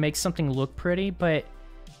 like, you can make something look pretty, but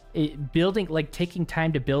taking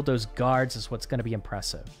time to build those guards is what's going to be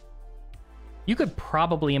impressive. You could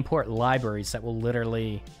probably import libraries that will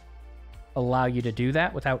literally allow you to do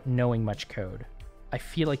that without knowing much code. I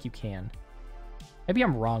feel like you can. Maybe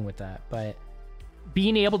I'm wrong with that, but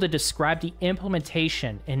being able to describe the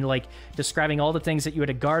implementation and, like, describing all the things that you had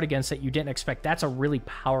to guard against that you didn't expect, that's a really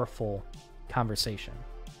powerful conversation.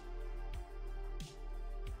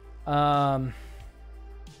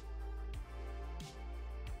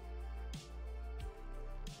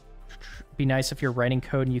 Be nice if you're writing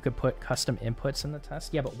code and you could put custom inputs in the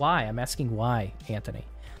test. Yeah, but why? I'm asking why, Anthony.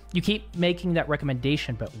 You keep making that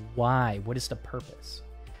recommendation, but why? What is the purpose?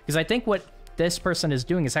 Because I think what this person is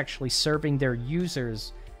doing is actually serving their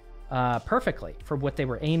users perfectly for what they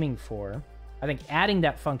were aiming for. I think adding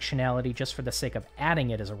that functionality just for the sake of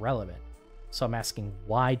adding it is irrelevant. So I'm asking,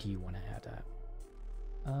 why do you want to add that?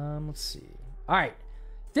 Let's see. All right,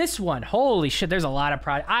 this one. Holy shit, there's a lot of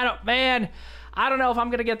projects. I don't know if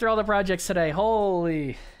I'm gonna get through all the projects today.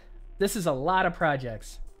 Holy, this is a lot of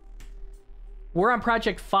projects. We're on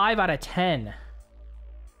project 5 out of 10.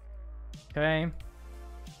 Okay.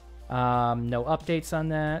 No updates on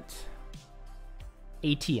that.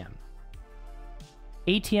 ATM.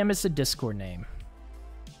 ATM is the Discord name.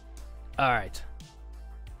 All right.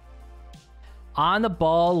 On the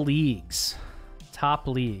ball leagues. Top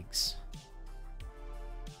leagues.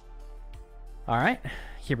 All right,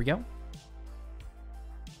 here we go.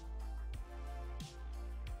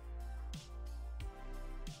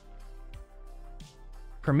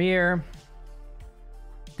 Premiere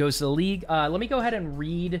goes to the league. Let me go ahead and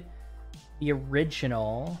read the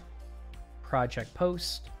original project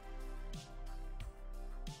post.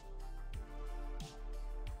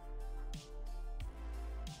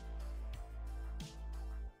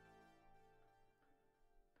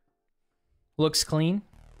 Looks clean.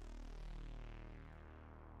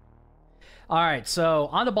 All right, so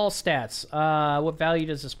on the ball stats, what value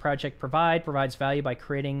does this project provide? Provides value by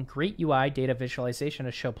creating great UI data visualization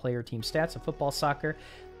to show player team stats in football, soccer.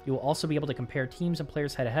 You will also be able to compare teams and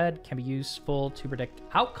players head-to-head. Can be useful to predict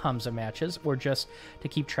outcomes of matches or just to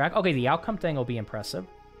keep track. Okay, the outcome thing will be impressive.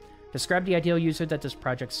 Describe the ideal user that this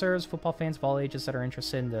project serves. Football fans of all ages that are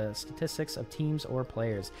interested in the statistics of teams or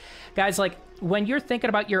players. Guys, like, when you're thinking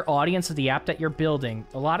about your audience of the app that you're building,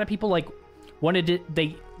 a lot of people, like,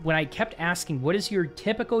 when I kept asking, what is your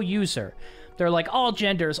typical user? They're like, all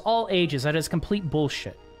genders, all ages. That is complete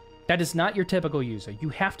bullshit. That is not your typical user. You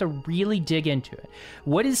have to really dig into it.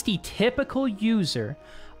 What is the typical user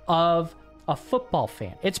of a football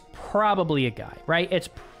fan? It's probably a guy, right? It's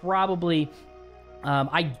probably,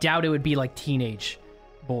 I doubt it would be like teenage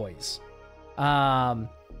boys.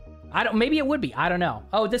 Maybe it would be. I don't know.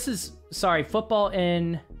 Oh, this is, sorry, football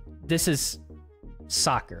this is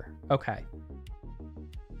soccer. Okay.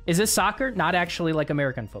 Is this soccer? Not actually like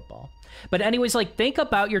American football. But anyways, like, think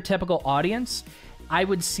about your typical audience. I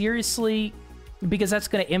would seriously, because that's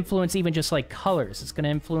going to influence even just like colors. It's going to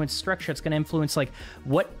influence structure. It's going to influence like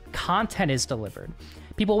what content is delivered.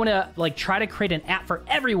 People want to like try to create an app for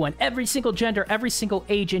everyone, every single gender, every single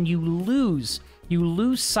age, and you lose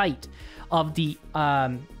sight of the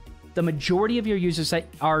majority of your users that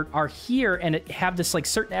are here and have this like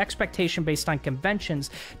certain expectation based on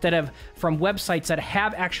conventions that have from websites that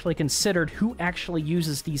have actually considered who actually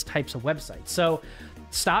uses these types of websites. So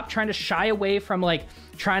stop trying to shy away from like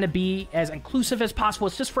trying to be as inclusive as possible.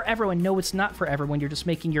 It's just for everyone. No, it's not for everyone. You're just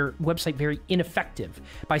making your website very ineffective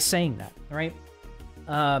by saying that, right?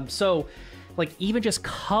 So like even just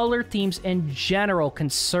color themes in general can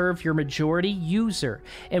serve your majority user.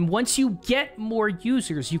 And once you get more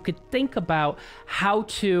users, you could think about how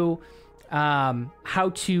to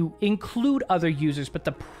include other users, but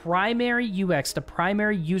the primary UX, the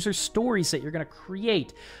primary user stories that you're going to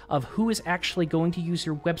create of who is actually going to use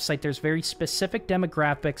your website, there's very specific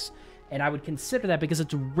demographics, and I would consider that because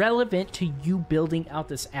it's relevant to you building out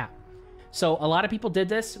this app. So a lot of people did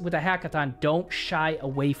this with a hackathon. Don't shy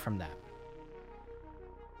away from that.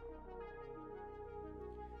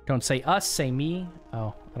 Don't say us, say me.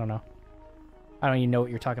 Oh, I don't know. I don't even know what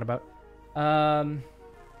you're talking about.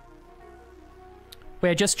 Wait,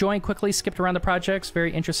 I just joined quickly, skipped around the projects.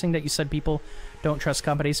 Very interesting that you said people don't trust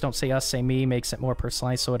companies. Don't say us, say me. Makes it more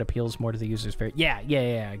personalized so it appeals more to the users.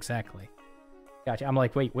 Yeah, exactly. Gotcha. I'm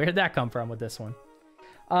like, wait, where did that come from with this one?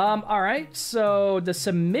 All right, so the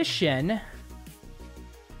submission.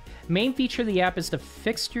 Main feature of the app is the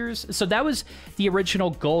fixtures. So that was the original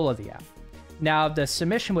goal of the app. Now, the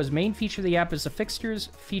submission was main feature of the app is the fixtures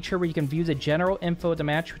feature where you can view the general info of the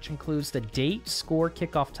match, which includes the date, score,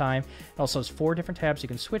 kickoff time. It also has 4 different tabs you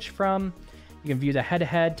can switch from. You can view the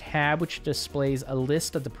head-to-head tab, which displays a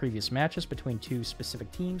list of the previous matches between 2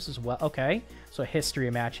 specific teams as well. Okay, so a history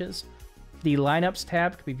of matches. The lineups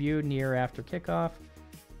tab can be viewed near after kickoff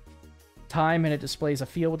time, and it displays a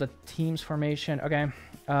field with the team's formation. Okay,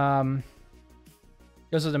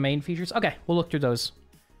 those are the main features. Okay, we'll look through those.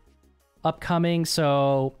 Upcoming,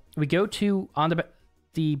 so we go to on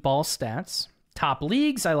the ball stats, top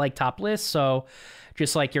leagues. I like top lists, so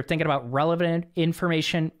just like you're thinking about relevant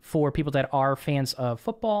information for people that are fans of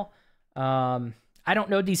football. I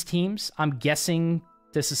don't know these teams. I'm guessing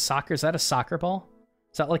this is soccer. Is that a soccer ball?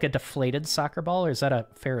 Is that like a deflated soccer ball, or is that a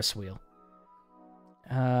Ferris wheel?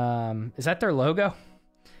 Is that their logo?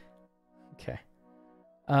 Okay.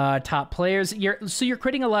 Top players. You're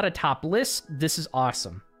creating a lot of top lists. This is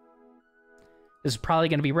awesome. This is probably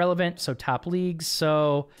going to be relevant. So top leagues.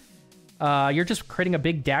 So you're just creating a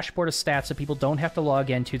big dashboard of stats that people don't have to log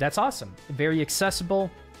into. That's awesome. Very accessible.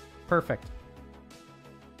 Perfect.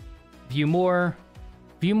 View more.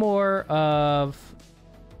 View more of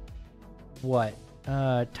what?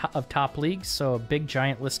 Of top leagues. So a big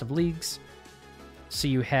giant list of leagues. So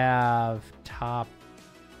you have top,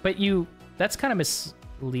 but that's kind of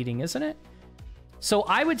misleading, isn't it? So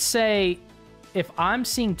I would say if I'm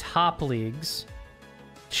seeing top leagues,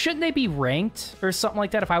 shouldn't they be ranked or something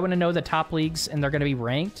like that? If I want to know the top leagues and they're going to be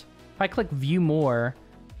ranked, if I click view more,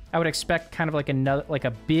 I would expect kind of like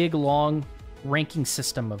a big long ranking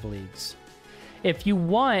system of leagues. If you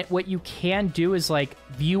want, what you can do is like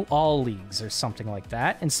view all leagues or something like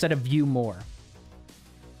that instead of view more.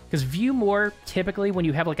 Because view more, typically when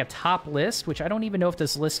you have like a top list, which I don't even know if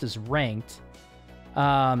this list is ranked,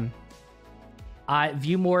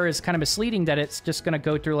 view more is kind of misleading that it's just going to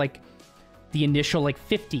go through like the initial like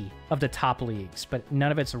 50 of the top leagues, but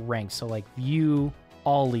none of it's ranked. So like view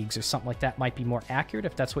all leagues or something like that might be more accurate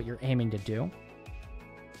if that's what you're aiming to do.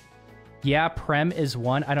 Yeah, Prem is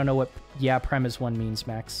 1. I don't know what yeah, Prem is 1 means,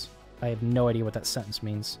 Max. I have no idea what that sentence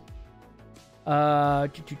means.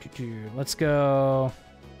 Let's go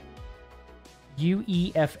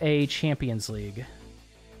UEFA Champions League.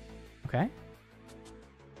 Okay.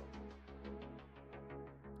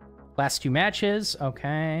 Last 2 matches.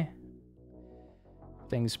 Okay.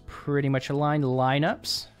 Things pretty much aligned.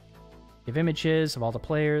 Lineups. Give images of all the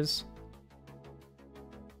players.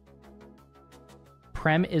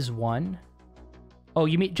 Prem is 1. Oh,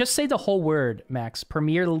 you mean just say the whole word, Max.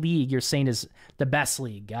 Premier League, you're saying is the best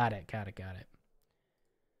league. Got it.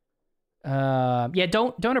 Yeah,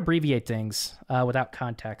 don't abbreviate things without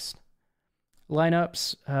context.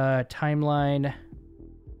 Lineups, timeline.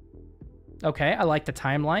 Okay, I like the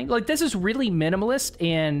timeline. Like, this is really minimalist,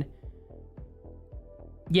 and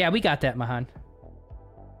yeah, we got that, Mahan.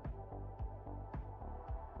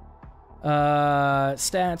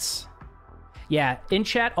 Stats. Yeah, in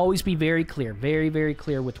chat, always be very clear. Very, very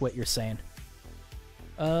clear with what you're saying.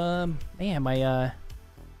 Man, my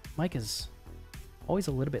mic is always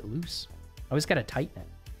a little bit loose. I always gotta tighten it.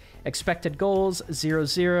 Expected goals,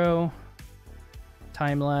 0-0.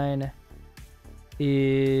 Timeline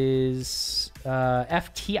is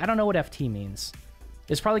FT. I don't know what FT means.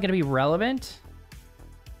 It's probably gonna be relevant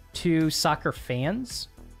to soccer fans.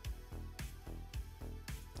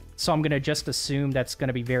 So I'm going to just assume that's going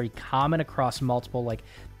to be very common across multiple, like,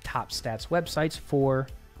 top stats websites for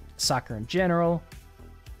soccer in general.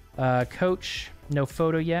 Coach, no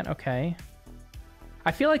photo yet. Okay.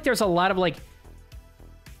 I feel like there's a lot of, like,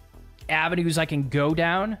 avenues I can go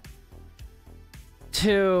down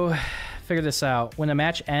to figure this out. When the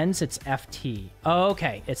match ends, it's FT. Oh,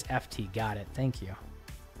 okay, it's FT. Got it. Thank you.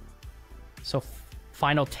 So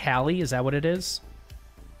final tally, is that what it is?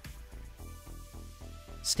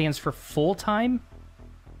 Stands for full time?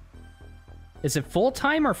 Is it full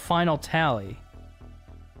time or final tally?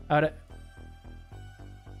 It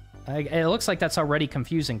looks like that's already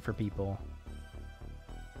confusing for people.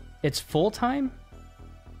 It's full time?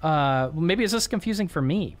 Maybe is this confusing for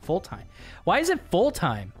me? Full time. Why is it full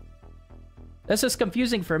time? This is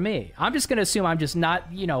confusing for me. I'm just gonna assume I'm just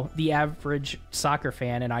not, you know, the average soccer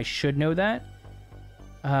fan, and I should know that.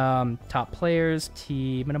 Top players,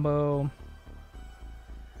 T minimo.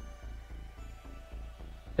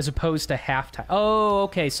 As opposed to halftime. Oh,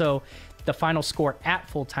 okay. So the final score at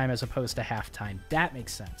full time as opposed to halftime. That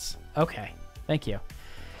makes sense. Okay. Thank you.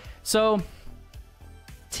 So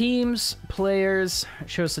teams, players,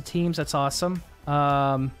 shows the teams. That's awesome.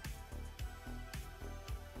 Top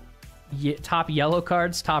yellow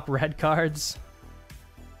cards, top red cards.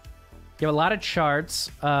 You have a lot of charts.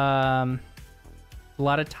 A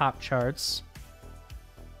lot of top charts.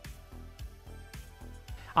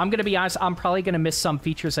 I'm going to be honest, I'm probably going to miss some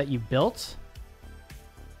features that you built.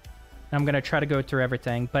 And I'm going to try to go through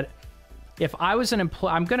everything. But if I was an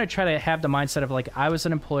employee, I'm going to try to have the mindset of, like, I was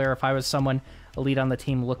an employer, if I was someone, a lead on the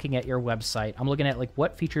team looking at your website, I'm looking at, like,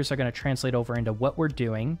 what features are going to translate over into what we're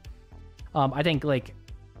doing. I think, like,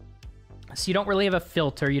 so you don't really have a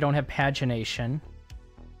filter. You don't have pagination.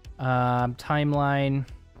 Timeline.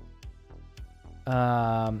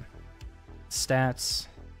 Stats.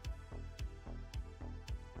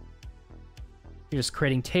 You're just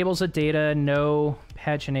creating tables of data, no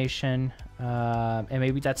pagination, and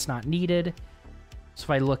maybe that's not needed. So if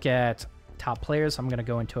I look at top players, I'm going to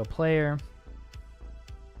go into a player.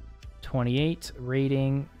 28,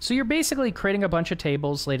 rating. So you're basically creating a bunch of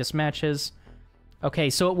tables, latest matches. Okay,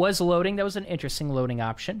 so it was loading. That was an interesting loading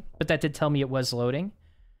option, but that did tell me it was loading.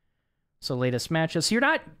 So latest matches. So you're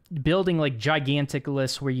not building, like, gigantic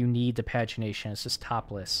lists where you need the pagination. It's just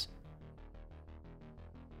top lists.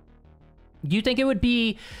 Do you think it would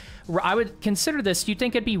be, I would consider this, do you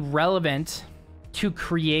think it'd be relevant to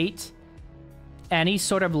create any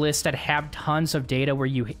sort of list that have tons of data where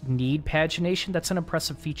you need pagination? That's an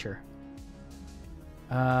impressive feature.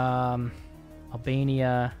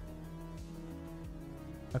 Albania.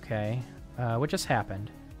 Okay. What just happened?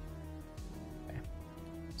 Okay.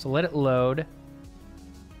 So let it load.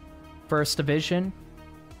 First Division.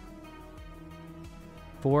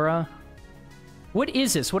 Bora. What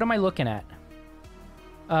is this? What am I looking at?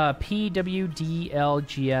 PWDLGF.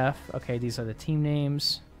 Okay, these are the team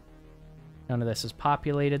names. None of this is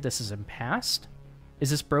populated. This is in past. Is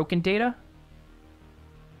this broken data?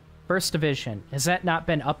 First Division. Has that not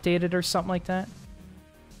been updated or something like that?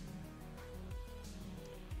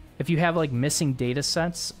 If you have, like, missing data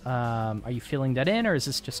sets, are you filling that in, or is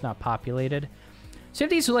this just not populated? So you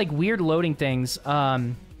have these, like, weird loading things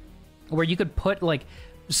where you could put, like,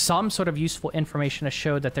 some sort of useful information to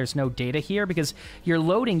show that there's no data here, because you're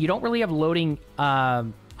loading, you don't really have loading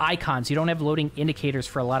icons, you don't have loading indicators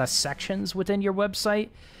for a lot of sections within your website.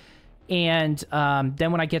 And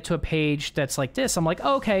then when I get to a page that's like this, I'm like,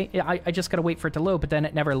 oh, okay, I just gotta wait for it to load, but then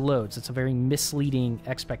it never loads. It's a very misleading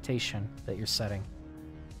expectation that you're setting.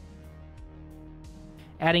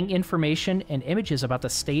 Adding information and images about the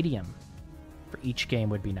stadium for each game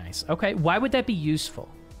would be nice. Okay, why would that be useful?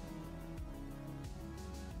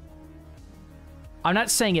 I'm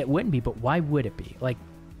not saying it wouldn't be, but why would it be? Like,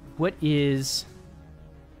 what is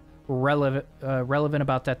relevant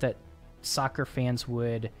about that soccer fans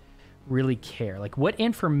would really care? Like, what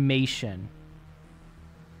information?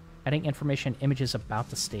 Adding information, images about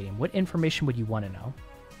the stadium. What information would you want to know?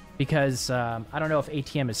 Because I don't know if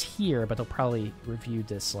ATM is here, but they'll probably review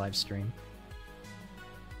this live stream.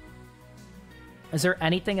 Is there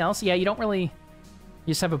anything else? Yeah, you don't really...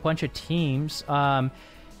 You just have a bunch of teams. I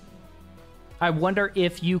wonder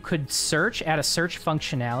if you could add a search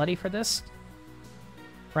functionality for this,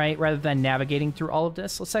 right? Rather than navigating through all of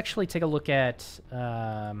this. Let's actually take a look at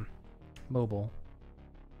mobile.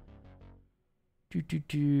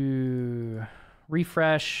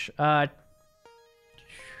 Refresh. Let's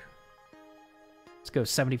go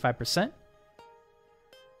 75%.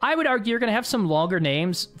 I would argue you're going to have some longer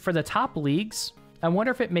names for the top leagues. I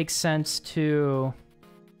wonder if it makes sense to...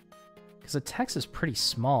 Because the text is pretty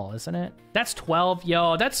small, isn't it? That's 12.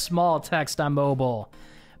 Yo, that's small text on mobile.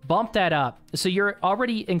 Bump that up. So you're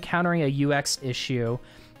already encountering a UX issue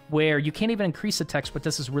where you can't even increase the text, but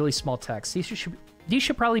this is really small text. These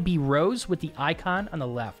should probably be rows with the icon on the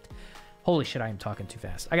left. Holy shit, I am talking too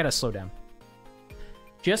fast. I gotta slow down.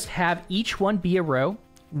 Just have each one be a row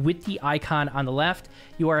with the icon on the left.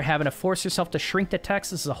 You are having to force yourself to shrink the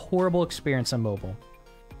text. This is a horrible experience on mobile.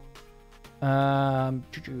 3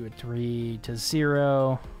 to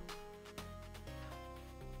 0.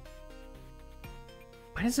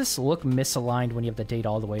 Why does this look misaligned when you have the date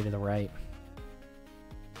all the way to the right?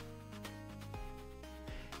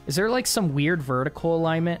 Is there like some weird vertical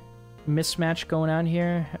alignment mismatch going on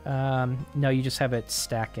here? No, you just have it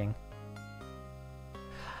stacking.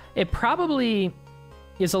 It probably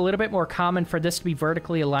is a little bit more common for this to be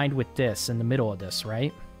vertically aligned with this in the middle of this,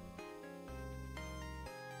 right?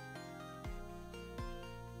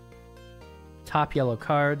 Top yellow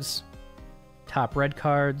cards, top red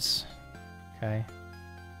cards. Okay.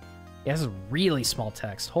 Yeah, this is really small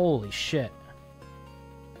text. Holy shit.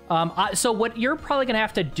 So what you're probably going to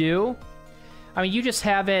have to do, I mean, you just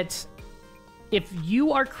have it... If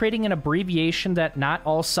you are creating an abbreviation that not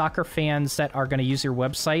all soccer fans that are going to use your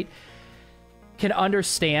website can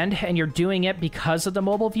understand, and you're doing it because of the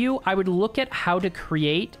mobile view, I would look at how to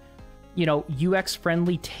create, you know,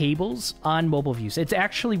 UX-friendly tables on mobile views. It's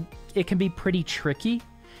actually... It can be pretty tricky.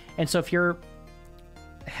 And so if you're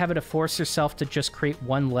having to force yourself to just create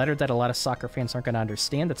one letter that a lot of soccer fans aren't going to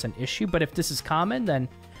understand, that's an issue. But if this is common, then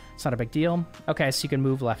it's not a big deal. Okay, so you can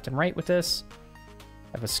move left and right with this.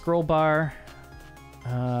 Have a scroll bar.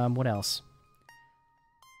 What else?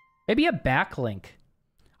 Maybe a backlink.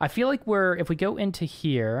 I feel like if we go into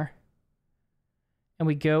here and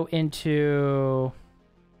we go into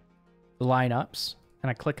the lineups and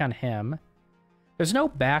I click on him, there's no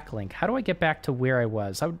backlink. How do I get back to where I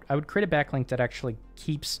was? I would create a backlink that actually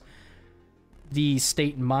keeps the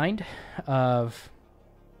state in mind of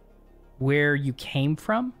where you came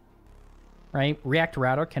from, right? React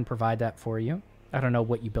Router can provide that for you. I don't know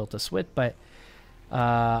what you built this with, but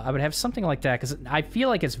I would have something like that because I feel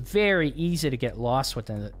like it's very easy to get lost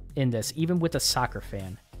in this, even with a soccer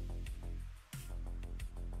fan.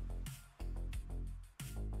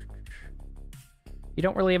 You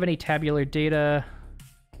don't really have any tabular data.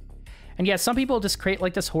 And yeah, some people just create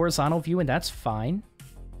like this horizontal view, and that's fine.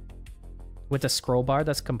 With a scroll bar,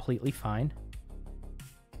 that's completely fine.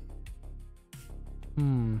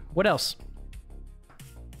 What else?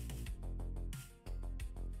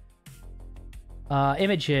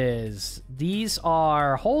 Images. These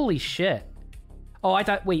are... Holy shit. Oh, I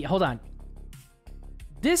thought... Wait, hold on.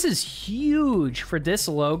 This is huge for this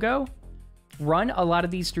logo. Run a lot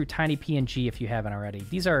of these through Tiny PNG if you haven't already.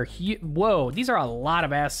 These are... Whoa, these are a lot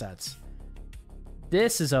of assets.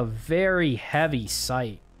 This is a very heavy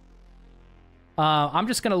site. I'm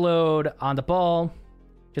just going to load on the ball.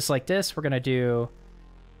 Just like this. We're going to do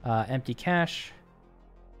empty cache.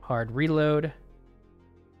 Hard reload.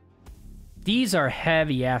 These are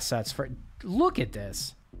heavy assets for... Look at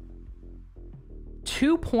this.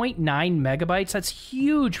 2.9 megabytes. That's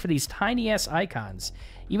huge for these tiny-ass icons.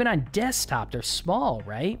 Even on desktop, they're small,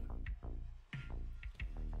 right?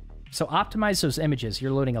 So optimize those images.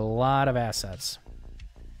 You're loading a lot of assets.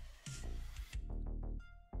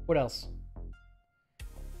 What else?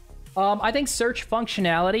 I think search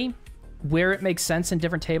functionality, where it makes sense in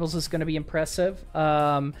different tables, is going to be impressive.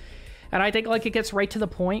 And I think like it gets right to the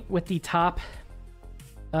point with the top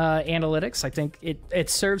analytics. I think it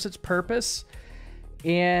serves its purpose.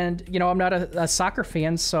 And, you know, I'm not a soccer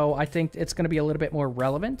fan, so I think it's going to be a little bit more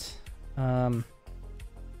relevant. You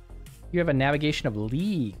have a navigation of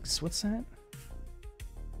leagues. What's that?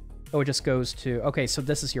 Oh, it just goes to... Okay, so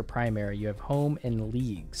this is your primary. You have home and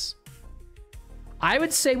leagues. I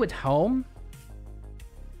would say with home,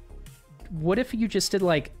 what if you just did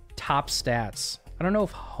like top stats? I don't know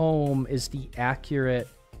if home is the accurate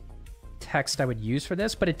text I would use for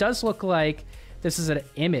this, but it does look like this is an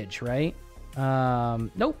image, right?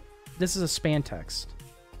 Nope. This is a span text.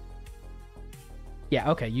 Yeah,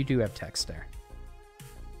 okay, you do have text there.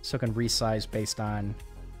 So it can resize based on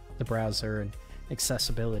the browser and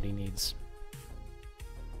accessibility needs.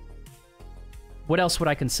 What else would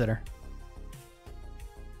I consider?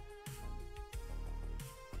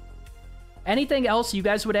 Anything else you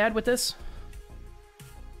guys would add with this?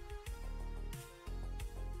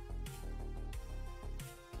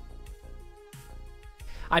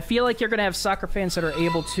 I feel like you're going to have soccer fans that are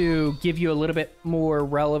able to give you a little bit more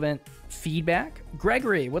relevant feedback.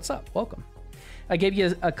 Gregory, what's up? Welcome. I gave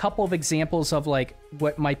you a couple of examples of like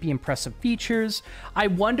what might be impressive features. I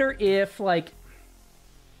wonder if like,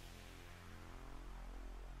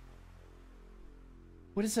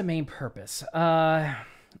 what is the main purpose?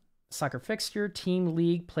 Soccer fixture, team,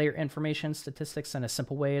 league, player information, statistics in a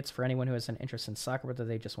simple way. It's for anyone who has an interest in soccer, whether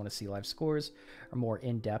they just want to see live scores or more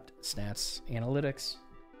in-depth stats analytics.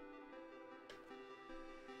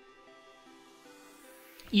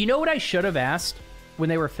 You know what I should have asked when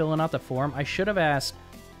they were filling out the form? I should have asked,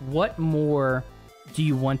 what more do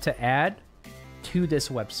you want to add to this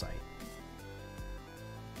website?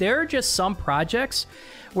 There are just some projects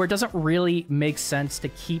where it doesn't really make sense to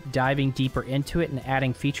keep diving deeper into it and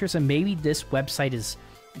adding features, and maybe this website is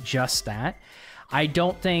just that. I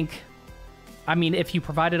don't think... I mean, if you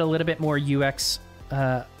provided a little bit more UX,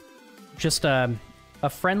 just a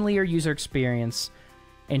friendlier user experience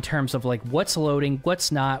in terms of like what's loading, what's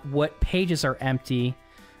not, what pages are empty,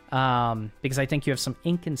 because I think you have some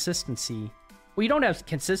inconsistency. Well, you don't have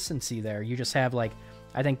consistency there. You just have like,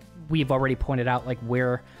 I think we've already pointed out like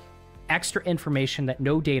where extra information that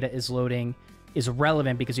no data is loading is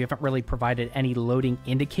relevant because you haven't really provided any loading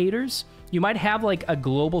indicators. You might have like a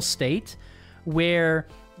global state where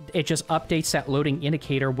it just updates that loading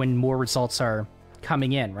indicator when more results are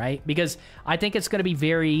coming in, right? Because I think it's going to be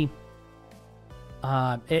very...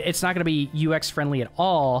 it's not going to be UX friendly at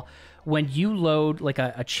all when you load like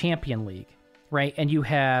a champion league, right? And you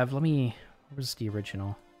have, where's the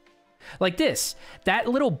original? Like this, that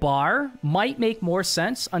little bar might make more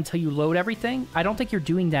sense until you load everything. I don't think you're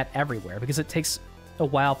doing that everywhere because it takes a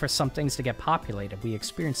while for some things to get populated. We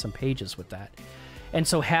experienced some pages with that. And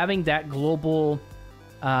so having that global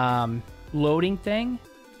loading thing,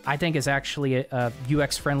 I think is actually a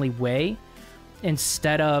UX friendly way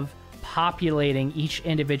instead of populating each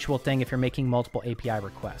individual thing if you're making multiple API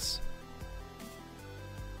requests.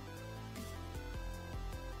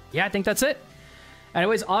 Yeah, I think that's it.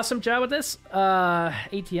 Anyways, awesome job with this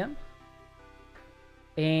ATM.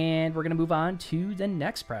 And we're going to move on to the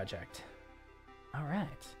next project. All right.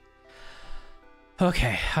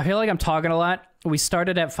 Okay, I feel like I'm talking a lot. We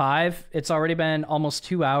started at 5. It's already been almost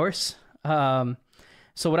 2 hours.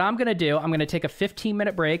 So what I'm going to do, I'm going to take a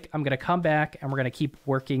 15-minute break. I'm going to come back, and we're going to keep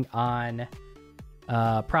working on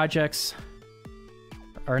projects.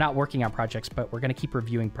 Or not working on projects, but we're going to keep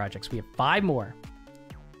reviewing projects. We have 5 more.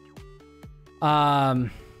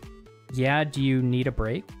 Yeah, do you need a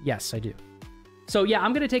break? Yes, I do. So yeah,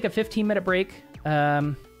 I'm going to take a 15-minute break.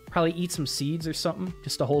 Probably eat some seeds or something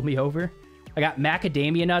just to hold me over. I got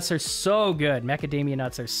macadamia nuts. They're so good. Macadamia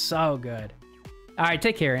nuts are so good. All right,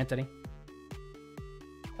 take care, Anthony.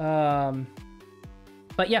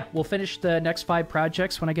 But yeah, we'll finish the next 5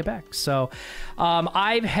 projects when I get back. So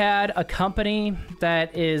I've had a company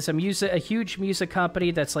that is a huge music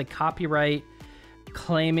company that's like copyright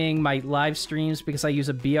claiming my live streams because I use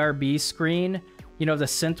a BRB screen, you know, the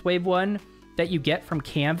synthwave one that you get from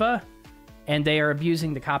Canva, and they are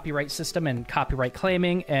abusing the copyright system and copyright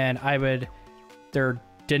claiming, and they're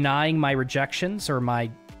denying my rejections or my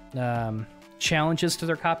challenges to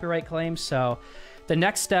their copyright claims. So the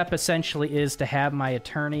next step essentially is to have my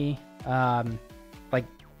attorney like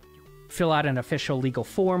fill out an official legal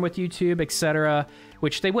form with YouTube, etc.,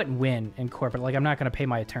 which they wouldn't win in court, but like I'm not going to pay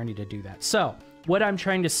my attorney to do that. So what I'm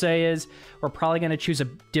trying to say is we're probably going to choose a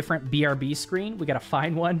different BRB screen. We got to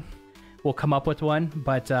find one. We'll come up with one.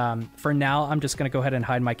 But for now, I'm just going to go ahead and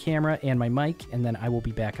hide my camera and my mic, and then I will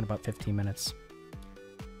be back in about 15 minutes.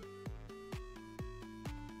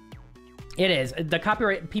 It is. The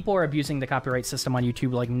copyright, people are abusing the copyright system on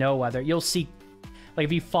YouTube like no other. You'll see, like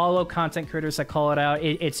if you follow content creators that call it out,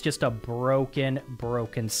 it's just a broken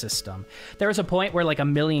system. There was a point where like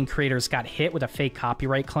 1 million creators got hit with a fake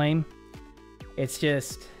copyright claim. It's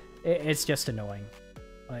just annoying.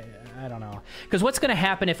 I don't know. Because what's going to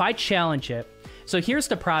happen if I challenge it? So here's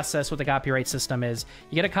the process with the copyright system is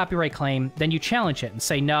you get a copyright claim, then you challenge it and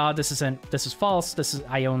say, no, this is false.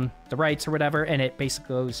 I own the rights or whatever. And it basically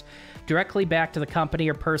goes directly back to the company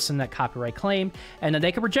or person that copyright claimed, and then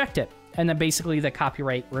they can reject it. And then basically the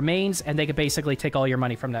copyright remains, and they could basically take all your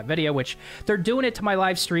money from that video, which they're doing it to my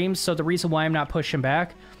live streams. So the reason why I'm not pushing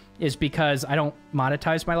back is because I don't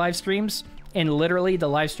monetize my live streams, and literally the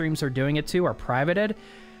live streams they're doing it to are privated.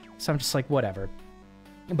 So I'm just like, whatever.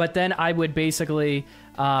 But then I would basically,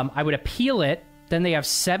 I would appeal it. Then they have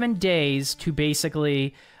 7 days to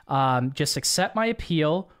basically just accept my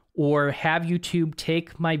appeal or have YouTube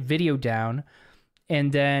take my video down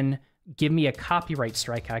and then give me a copyright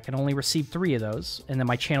strike. I can only receive 3 of those, and then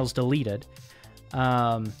my channel's deleted.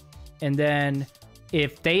 And then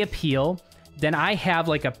if they appeal, then I have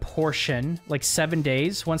like a portion, like 7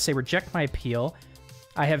 days. Once they reject my appeal,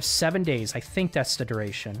 I have 7 days. I think that's the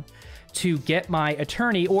duration to get my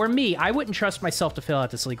attorney or me. I wouldn't trust myself to fill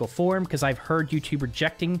out this legal form because I've heard YouTube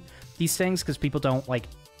rejecting these things because people don't like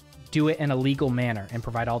do it in a legal manner and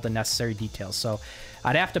provide all the necessary details. So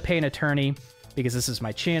I'd have to pay an attorney because this is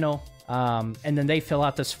my channel. And then they fill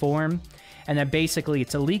out this form. And then basically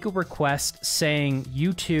it's a legal request saying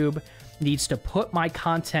YouTube needs to put my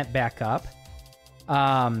content back up.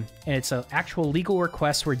 And it's an actual legal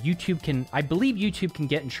request where YouTube can, I believe YouTube can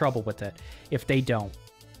get in trouble with it if they don't.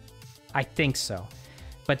 I think so.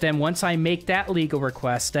 But then once I make that legal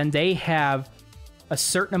request, then they have a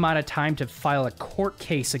certain amount of time to file a court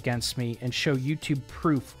case against me and show YouTube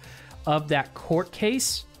proof of that court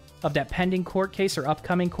case, of that pending court case or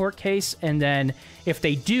upcoming court case. And then if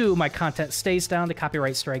they do, my content stays down, the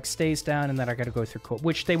copyright strike stays down, and then I got to go through court,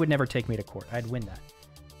 which they would never take me to court. I'd win that.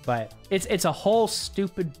 But it's a whole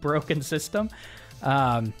stupid, broken system.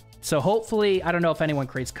 So hopefully, I don't know if anyone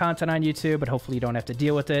creates content on YouTube, but hopefully you don't have to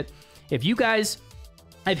deal with it. If you guys,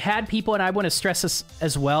 I've had people, and I want to stress this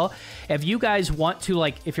as well, if you guys want to,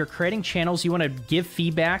 like, if you're creating channels, you want to give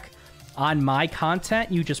feedback on my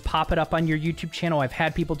content, you just pop it up on your YouTube channel. I've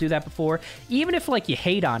had people do that before. Even if, like, you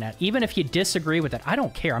hate on it, even if you disagree with it, I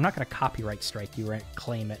don't care. I'm not going to copyright strike you or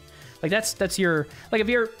claim it. Like, that's your, like,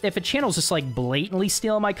 if a channel's just, like, blatantly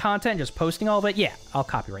stealing my content, just posting all of it, yeah, I'll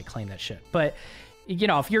copyright claim that shit. But, you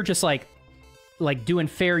know, if you're just, like doing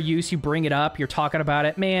fair use, you bring it up, you're talking about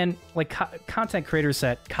it, man, like, content creators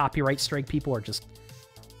that copyright strike people are just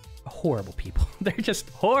horrible people. They're just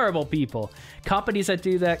horrible people. Companies that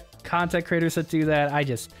do that, content creators that do that,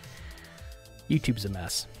 YouTube's a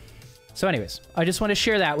mess. So anyways, I just want to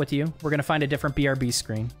share that with you. We're going to find a different BRB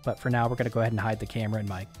screen, but for now, we're going to go ahead and hide the camera and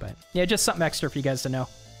mic. But yeah, just something extra for you guys to know.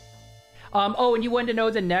 Oh, and you wanted to know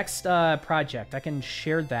the next project. I can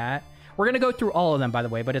share that. We're going to go through all of them, by the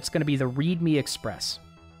way, but it's going to be the READMEXpress.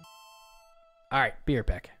 All right, be right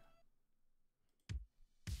back.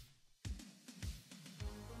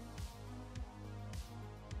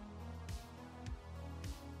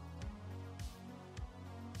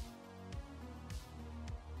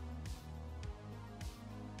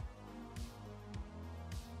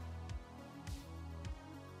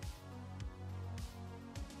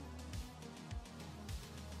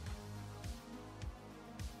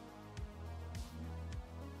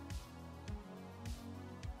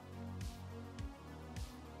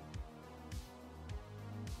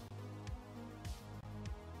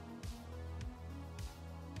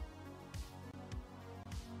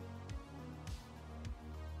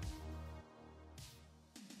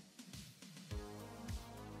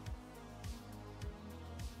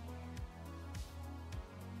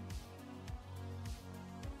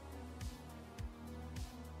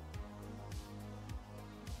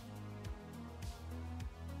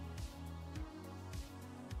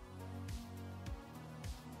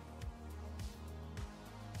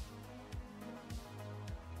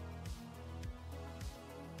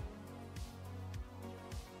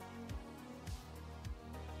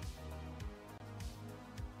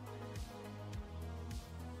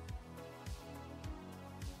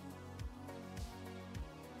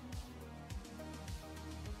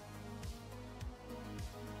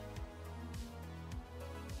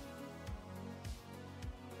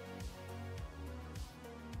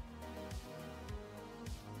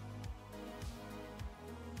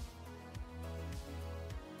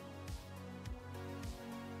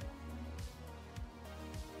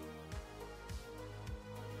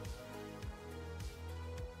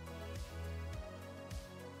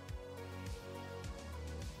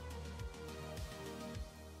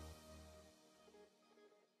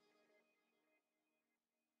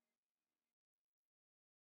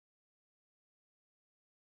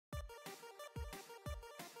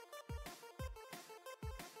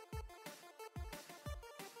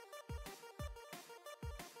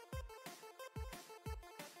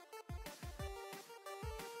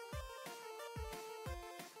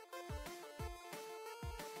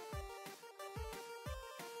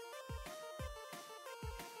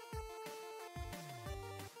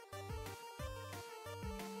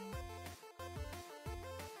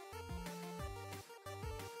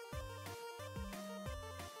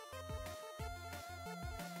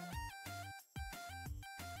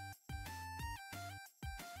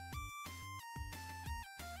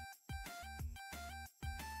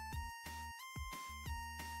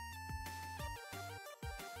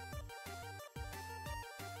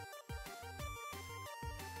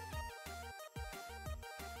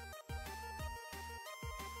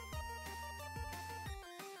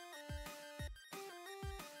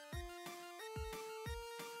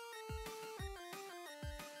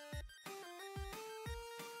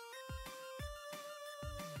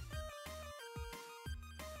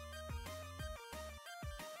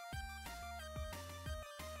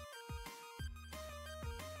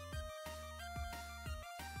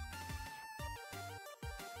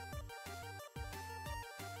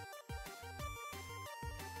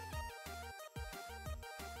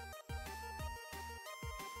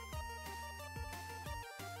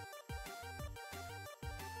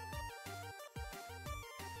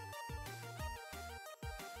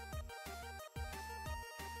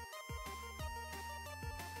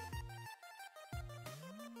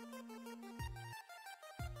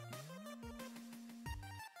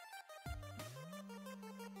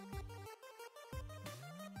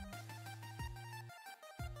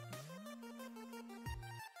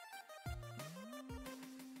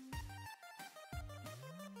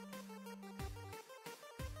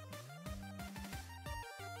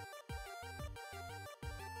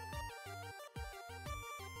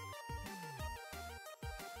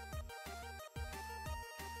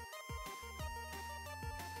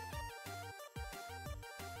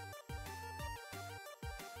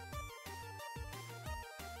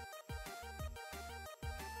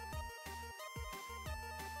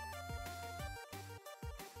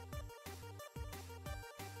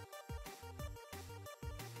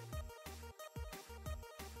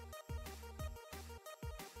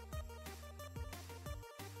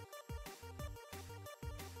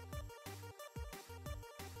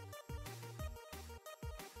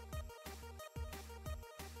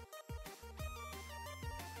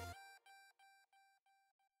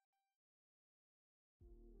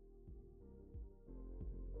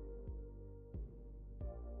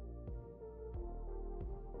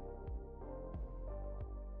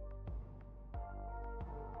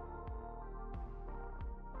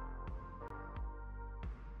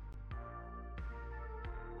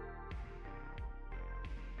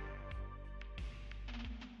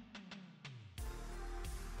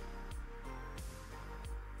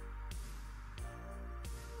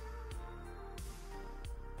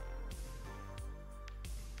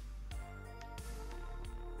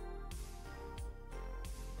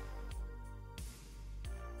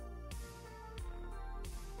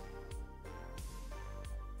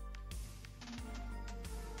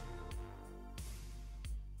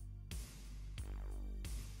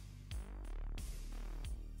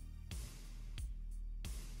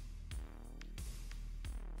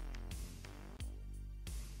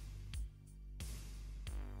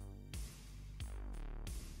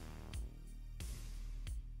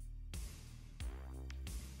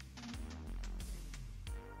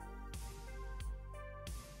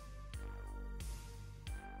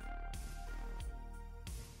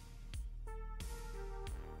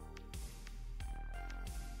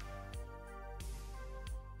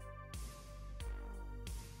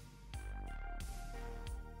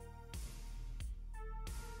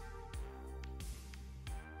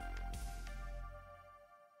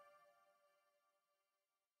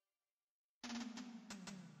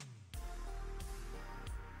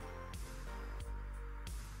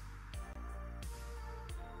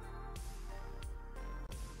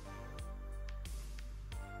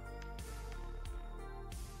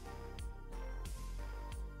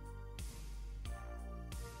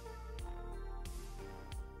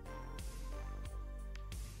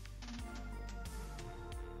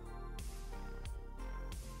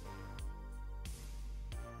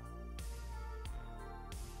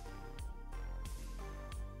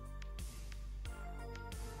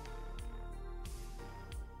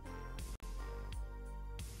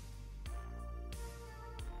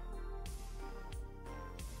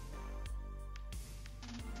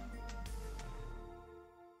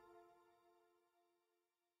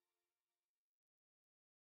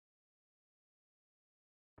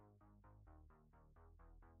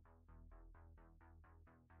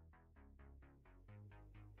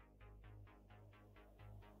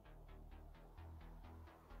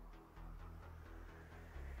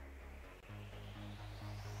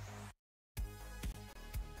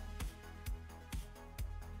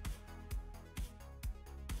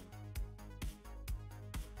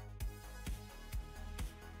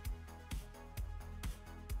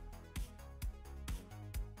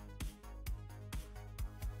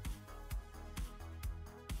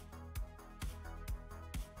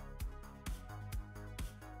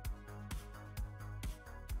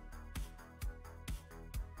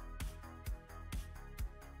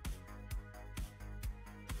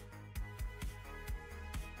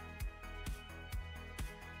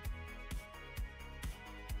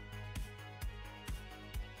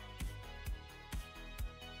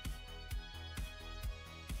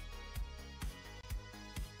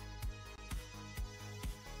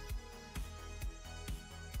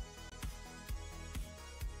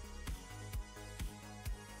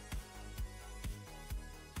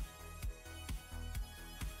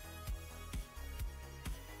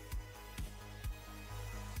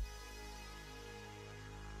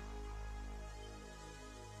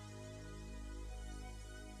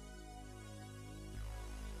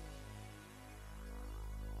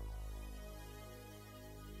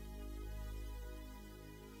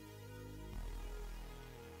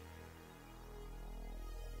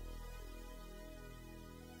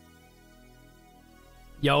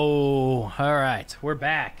 Yo, all right, we're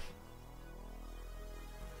back.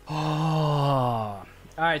 Oh, all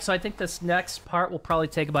right, so I think this next part will probably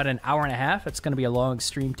take about an hour and a half. It's going to be a long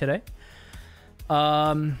stream today.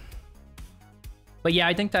 But yeah,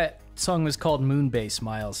 I think that song was called Moonbase,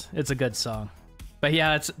 Miles. It's a good song. But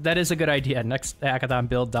yeah, that is a good idea. Next hackathon,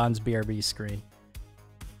 build Don's BRB screen.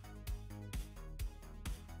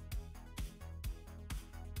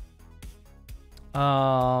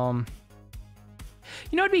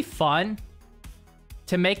 You know, it'd be fun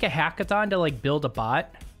to make a hackathon to like build a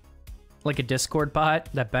bot, like a Discord bot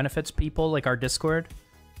that benefits people, like our Discord.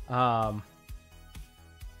 I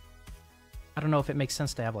don't know if it makes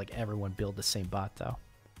sense to have like everyone build the same bot though.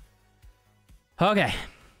 Okay,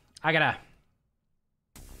 I gotta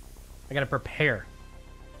prepare.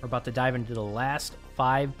 We're about to dive into the last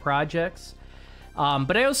 5 projects,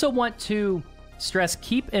 but I also want to stress: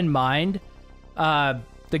 keep in mind,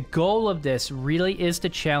 the goal of this really is to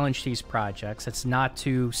challenge these projects. It's not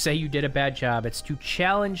to say you did a bad job. It's to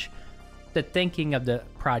challenge the thinking of the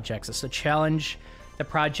projects. It's to challenge the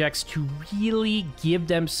projects to really give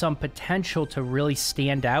them some potential to really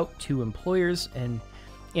stand out to employers and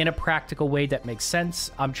in a practical way that makes sense.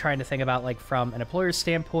 I'm trying to think about, like, from an employer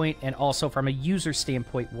standpoint and also from a user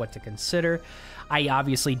standpoint, what to consider. I'm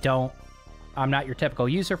not your typical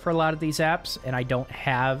user for a lot of these apps, and I don't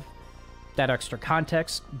have that extra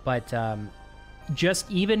context, but just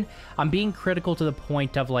even I'm being critical to the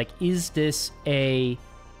point of, like, is this a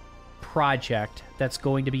project that's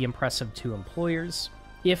going to be impressive to employers?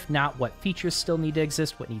 If not, what features still need to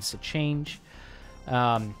exist? What needs to change?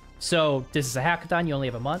 So this is a hackathon. You only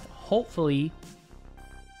have a month. Hopefully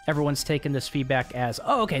everyone's taken this feedback as,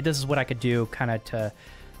 oh, okay, this is what I could do kind of to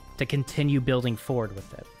continue building forward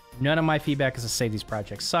with it. None of my feedback is to say these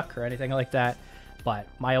projects suck or anything like that. But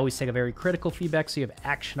I always take a very critical feedback so you have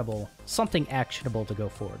something actionable to go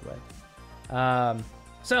forward with.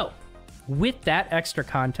 So, with that extra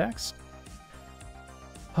context,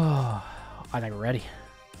 I think we're ready.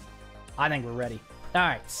 All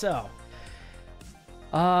right, so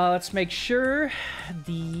let's make sure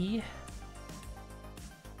there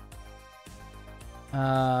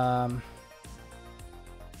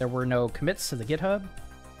were no commits to the GitHub.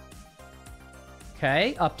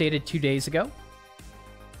 Okay, updated 2 days ago.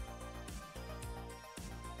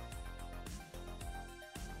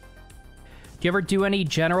 Do you ever do any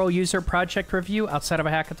general user project review outside of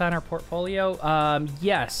a hackathon or portfolio?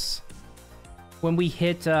 Yes. When we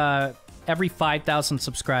hit every 5,000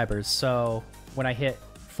 subscribers. So when I hit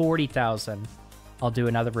 40,000, I'll do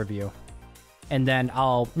another review. And then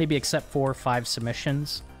I'll maybe accept 4 or 5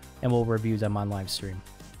 submissions, and we'll review them on live stream.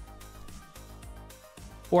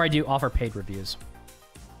 Or I do offer paid reviews.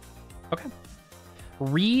 Okay.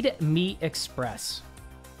 READMEXpress.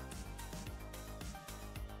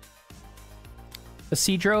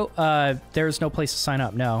 Isidro, there's no place to sign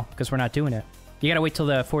up. No, because we're not doing it. You gotta wait till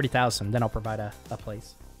the 40,000, then I'll provide a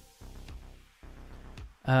place.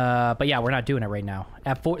 But yeah, we're not doing it right now.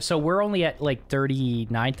 So we're only at like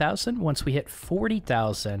 39,000. Once we hit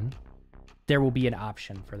 40,000, there will be an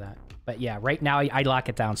option for that. But yeah, right now I lock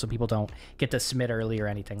it down so people don't get to submit early or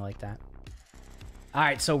anything like that. All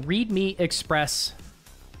right, so READMEXpress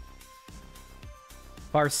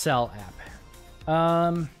Parcel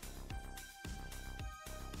app.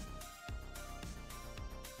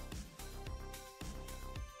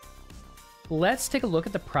 Let's take a look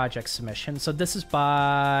at the project submission. So this is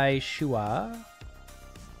by Shua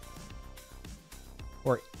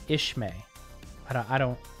or Ishmay. I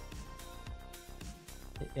don't.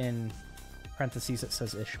 In parentheses it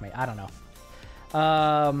says Ishmay. I don't know.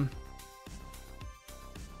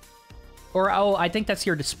 I think that's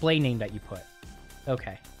your display name that you put.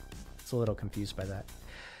 Okay, it's a little confused by that.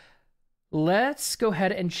 Let's go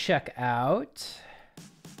ahead and check out.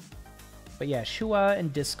 But yeah, Shua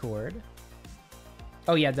and Discord.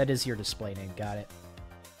 Oh yeah, that is your display name. Got it.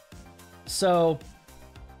 So,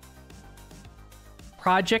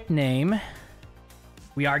 project name.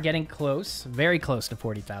 We are getting close, very close to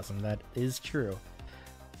 40,000. That is true.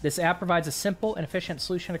 This app provides a simple and efficient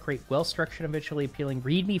solution to create well-structured and visually appealing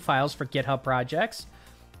README files for GitHub projects.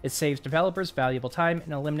 It saves developers valuable time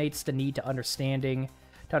and eliminates the need to understand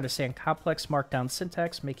complex markdown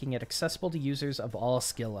syntax, making it accessible to users of all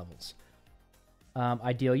skill levels.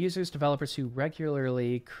 Ideal users, developers who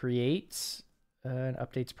regularly create and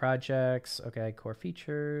updates projects. Okay, core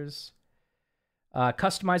features.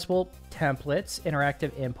 Customizable templates,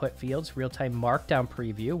 interactive input fields, real-time markdown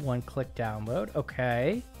preview, one-click download.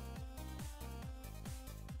 Okay.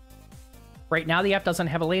 Right now, the app doesn't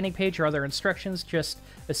have a landing page or other instructions. Just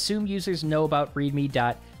assume users know about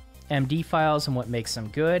README.msc MD files and what makes them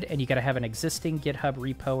good, and you got to have an existing GitHub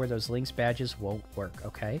repo where those links badges won't work,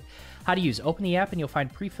 okay? How to use. Open the app and you'll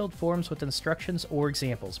find pre-filled forms with instructions or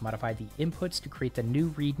examples. Modify the inputs to create the new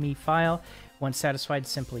README file. Once satisfied,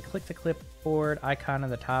 simply click the clipboard icon on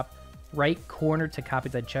the top right corner to copy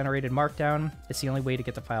the generated markdown. It's the only way to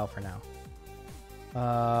get the file for now.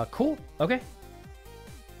 Cool. Okay.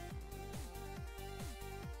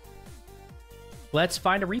 Let's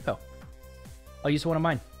find a repo. I'll use one of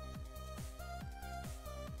mine.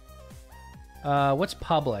 What's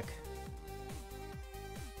public?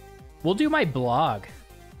 We'll do my blog.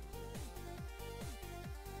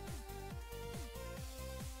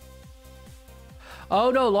 Oh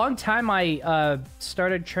no, long time I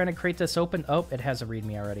started trying to create this open. Oh, it has a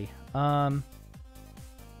README already.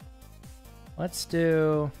 Let's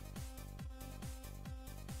do.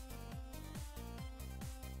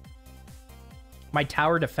 My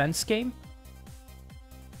tower defense game?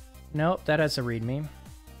 Nope, that has a README.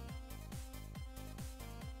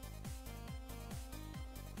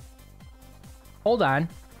 Hold on.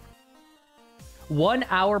 1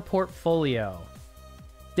 hour portfolio.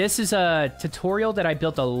 This is a tutorial that I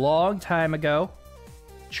built a long time ago,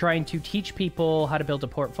 trying to teach people how to build a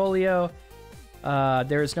portfolio.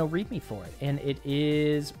 There is no README for it, and it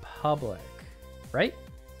is public, right?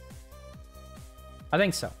 I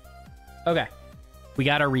think so. Okay. We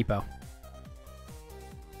got our repo.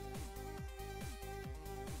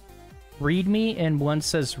 README and one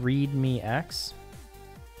says READMEX.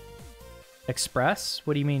 Express?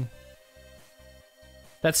 What do you mean?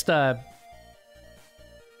 That's the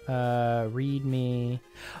README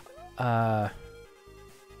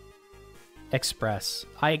Express.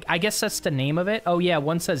 I guess that's the name of it. Oh yeah,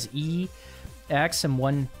 one says EX and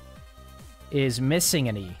one is missing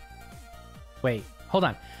an E. Wait, hold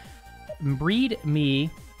on.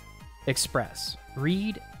 README Express.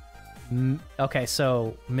 Okay,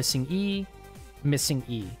 so missing E, missing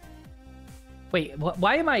E. Wait,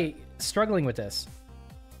 why am I struggling with this?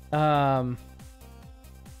 They're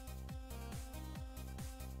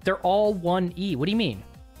all one E. What do you mean?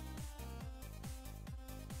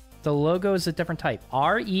 The logo is a different type.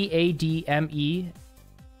 README.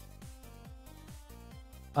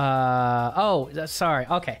 Oh, sorry.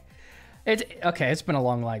 Okay. It's been a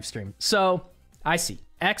long live stream. So, I see.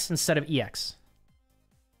 X instead of EX.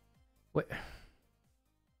 What?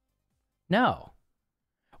 No.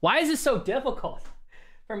 Why is this so difficult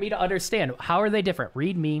for me to understand? How are they different?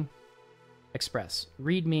 README Express.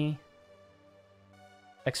 README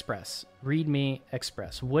Express. README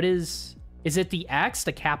Express. What is it the X,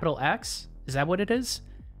 the capital X? Is that what it is?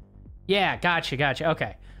 Yeah, gotcha.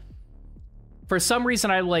 Okay. For some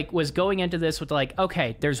reason, I was going into this with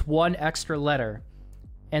okay, there's one extra letter,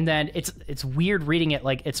 and then it's weird reading it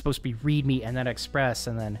like it's supposed to be README and then Express,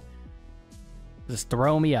 and then just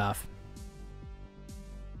throw me off.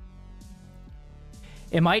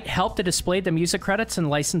 It might help to display the music credits and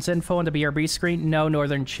license info on the BRB screen. No,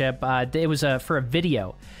 Northern Chip. It was for a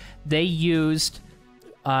video. They used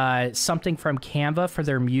something from Canva for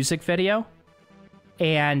their music video,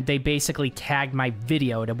 and they basically tagged my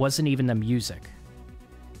video, and it wasn't even the music.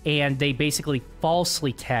 And they basically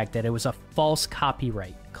falsely tagged it. It was a false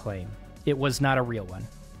copyright claim. It was not a real one.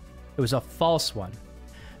 It was a false one,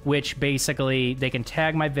 which basically they can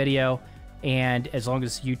tag my video, and as long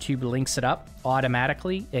as YouTube links it up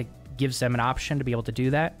automatically, it gives them an option to be able to do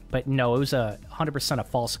that. But no, it was 100% a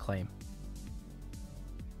false claim.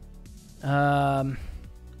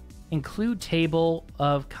 Include table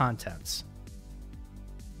of contents.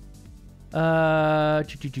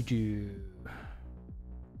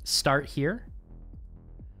 Start here.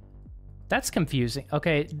 That's confusing.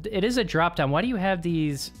 Okay, it is a drop down. Why do you have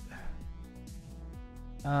these?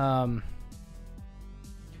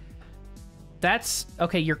 That's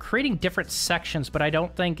okay. You're creating different sections, but I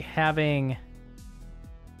don't think having.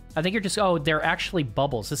 I think you're just. Oh, they're actually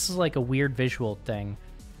bubbles. This is like a weird visual thing,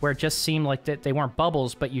 where it just seemed like that they weren't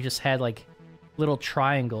bubbles, but you just had like little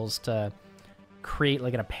triangles to create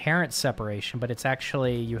like an apparent separation, but it's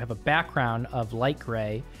actually you have a background of light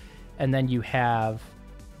gray, and then you have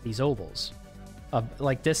these ovals.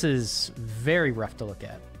 Like this is very rough to look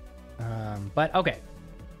at, but okay.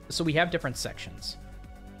 So we have different sections.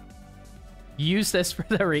 Use this for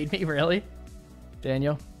the README, really?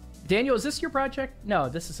 Daniel, is this your project? No,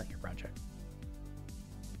 this isn't your project.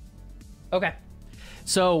 Okay.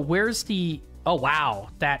 So where's the... Oh, wow.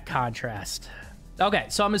 That contrast. Okay,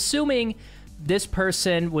 so I'm assuming this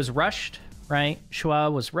person was rushed, right?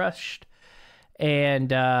 Shua was rushed. And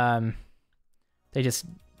they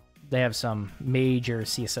have some major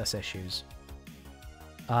CSS issues.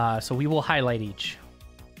 So we will highlight each.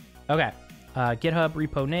 Okay. GitHub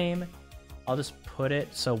repo name. I'll just put it,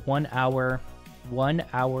 so 1 hour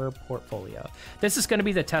portfolio. This is going to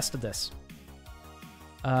be the test of this.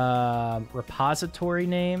 Repository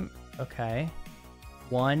name. Okay.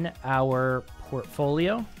 1 hour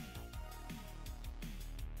portfolio.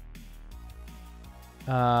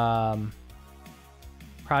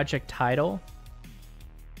 Project title.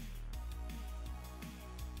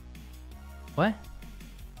 What?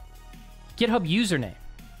 GitHub username.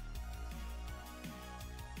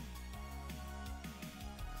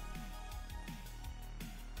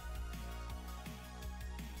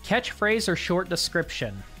 Catchphrase or short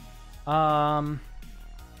description.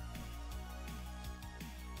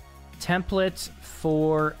 Template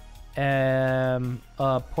for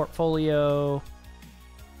a portfolio,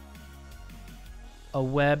 a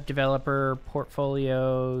web developer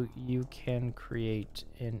portfolio you can create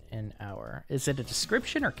in an hour. Is it a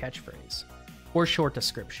description or catchphrase? Or short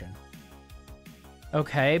description?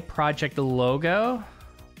 Okay, project logo.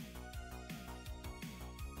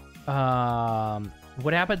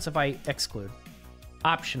 What happens if I exclude?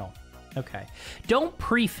 Optional. Okay. Don't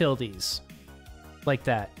pre-fill these like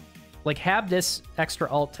that. Like, have this extra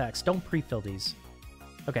alt text. Don't pre-fill these.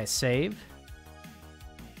 Okay, save.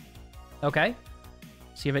 Okay.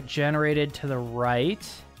 So you have it generated to the right.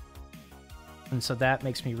 And so that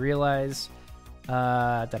makes me realize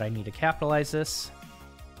that I need to capitalize this.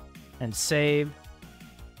 And save.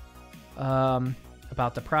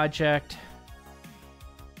 About the project.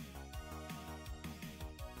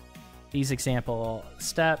 These example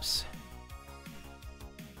steps.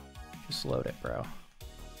 Just load it, bro.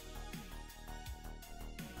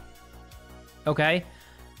 Okay.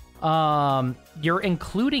 You're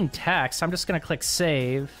including text. I'm just going to click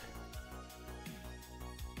save.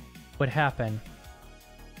 What happened?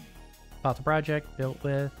 About the project, built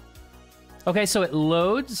with. Okay, so it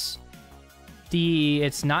loads the...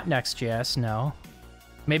 It's not Next.js, no.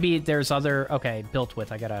 Maybe there's other... Okay, built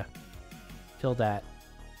with. I got to fill that.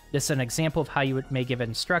 This is an example of how you may give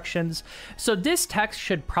instructions. So this text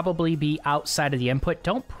should probably be outside of the input.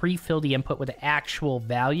 Don't pre-fill the input with the actual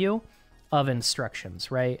value of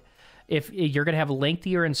instructions, right? If you're going to have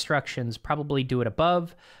lengthier instructions, probably do it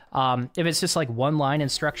above. If it's just like one-line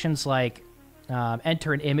instructions like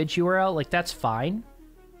enter an image URL, like that's fine.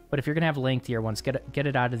 But if you're going to have lengthier ones, get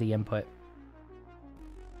it out of the input.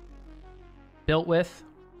 Built with.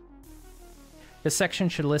 This section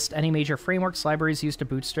should list any major frameworks, libraries used to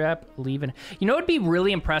bootstrap, leave in... You know what would be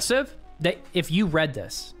really impressive? That if you read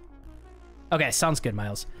this. Okay, sounds good,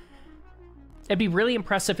 Miles. It'd be really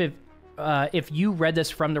impressive if you read this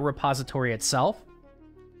from the repository itself.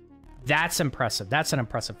 That's impressive. That's an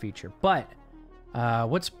impressive feature. But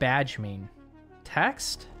what's badge mean?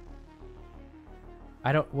 Text?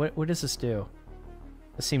 I don't... What does this do?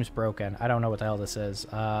 This seems broken. I don't know what the hell this is.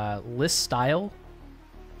 List style?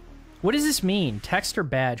 What does this mean? Text or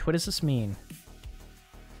badge? What does this mean?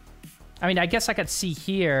 I mean, I guess I could see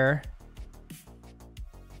here,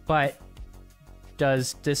 but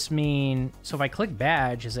does this mean... So if I click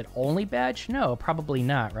badge, is it only badge? No, probably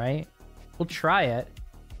not, right? We'll try it.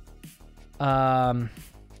 Let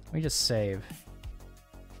me just save.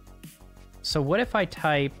 So what if I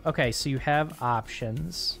type... Okay, so you have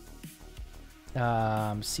options.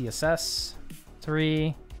 CSS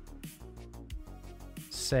 3...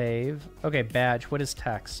 Save. Okay, badge. What is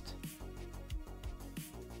text?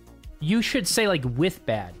 You should say, like, with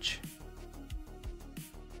badge.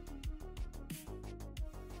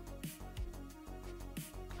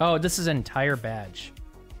 Oh, this is an entire badge.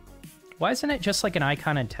 Why isn't it just like an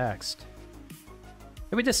icon and text?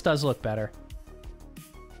 Maybe this does look better.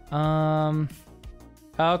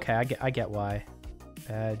 Okay, I get why.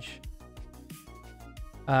 Badge.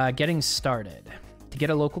 Getting started. To get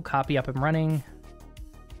a local copy up and running.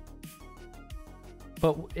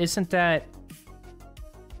 But isn't that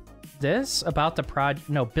this about the project?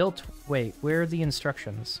 No, built. Wait, where are the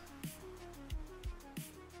instructions?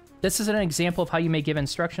 This is an example of how you may give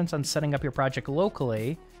instructions on setting up your project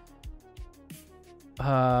locally.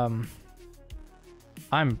 I'm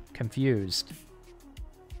confused.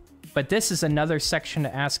 But this is another section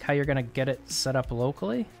to ask how you're going to get it set up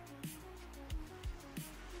locally.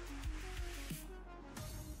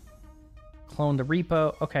 Clone the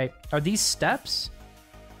repo. Okay, are these steps?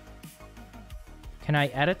 Can I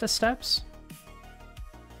edit the steps?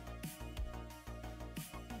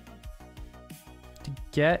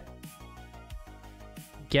 To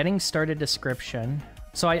getting started description.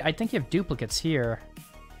 So I think you have duplicates here.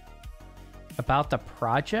 About the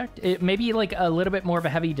project. It maybe like a little bit more of a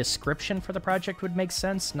heavy description for the project would make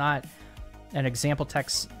sense, not an example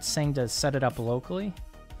text saying to set it up locally.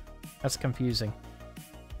 That's confusing.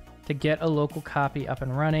 To get a local copy up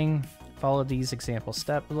and running, follow these example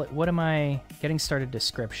steps. What am I... Getting started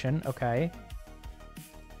description. Okay.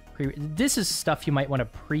 This is stuff you might want to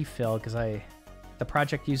pre-fill because the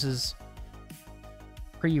project uses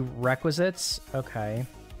prerequisites. Okay.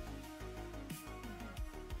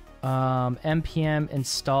 npm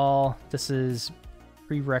install. This is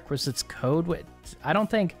prerequisites code. Wait, I don't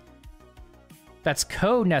think that's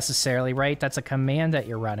code necessarily, right? That's a command that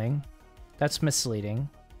you're running. That's misleading.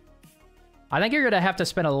 I think you're going to have to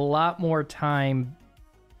spend a lot more time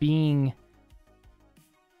being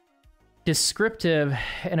descriptive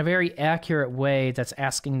in a very accurate way that's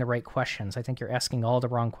asking the right questions. I think you're asking all the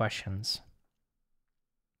wrong questions.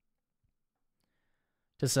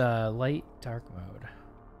 Does light dark mode?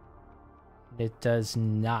 It does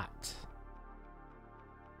not.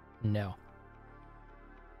 No.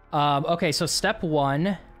 Okay, so step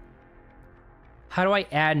 1. How do I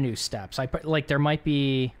add new steps? I put, like, there might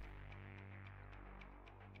be...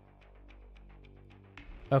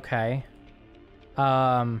 Okay.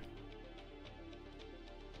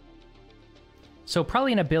 So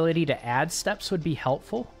probably an ability to add steps would be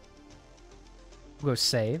helpful. We'll go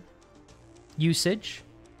save. Usage.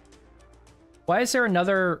 Why is there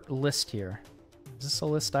another list here? Is this a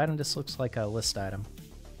list item? This looks like a list item.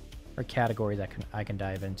 Or category that I can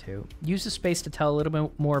dive into. Use the space to tell a little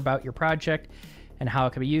bit more about your project and how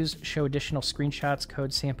it can be used. Show additional screenshots,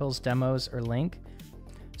 code samples, demos, or link.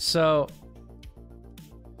 So,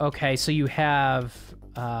 okay, so you have,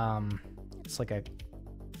 it's like a,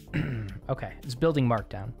 okay, it's building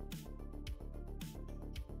markdown.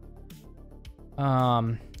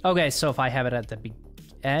 Okay, so if I have it at the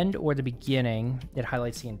end or the beginning, it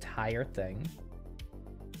highlights the entire thing.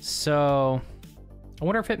 So I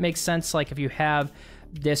wonder if it makes sense, like if you have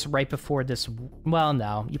this right before this, well,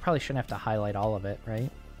 no, you probably shouldn't have to highlight all of it, right?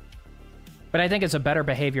 But I think it's a better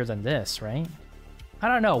behavior than this, right? I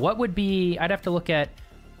don't know, what would be, I'd have to look at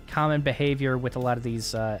common behavior with a lot of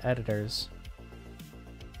these editors.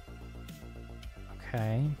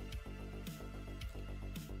 Okay.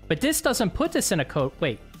 But this doesn't put this in a code,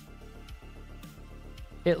 wait.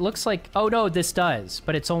 It looks like, oh no, this does,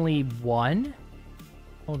 but it's only one?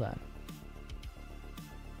 Hold on.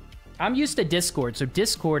 I'm used to Discord, so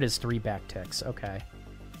Discord is 3 backticks, okay.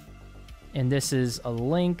 And this is a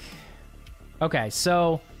link. Okay,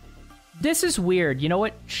 so this is weird. You know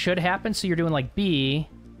what should happen? So you're doing like wait.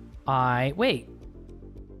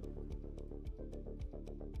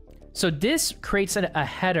 So this creates a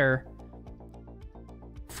header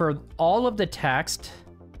for all of the text.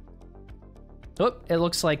 Oh, it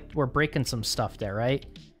looks like we're breaking some stuff there, right?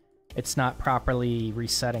 It's not properly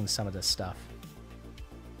resetting some of this stuff.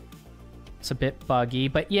 It's a bit buggy,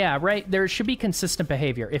 but yeah, right? There should be consistent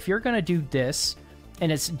behavior. If you're going to do this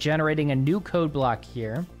and it's generating a new code block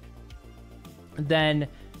here, then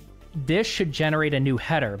this should generate a new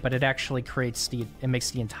header, but it actually it makes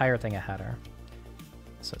the entire thing a header.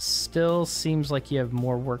 So it still seems like you have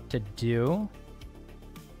more work to do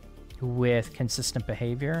with consistent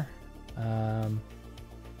behavior.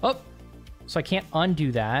 Oh, so I can't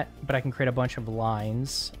undo that, but I can create a bunch of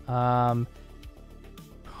lines.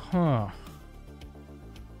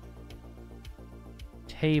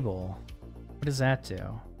 Table. What does that do?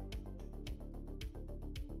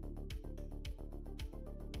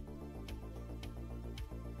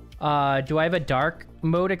 Do I have a dark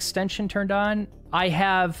mode extension turned on? I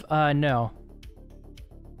have, no.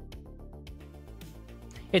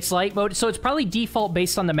 It's light mode, so it's probably default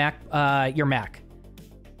based on the Mac, your Mac.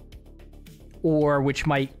 Or which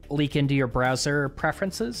might leak into your browser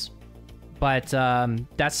preferences. But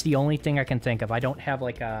that's the only thing I can think of. I don't have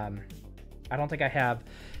like, I don't think I have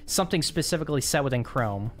something specifically set within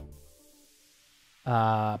Chrome.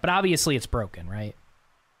 But obviously it's broken, right?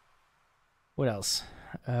 What else?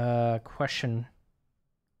 Question.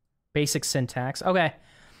 Basic syntax. Okay.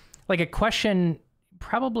 Like a question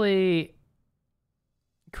probably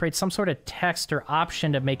create some sort of text or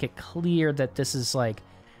option to make it clear that this is like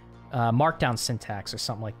markdown syntax or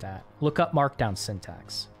something like that. Look up markdown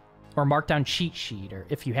syntax or markdown cheat sheet, or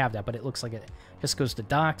if you have that, but it looks like it just goes to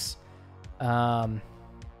docs.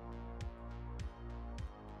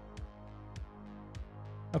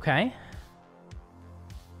 Okay.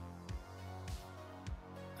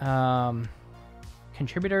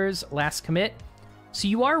 Contributors, last commit. So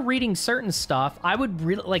you are reading certain stuff. I would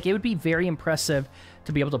really like, it would be very impressive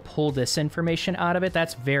to be able to pull this information out of it.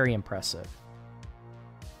 That's very impressive.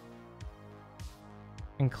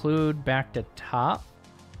 Include back to top.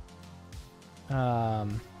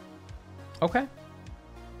 Okay.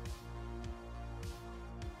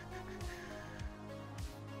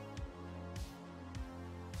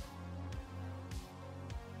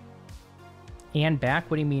 And back?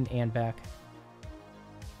 What do you mean and back?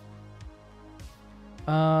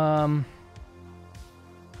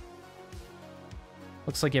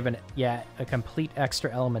 Looks like you have a complete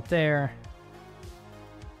extra element there.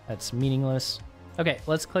 That's meaningless. Okay,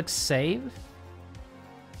 let's click save.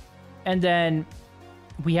 And then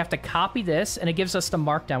we have to copy this, and it gives us the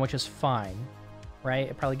markdown, which is fine, right?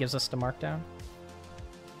 It probably gives us the markdown.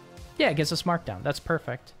 Yeah, it gives us markdown. That's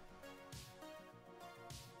perfect.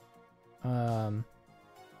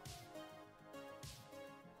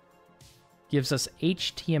 Gives us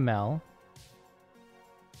HTML.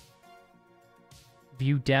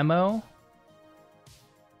 View demo.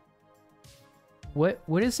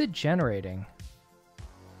 What is it generating?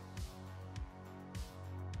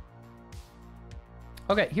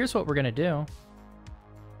 Okay, here's what we're gonna do.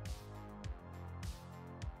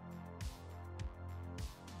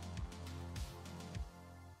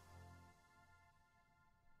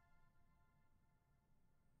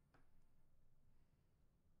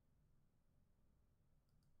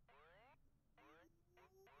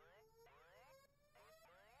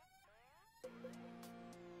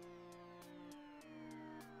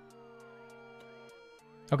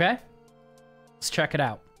 Okay, let's check it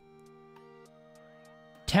out.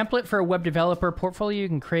 Template for a web developer portfolio you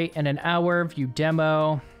can create in an hour. View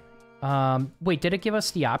demo. Wait, did it give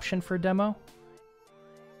us the option for demo?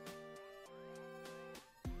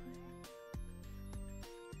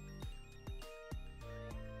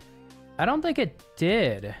 I don't think it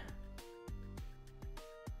did.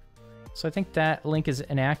 So I think that link is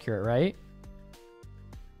inaccurate, right?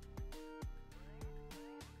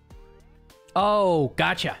 Oh,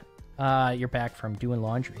 gotcha. You're back from doing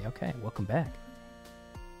laundry. Okay, welcome back.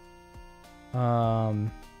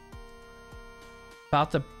 About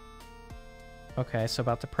the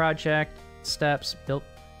project, steps, built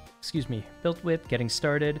with, getting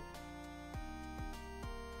started.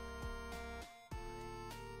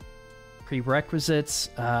 Prerequisites,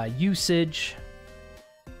 usage,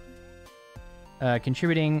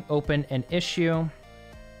 contributing, open an issue.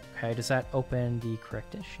 Okay, does that open the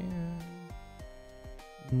correct issue?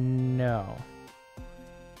 No.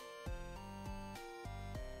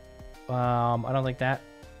 I don't think that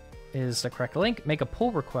is the correct link. Make a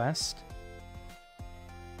pull request.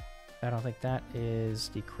 I don't think that is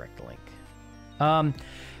the correct link.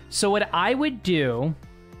 So what I would do,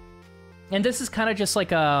 and this is kind of just like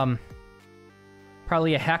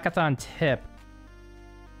probably a hackathon tip.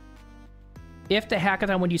 If the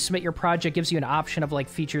hackathon, when you submit your project, gives you an option of like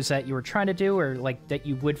features that you were trying to do or like that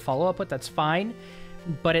you would follow up with, that's fine.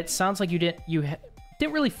 But it sounds like you didn't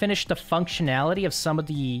really finish the functionality of some of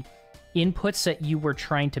the inputs that you were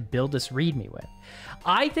trying to build this README with.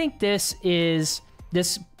 I think this has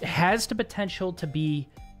the potential to be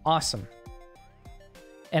awesome.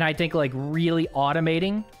 And I think like really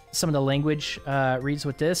automating some of the language reads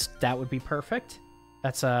with this, that would be perfect.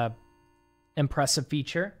 That's a impressive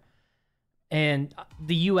feature. And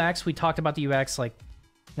the UX, we talked about the UX, like,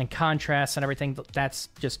 and contrast and everything. That's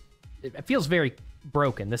just, it feels very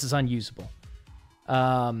broken. This is unusable.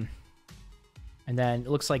 And then it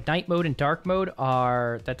looks like night mode and dark mode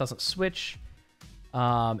that doesn't switch.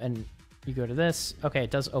 And you go to this. Okay,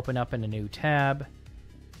 it does open up in a new tab.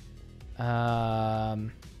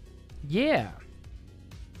 Yeah.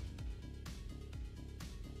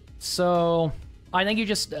 So I think you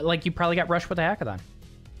just, like, you probably got rushed with the hackathon.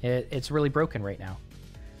 It's really broken right now.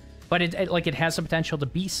 But it has the potential to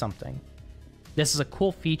be something. This is a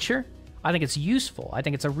cool feature. I think it's useful. I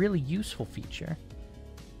think it's a really useful feature.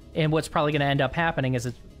 And what's probably going to end up happening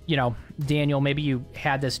is, Daniel, maybe you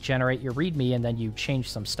had this generate your README and then you change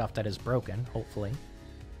some stuff that is broken, hopefully.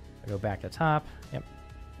 I go back to top. Yep.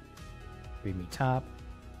 README top.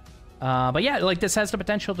 But yeah, like, this has the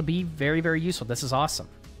potential to be very, very useful. This is awesome.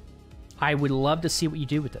 I would love to see what you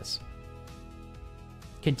do with this.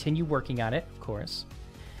 Continue working on it, of course.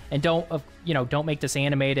 And don't make this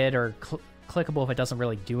animated or clickable if it doesn't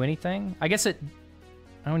really do anything. I guess I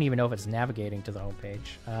don't even know if it's navigating to the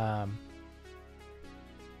homepage.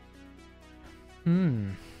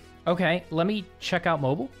 Okay, let me check out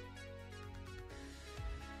mobile.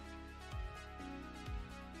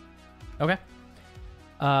 Okay.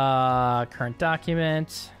 Current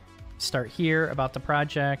document. Start here about the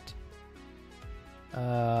project.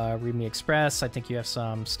 READMEXpress. I think you have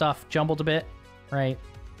some stuff jumbled a bit, right?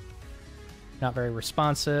 Not very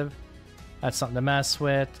responsive. That's something to mess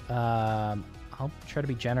with. I'll try to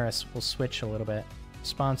be generous. We'll switch a little bit.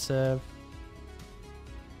 Responsive.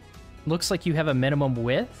 Looks like you have a minimum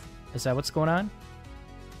width. Is that what's going on?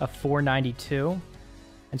 A 492.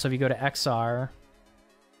 And so if you go to XR,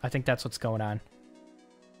 I think that's what's going on.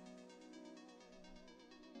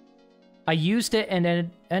 I used it and then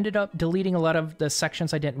ended up deleting a lot of the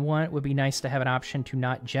sections I didn't want. It would be nice to have an option to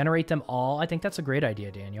not generate them all. I think that's a great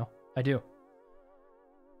idea, Daniel. I do.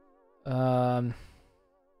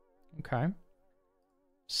 Okay.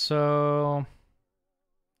 So,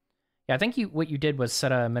 yeah, I think what you did was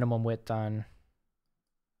set a minimum width on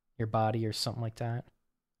your body or something like that.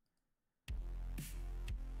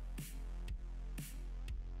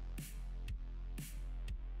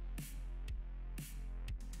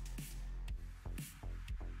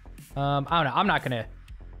 I don't know. I'm not gonna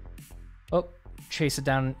chase it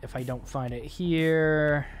down if I don't find it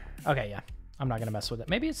here. Okay, yeah. I'm not gonna mess with it.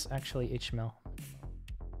 Maybe it's actually HTML.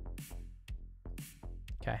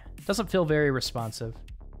 Okay. Doesn't feel very responsive.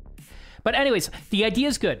 But anyways, the idea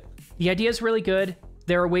is good. The idea is really good.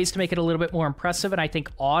 There are ways to make it a little bit more impressive, and I think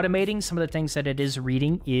automating some of the things that it is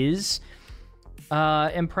reading is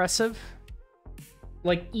impressive.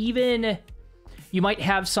 Like, even you might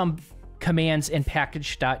have some commands in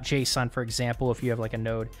package.json, for example, if you have like a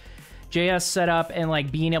Node.js set up, and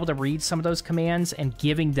like being able to read some of those commands and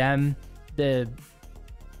giving them, the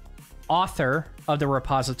author of the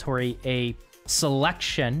repository, a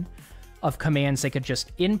selection of commands they could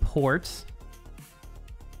just import.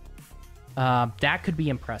 That could be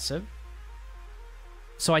impressive.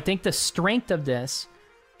 So I think the strength of this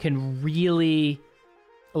can really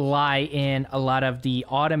lie in a lot of the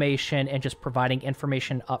automation and just providing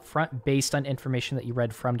information up front based on information that you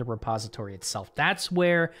read from the repository itself. That's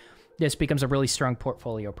where this becomes a really strong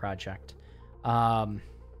portfolio project. Yeah.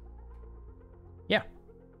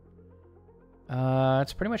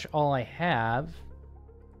 That's pretty much all I have.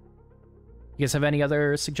 You guys have any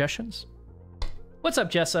other suggestions? What's up,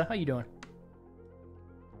 Jessa? How you doing?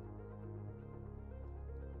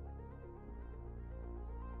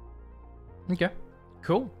 Okay,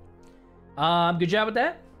 cool. Good job with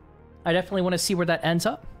that. I definitely want to see where that ends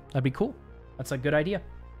up. That'd be cool. That's a good idea.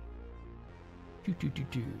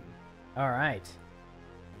 All right.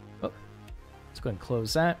 Oh, let's go ahead and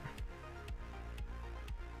close that.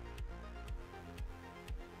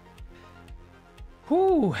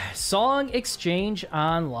 Whew. Song Exchange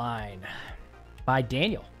Online by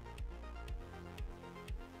Daniel.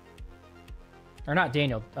 Or not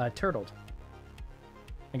Daniel, Turtled.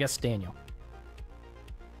 I guess Daniel.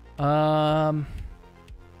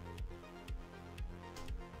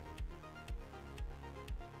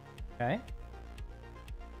 Okay.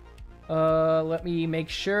 Let me make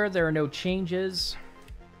sure there are no changes.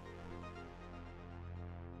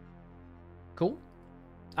 Cool.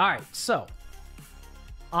 All right, so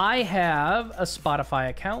I have a Spotify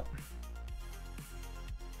account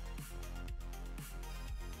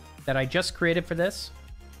that I just created for this.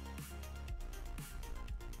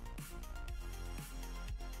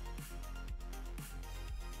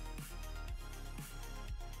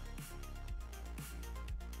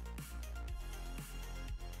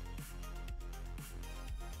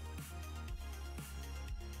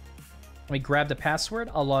 Let me grab the password,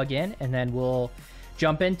 I'll log in, and then we'll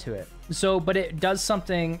jump into it. So, but it does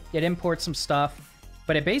something, it imports some stuff,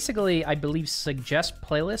 but it basically, I believe, suggests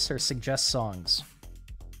playlists or suggests songs.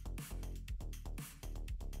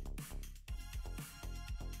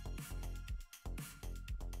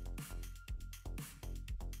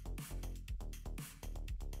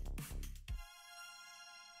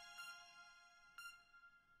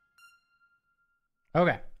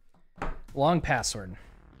 Okay. Long password.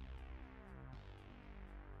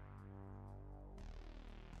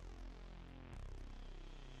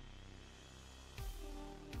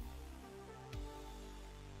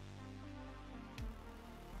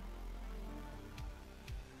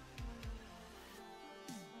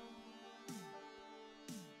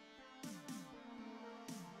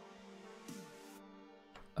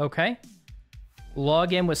 Okay.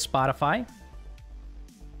 Log in with Spotify.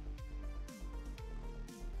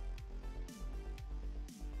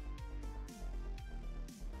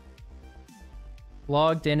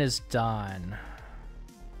 Logged in is done.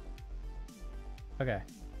 Okay.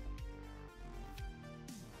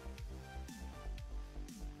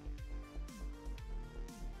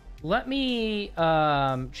 Let me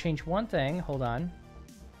change one thing. Hold on.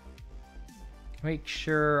 Make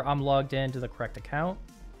sure I'm logged into the correct account.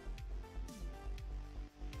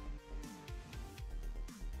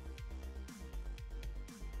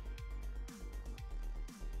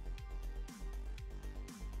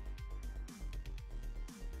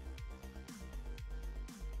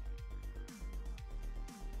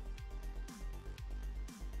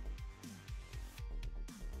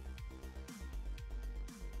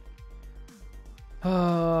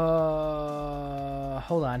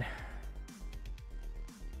 Hold on.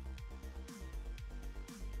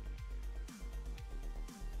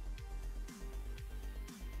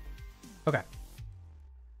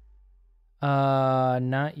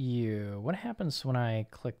 Not you. What happens when I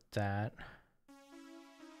click that?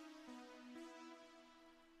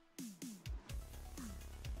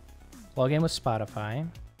 Log in with Spotify.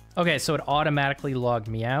 Okay, so it automatically logged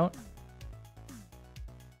me out.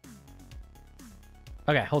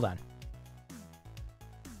 Okay, hold on.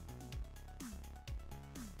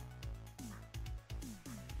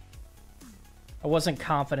 I wasn't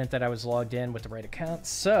confident that I was logged in with the right account,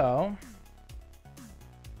 so...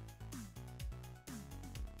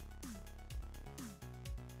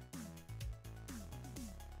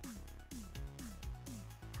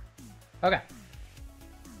 Okay.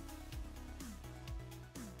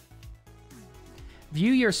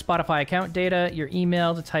 View your Spotify account data, your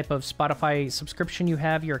email, the type of Spotify subscription you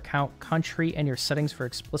have, your account country, and your settings for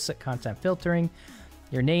explicit content filtering.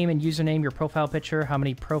 Your name and username, your profile picture, how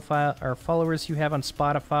many profile or followers you have on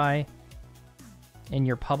Spotify, and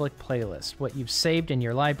your public playlist. What you've saved in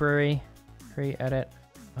your library. Create, edit.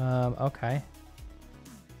 Okay.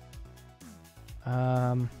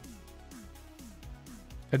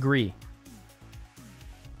 Agree.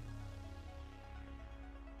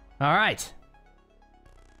 All right.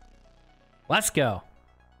 Let's go.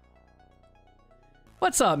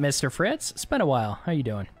 What's up, Mr. Fritz? It's been a while. How you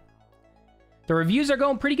doing? The reviews are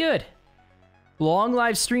going pretty good. Long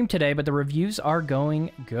live stream today, but the reviews are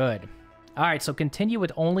going good. All right, so continue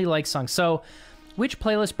with only like songs. So which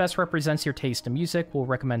playlist best represents your taste in music? We'll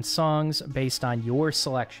recommend songs based on your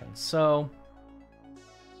selections. So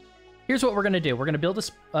here's what we're going to do. We're going to build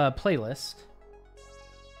this playlist.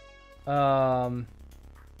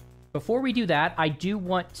 Before we do that, I do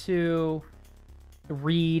want to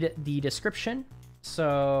read the description.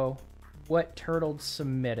 So what Turtle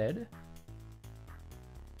submitted.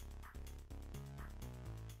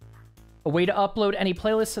 A way to upload any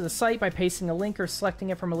playlist to the site by pasting a link or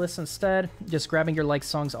selecting it from a list instead. Just grabbing your liked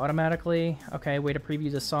songs automatically. Okay, way to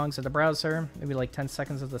preview the songs in the browser. Maybe like 10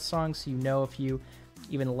 seconds of the song so you know if you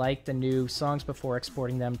even like the new songs before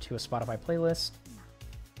exporting them to a Spotify playlist.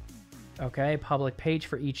 Okay, public page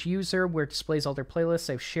for each user where it displays all their playlists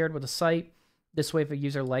they've shared with the site. This way, if a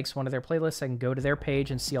user likes one of their playlists, I can go to their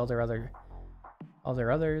page and see all their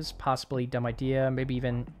others. Possibly dumb idea. Maybe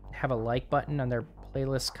even have a like button on their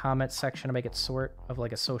playlist comment section to make it sort of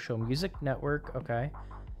like a social music network. Okay.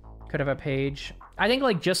 Could have a page. I think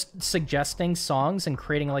like just suggesting songs and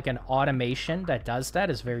creating like an automation that does that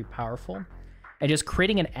is very powerful. And just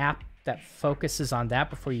creating an app that focuses on that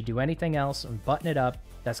before you do anything else and button it up,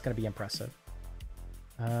 that's going to be impressive.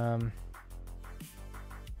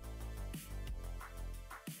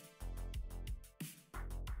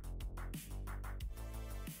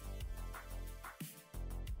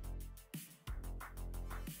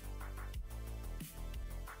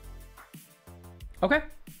 Okay,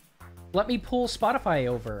 let me pull Spotify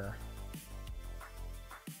over.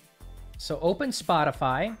 So open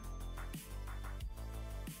Spotify.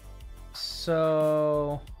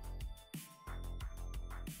 So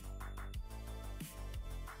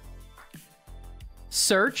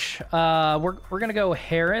search. We're gonna go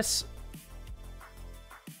Harris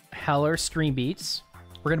Heller Stream Beats.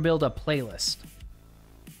 We're gonna build a playlist.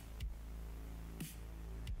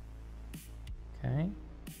 Okay.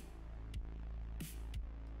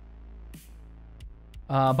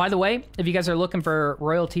 By the way, if you guys are looking for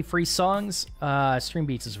royalty-free songs, Stream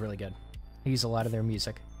Beats is really good. I use a lot of their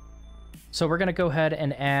music. So we're going to go ahead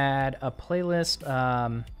and add a playlist.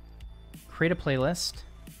 Create a playlist.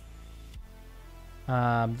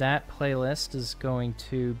 That playlist is going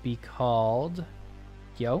to be called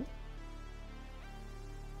Yo.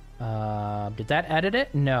 Did that edit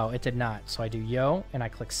it? No, it did not. So I do Yo, and I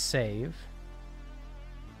click Save.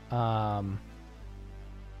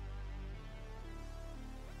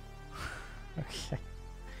 Okay.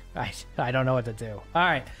 I don't know what to do. All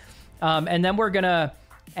right. And then we're going to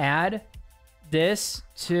add this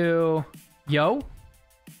to Yo.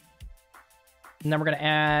 And then we're going to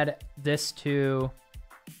add this to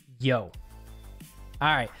Yo.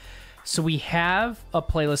 All right. So we have a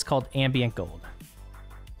playlist called Ambient Gold.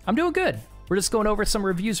 I'm doing good. We're just going over some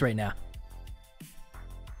reviews right now.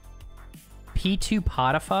 P2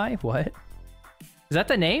 Podify? What? Is that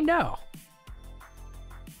the name? No.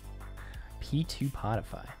 P2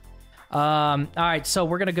 Podify. All right, so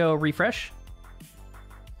we're going to go refresh.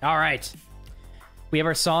 All right. We have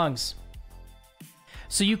our songs.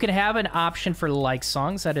 So you can have an option for like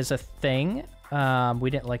songs. That is a thing. We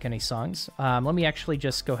didn't like any songs. Let me actually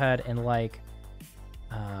just go ahead and like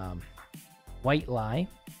White Lie.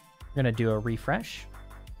 We're going to do a refresh.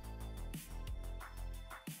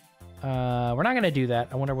 We're not going to do that.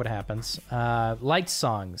 I wonder what happens. Liked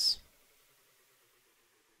songs.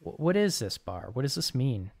 What is this bar? What does this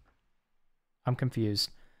mean? I'm confused.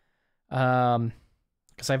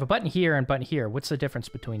 Because I have a button here and button here. What's the difference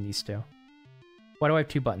between these two? Why do I have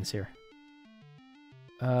two buttons here?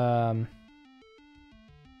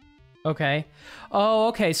 Okay. Oh,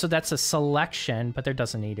 okay, so that's a selection, but there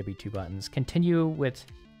doesn't need to be two buttons. Continue with...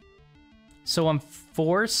 So I'm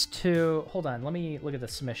forced to... Hold on, let me look at the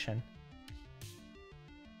submission.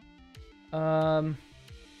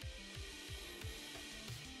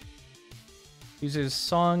 Users'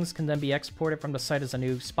 songs can then be exported from the site as a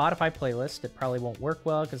new Spotify playlist. It probably won't work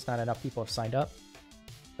well because not enough people have signed up.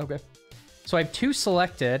 Okay. So I have two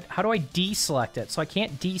selected. How do I deselect it? So I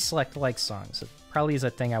can't deselect like songs. It probably is a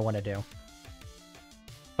thing I want to do.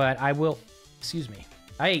 But I will... Excuse me.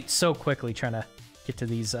 I ate so quickly trying to get to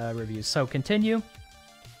these reviews. So continue.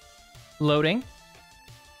 Loading.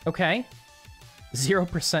 Okay.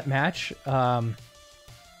 0% match.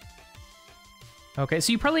 Okay,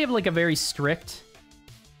 so you probably have like a very strict...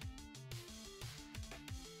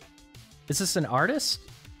 Is this an artist?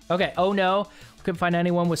 Okay, oh no. Couldn't find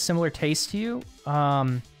anyone with similar taste to you.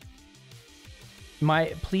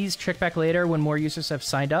 Please check back later when more users have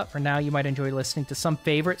signed up. For now, you might enjoy listening to some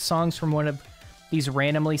favorite songs from one of these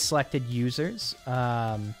randomly selected users.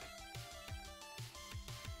 Do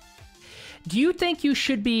you think you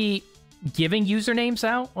should be giving usernames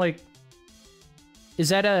out? Like, is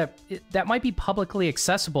that that might be publicly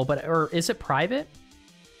accessible, but, or is it private?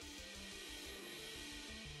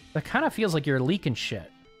 That kind of feels like you're leaking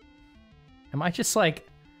shit. Am I just like...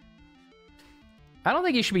 I don't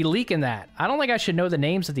think you should be leaking that. I don't think I should know the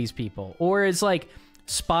names of these people. Or is like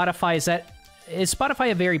Spotify, is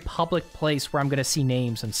Spotify a very public place where I'm going to see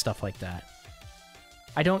names and stuff like that?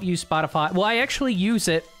 I don't use Spotify. Well, I actually use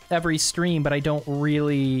it every stream, but I don't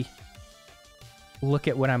really look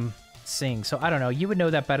at what I'm seeing. So I don't know. You would know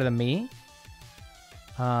that better than me.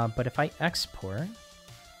 But if I export...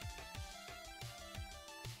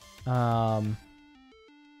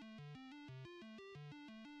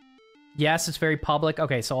 Yes, it's very public.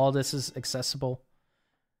 Okay, so all this is accessible.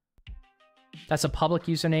 That's a public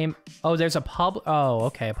username. Oh, there's a oh,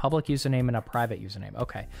 okay, a public username and a private username.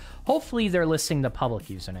 Okay. Hopefully they're listing the public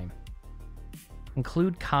username.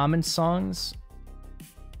 Include common songs.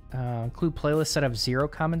 Include playlists that have 0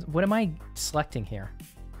 common... What am I selecting here?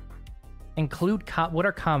 Include... What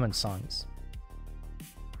are common songs?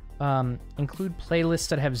 Include playlists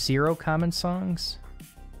that have 0 common songs.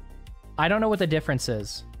 I don't know what the difference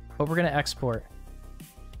is, but we're gonna export.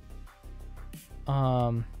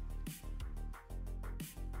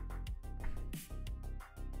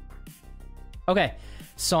 Okay,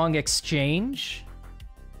 song exchange.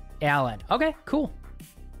 Alan. Okay, cool.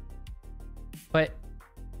 But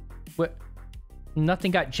what?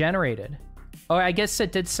 Nothing got generated. Oh, I guess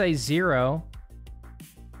it did say 0.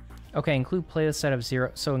 Okay, include playlists that have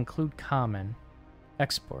 0. So include common.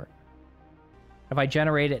 Export. If I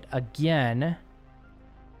generate it again,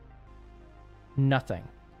 nothing.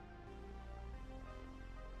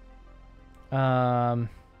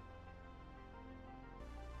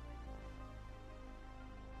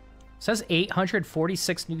 Says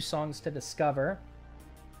 846 new songs to discover.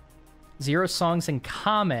 0 songs in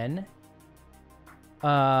common.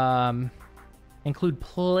 Include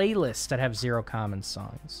playlists that have 0 common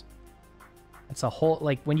songs. It's a whole,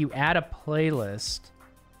 like, when you add a playlist,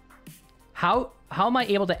 how am I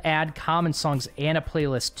able to add common songs and a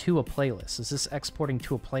playlist to a playlist? Is this exporting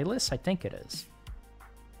to a playlist? I think it is.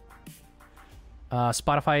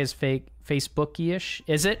 Spotify is fake, Facebook-ish.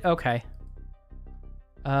 Is it? Okay.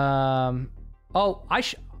 Oh,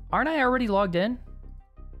 aren't I already logged in?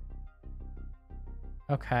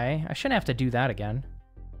 Okay, I shouldn't have to do that again.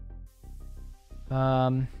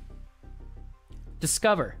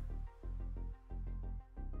 Discover.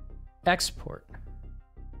 Export.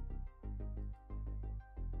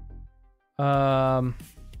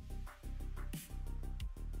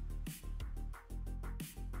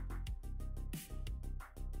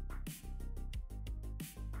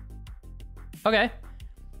 Okay.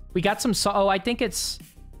 We got some oh, I think it's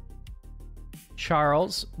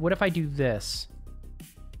Charles. What if I do this?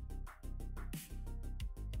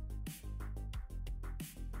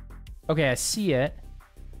 Okay, I see it.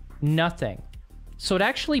 Nothing. So it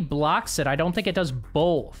actually blocks it. I don't think it does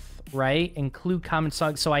both, right? Include common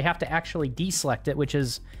songs. So I have to actually deselect it, which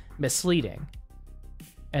is misleading.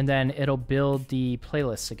 And then it'll build the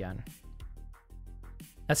playlists again.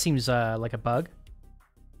 That seems like a bug.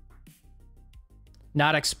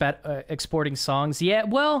 Not exporting songs. Yeah,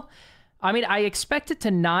 well, I mean, I expect it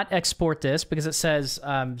to not export this because it says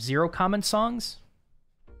 0 common songs.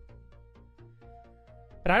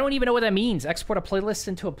 But I don't even know what that means. Export a playlist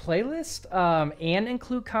into a playlist and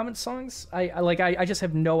include common songs. I just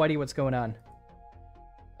have no idea what's going on.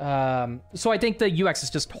 So I think the UX is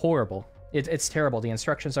just horrible. It's terrible. The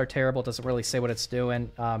instructions are terrible. It doesn't really say what it's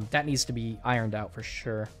doing. That needs to be ironed out for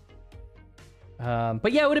sure.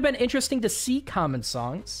 But yeah, it would have been interesting to see common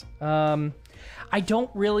songs. I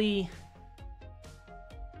don't really...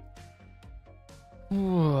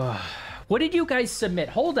 What did you guys submit?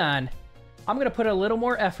 Hold on. I'm going to put a little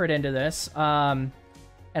more effort into this. And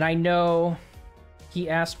I know he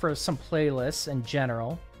asked for some playlists in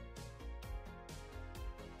general.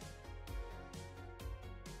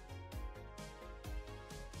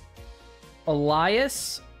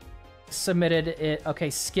 Elias submitted it. Okay,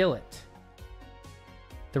 Skillet.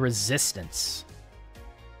 The Resistance.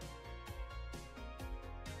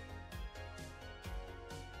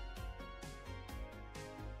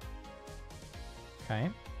 Okay.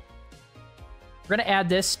 We're going to add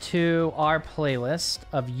this to our playlist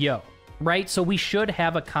of Yo, right? So we should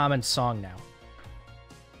have a common song now.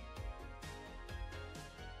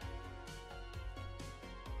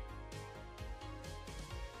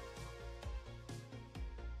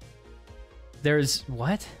 There's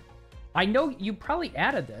what? I know you probably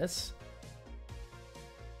added this.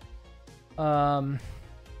 Elias,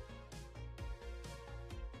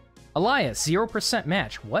 0%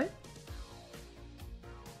 match. What?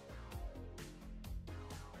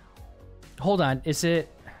 Hold on, is it...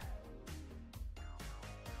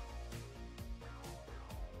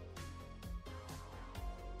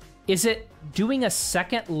 Is it doing a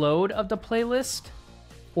second load of the playlist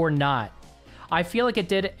or not? I feel like it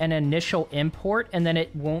did an initial import and then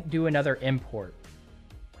it won't do another import.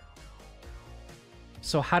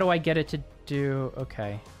 So how do I get it to do...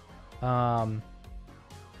 Okay. I'm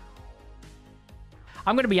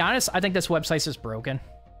going to be honest, I think this website is broken.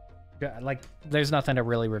 Like, there's nothing to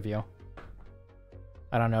really review.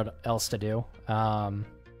 I don't know what else to do. I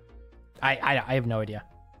have no idea.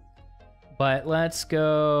 But let's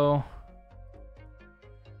go...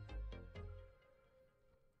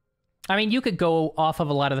 I mean, you could go off of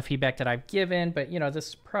a lot of the feedback that I've given, but, you know, this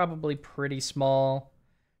is probably pretty small.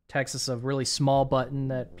 Text is a really small button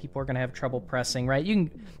that people are going to have trouble pressing, right? You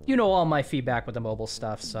know all my feedback with the mobile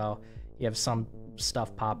stuff, so you have some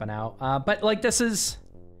stuff popping out. But, like, this is...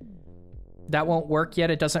 That won't work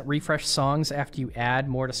yet. It doesn't refresh songs after you add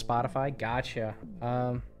more to Spotify. Gotcha.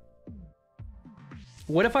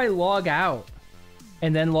 What if I log out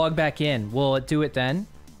and then log back in? Will it do it then?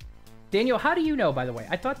 Daniel, how do you know, by the way?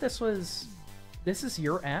 I thought this was... This is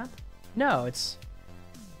your app? No, it's...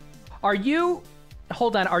 Are you...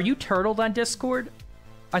 Hold on. Are you turtled on Discord?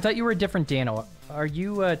 I thought you were a different Daniel. Are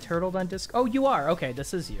you turtled on Discord? Oh, you are. Okay,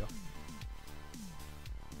 this is you.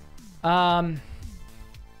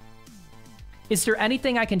 Is there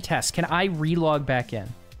anything I can test? Can I relog back in?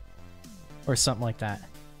 Or something like that.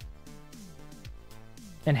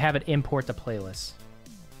 And have it import the playlist.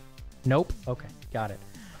 Nope. Okay, got it.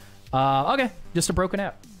 Okay, just a broken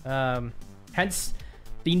app. Hence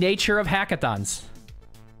the nature of hackathons.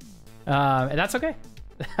 And that's okay.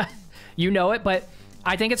 You know it, but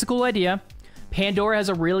I think it's a cool idea. Pandora has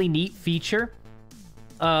a really neat feature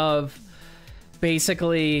of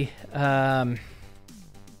basically...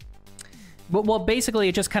 Well, basically,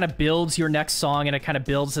 it just kind of builds your next song, and it kind of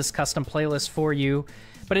builds this custom playlist for you.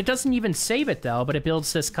 But it doesn't even save it, though, but it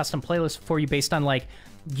builds this custom playlist for you based on, like,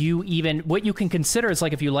 what you can consider is,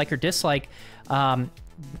 like, if you like or dislike,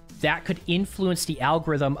 that could influence the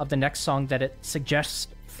algorithm of the next song that it suggests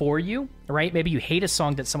for you, right? Maybe you hate a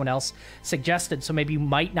song that someone else suggested, so maybe you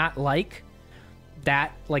might not like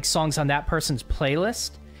that, like, songs on that person's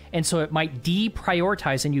playlist, and so it might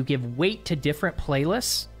deprioritize and you give weight to different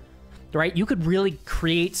playlists. Right? You could really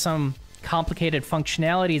create some complicated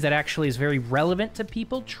functionality that actually is very relevant to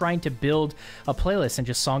people trying to build a playlist and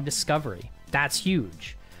just song discovery. That's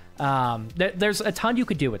huge. There's a ton you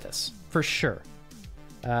could do with this, for sure.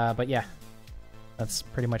 But yeah, that's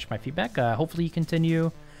pretty much my feedback. Hopefully you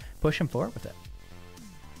continue pushing forward with it.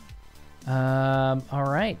 All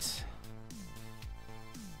right.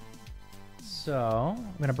 So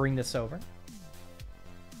I'm going to bring this over.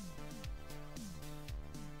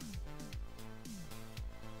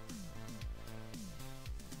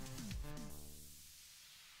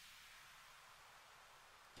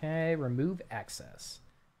 Okay, remove access.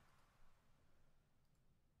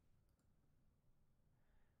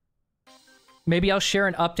 Maybe I'll share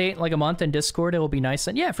an update in like a month in Discord. It will be nice.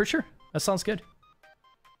 And yeah, for sure. That sounds good.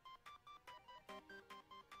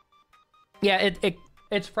 Yeah,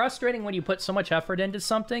 it's frustrating when you put so much effort into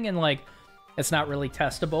something and like it's not really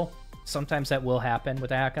testable. Sometimes that will happen with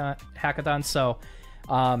a hackathon. So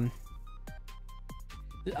A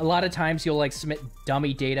lot of times you'll like submit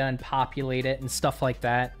dummy data and populate it and stuff like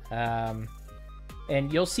that.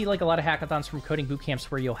 And you'll see like a lot of hackathons from coding boot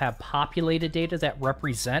camps where you'll have populated data that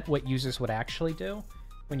represent what users would actually do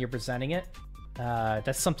when you're presenting it.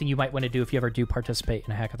 That's something you might want to do if you ever do participate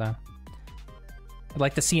in a hackathon. I'd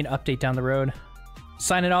like to see an update down the road.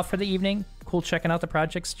 Signing off for the evening. Cool checking out the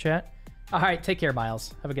projects, chat. All right, take care,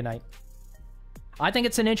 Miles. Have a good night. I think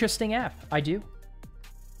it's an interesting app. I do.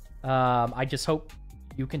 I just hope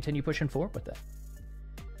you continue pushing forward with it.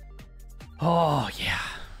 Oh, yeah.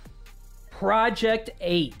 Project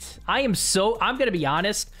 8. I'm going to be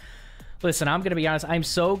honest. Listen, I'm going to be honest. I'm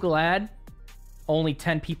so glad only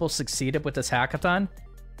 10 people succeeded with this hackathon,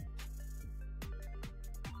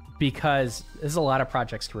 because there's a lot of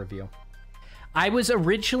projects to review. I was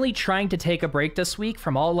originally trying to take a break this week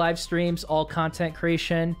from all live streams, all content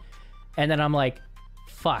creation, and then I'm like,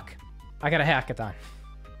 fuck, I got a hackathon.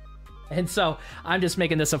 And so I'm just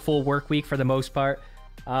making this a full work week for the most part.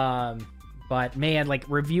 But man, like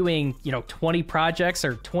reviewing, 20 projects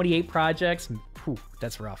or 28 projects, whew,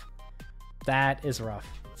 that's rough. That is rough.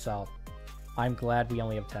 So I'm glad we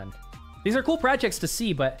only have 10. These are cool projects to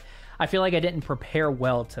see, but I feel like I didn't prepare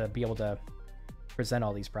well to be able to present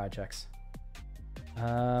all these projects.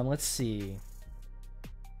 Let's see.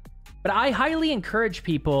 But I highly encourage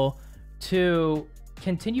people to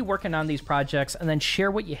continue working on these projects and then share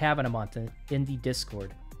what you have in a month in the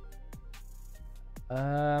Discord.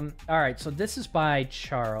 All right, so this is by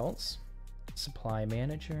Charles. Supply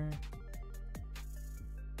manager.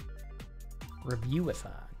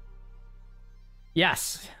 Review-a-thon.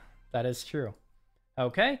 Yes, that is true.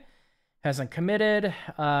 Okay. Hasn't committed.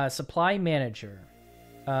 Supply manager.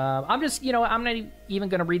 I'm just, I'm not even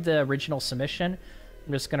going to read the original submission.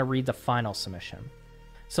 I'm just going to read the final submission.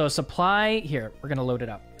 So supply, here, we're going to load it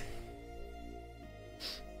up.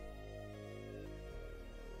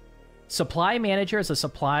 Supply Manager is a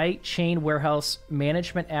supply chain warehouse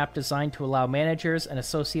management app designed to allow managers and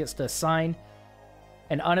associates to assign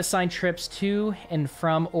and unassigned trips to and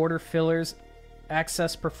from order fillers,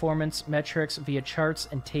 access performance metrics via charts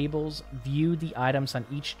and tables, view the items on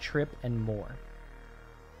each trip, and more.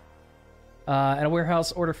 And a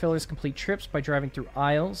warehouse order fillers complete trips by driving through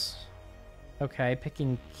aisles. Okay,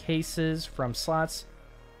 picking cases from slots,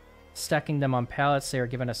 stacking them on pallets. They are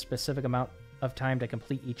given a specific amount of time to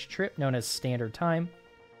complete each trip, known as standard time.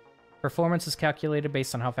 Performance is calculated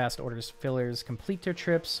based on how fast orders fillers complete their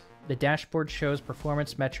trips. The dashboard shows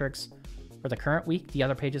performance metrics for the current week. The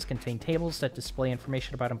other pages contain tables that display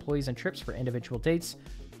information about employees and trips for individual dates.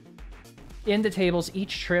 In the tables,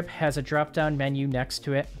 each trip has a drop-down menu next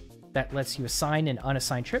to it that lets you assign and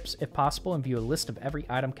unassigned trips, if possible, and view a list of every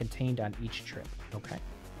item contained on each trip. Okay.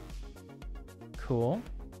 Cool.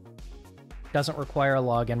 Doesn't require a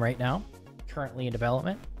login right now. Currently in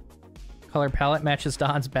development. Color palette matches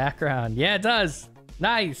Don's background. Yeah, it does.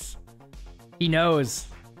 Nice. He knows.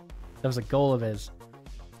 That was a goal of his.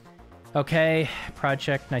 Okay.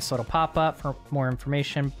 Project. Nice little pop-up. For more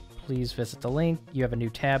information, please visit the link. You have a new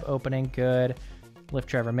tab opening. Good. Lift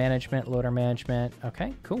driver management. Loader management.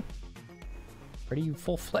 Okay, cool. Pretty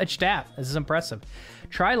full-fledged app. This is impressive.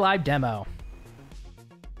 Try live demo.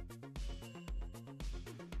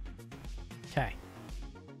 Okay.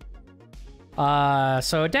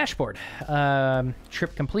 So a dashboard.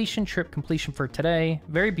 Trip completion for today.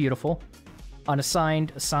 Very beautiful.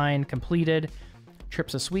 Unassigned, assigned, completed.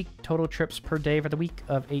 Trips this week. Total trips per day for the week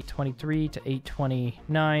of 8/23 to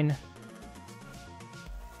 8/29.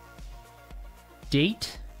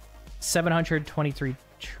 Date 723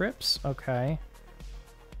 trips. Okay.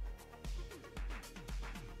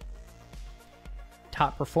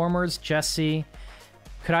 Top performers, Jesse.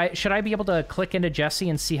 Should I be able to click into Jesse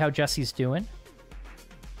and see how Jesse's doing?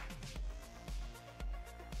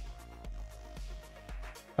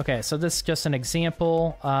 Okay, so this is just an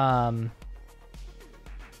example.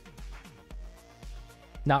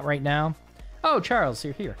 Not right now. Oh, Charles,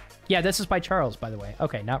 you're here. Yeah, this is by Charles, by the way.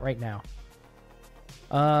 Okay, not right now.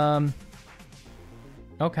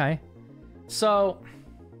 Okay. So,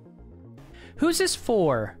 who's this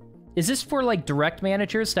for? Is this for, like, direct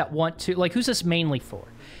managers that want to... Like, who's this mainly for?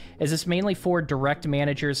 Is this mainly for direct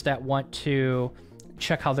managers that want to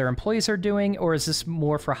check how their employees are doing? Or is this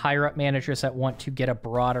more for higher-up managers that want to get a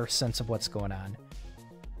broader sense of what's going on?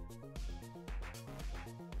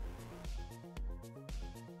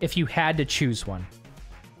 If you had to choose one.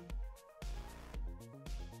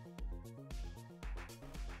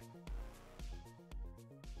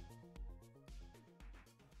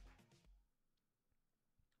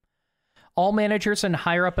 All managers and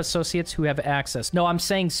higher up associates who have access. No, I'm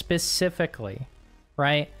saying specifically,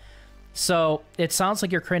 right? So it sounds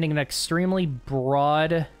like you're creating an extremely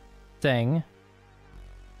broad thing.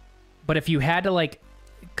 But if you had to, like,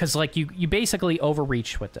 because, like, you basically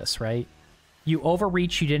overreached with this, right? You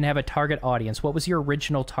overreached, you didn't have a target audience. What was your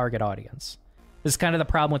original target audience? This is kind of the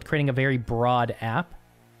problem with creating a very broad app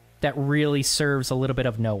that really serves a little bit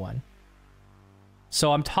of no one.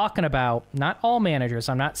 So I'm talking about not all managers.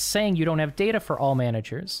 I'm not saying you don't have data for all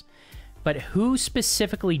managers, but who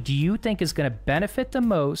specifically do you think is going to benefit the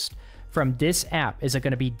most from this app? Is it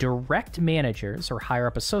going to be direct managers or higher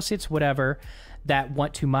up associates, whatever, that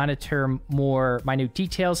want to monitor more minute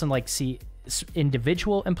details and like see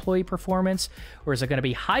individual employee performance? Or is it going to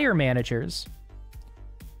be higher managers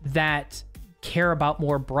that care about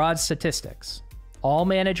more broad statistics? All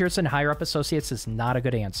managers and higher up associates is not a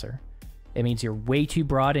good answer. It means you're way too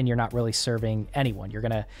broad and you're not really serving anyone. You're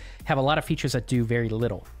going to have a lot of features that do very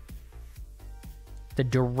little. The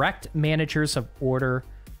direct managers of order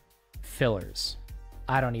fillers.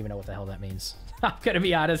 I don't even know what the hell that means. I'm going to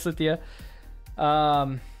be honest with you.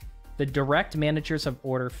 The direct managers of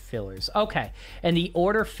order fillers. Okay. And the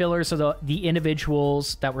order fillers are the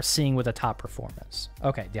individuals that we're seeing with the top performance.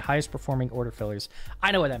 Okay. The highest performing order fillers.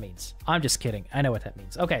 I know what that means. I'm just kidding. I know what that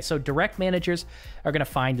means. Okay. So direct managers are going to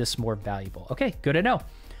find this more valuable. Okay. Good to know.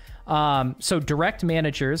 So direct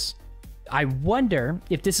managers, I wonder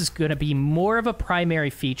if this is going to be more of a primary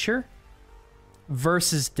feature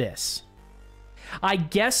versus this. I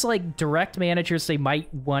guess like direct managers, they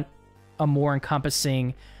might want a more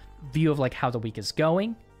encompassing view of like how the week is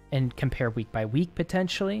going and compare week by week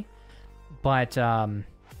potentially. But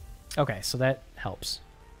okay, so that helps.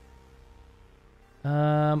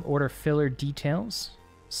 Order filler details.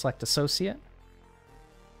 Select associate.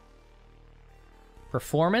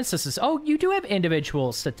 Performance. This is, oh, you do have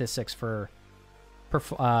individual statistics for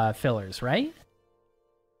fillers, right?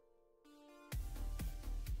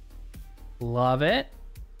 Love it.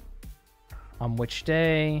 On which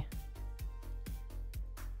day?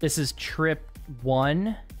 This is trip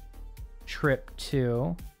 1, trip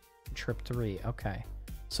 2, trip 3. Okay.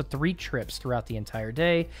 So 3 trips throughout the entire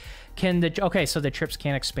day. Okay, so the trips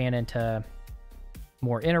can expand into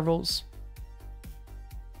more intervals.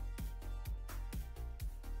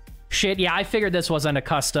 Shit, yeah, I figured this wasn't a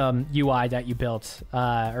custom UI that you built,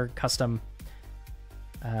 or custom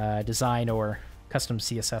design or custom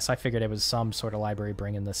CSS. I figured it was some sort of library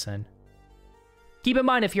bringing this in. Keep in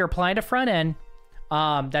mind, if you're applying to front end,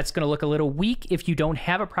 that's going to look a little weak if you don't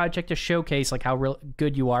have a project to showcase like how real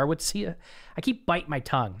good you are with CSS. I keep biting my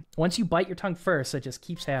tongue. Once you bite your tongue first, it just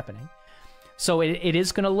keeps happening. So it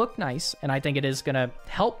is going to look nice, and I think it is going to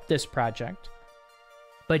help this project.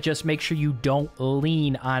 But just make sure you don't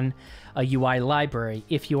lean on a UI library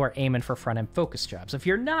if you are aiming for front-end focused jobs. If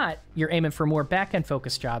you're not, you're aiming for more back-end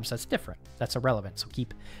focused jobs, that's different. That's irrelevant. So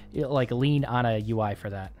lean on a UI for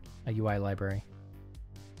that, a UI library.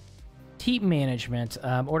 Team management,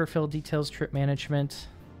 order fill details, trip management.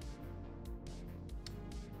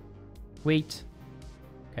 Wait.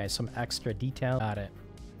 Okay, some extra detail. Got it.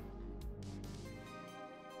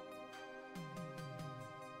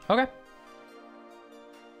 Okay.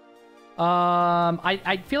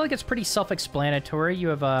 I feel like it's pretty self-explanatory. You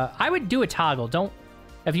have I would do a toggle.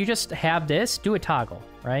 If you just have this, do a toggle,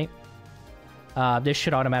 right? This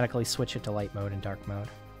should automatically switch it to light mode and dark mode.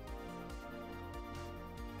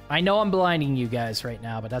 I know I'm blinding you guys right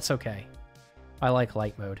now, but that's okay. I like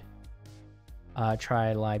light mode.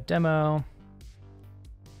 Try live demo.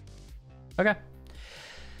 Okay.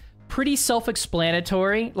 Pretty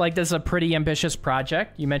self-explanatory. Like, this is a pretty ambitious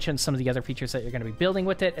project. You mentioned some of the other features that you're going to be building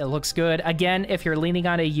with it. It looks good. Again, if you're leaning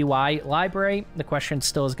on a UI library, the question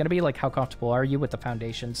still is going to be, like, how comfortable are you with the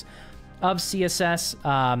foundations of CSS?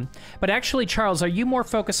 But actually, Charles, are you more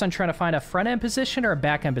focused on trying to find a front-end position or a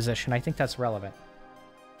back-end position? I think that's relevant.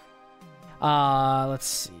 Let's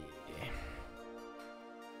see.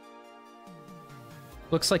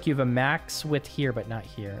 Looks like you have a max width here, but not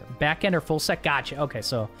here. Back-end or full stack? Gotcha. Okay,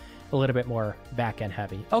 so a little bit more back-end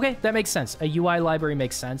heavy. Okay, that makes sense. A UI library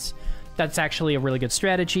makes sense. That's actually a really good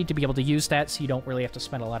strategy to be able to use that so you don't really have to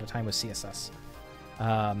spend a lot of time with CSS.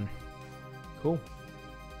 Cool.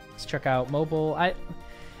 Let's check out mobile. I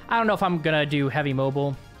don't know if I'm going to do heavy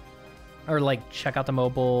mobile or, like, check out the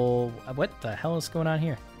mobile. What the hell is going on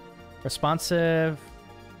here? Responsive.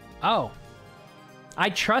 Oh. I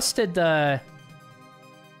trusted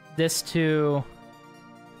this to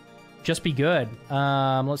just be good.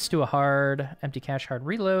 Let's do a hard empty cache hard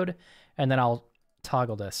reload, and then I'll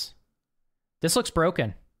toggle this. This looks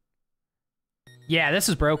broken. Yeah, this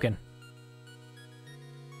is broken.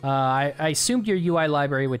 I assumed your UI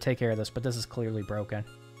library would take care of this, but this is clearly broken.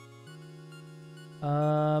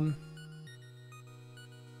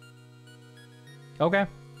 Okay.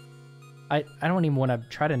 I don't even want to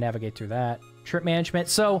try to navigate through that. Trip management.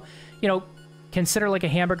 So, you know, consider like a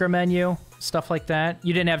hamburger menu, stuff like that.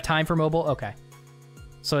 You didn't have time for mobile? Okay.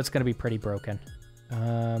 So it's going to be pretty broken.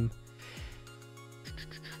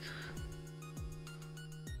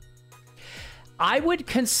 I would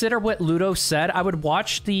consider what Ludo said. I would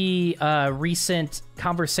watch the recent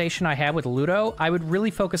conversation I had with Ludo. I would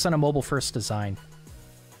really focus on a mobile-first design.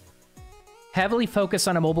 Heavily focus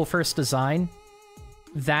on a mobile-first design.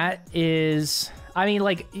 That is... I mean,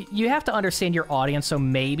 like, you have to understand your audience, so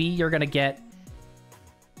maybe you're going to get...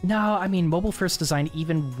 No, I mean, mobile-first design,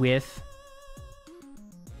 even with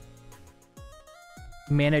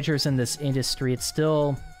managers in this industry, it's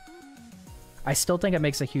still... I still think it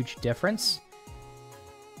makes a huge difference.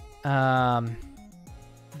 But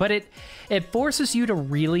it forces you to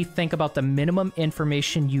really think about the minimum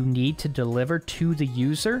information you need to deliver to the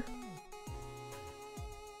user.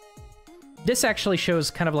 This actually shows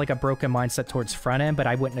kind of like a broken mindset towards front end, but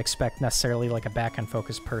I wouldn't expect necessarily like a back end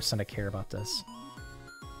focused person to care about this.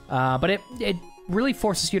 But it really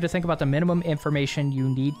forces you to think about the minimum information you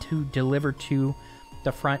need to deliver to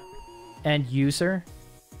the front end user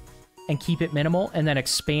and keep it minimal, and then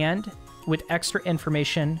expand with extra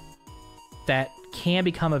information that can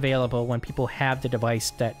become available when people have the device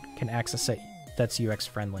that can access it that's UX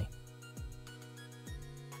friendly.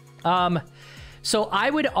 So I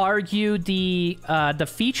would argue the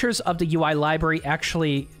features of the UI library,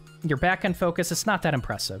 actually, your backend focus, it's not that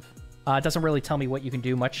impressive. It doesn't really tell me what you can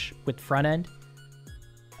do much with front end.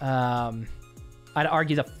 I'd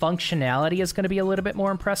argue the functionality is going to be a little bit more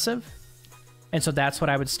impressive. And so that's what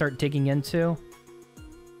I would start digging into.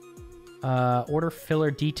 Order filler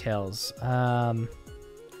details.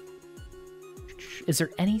 Is there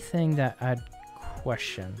anything that I'd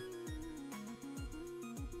question?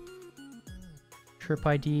 Trip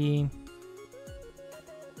ID.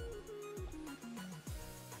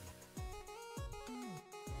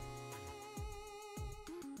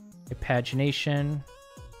 Pagination.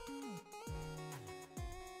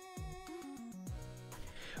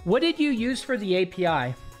 What did you use for the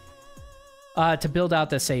API to build out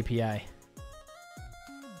this API?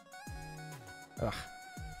 Ugh,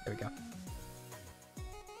 there we go.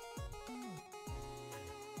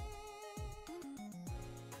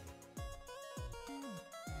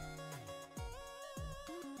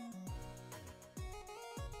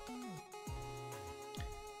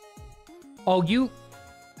 Oh,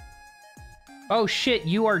 oh shit,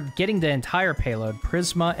 you are getting the entire payload.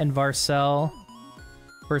 Prisma and Vercel.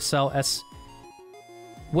 Vercel S...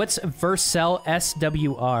 What's Vercel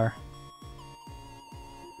SWR?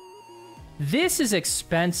 This is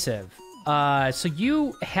expensive. So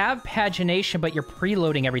you have pagination, but you're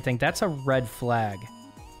preloading everything. That's a red flag.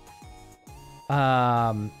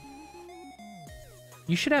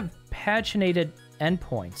 You should have paginated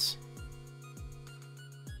endpoints.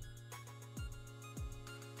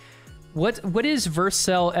 What is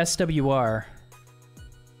Vercel SWR?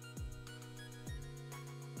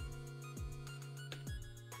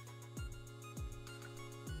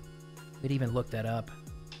 We'd even look that up.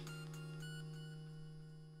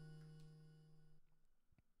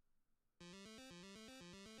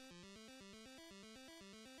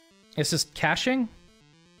 Is this caching?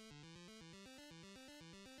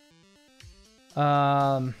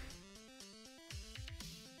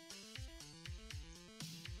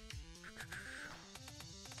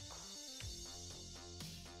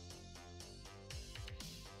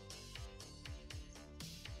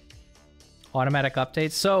 Automatic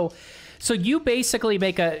updates. So you basically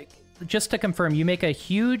make a, just to confirm, you make a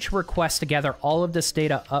huge request to gather all of this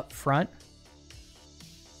data up front.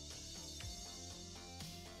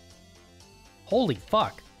 Holy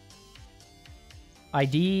fuck.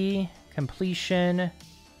 ID, completion.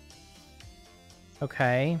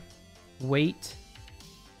 Okay. Wait.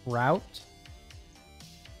 Route.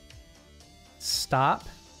 Stop.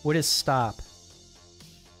 What is stop?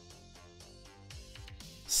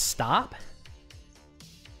 Stop?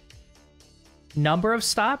 Number of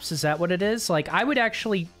stops? Is that what it is? Like, I would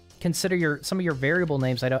actually consider some of your variable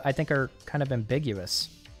names I think are kind of ambiguous.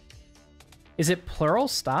 Is it plural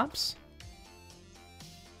stops?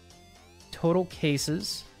 Total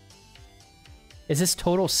cases. Is this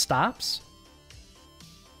total stops?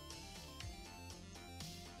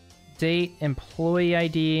 Date, employee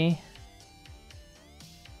ID.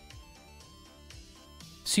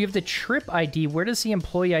 So you have the trip ID. Where does the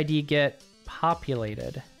employee ID get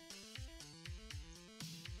populated?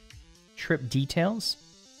 Trip details?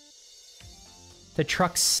 The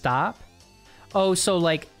truck stop? Oh, so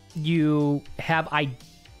like you have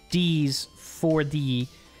IDs for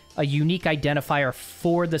a unique identifier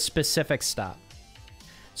for the specific stop.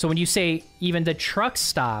 So when you say even the truck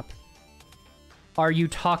stop, are you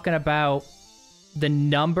talking about the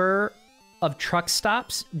number of truck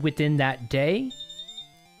stops within that day?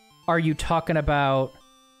 Are you talking about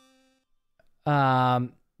the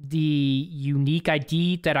unique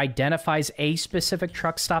ID that identifies a specific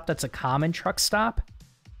truck stop that's a common truck stop?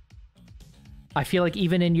 I feel like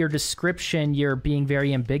even in your description, you're being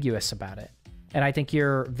very ambiguous about it. And I think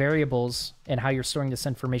your variables and how you're storing this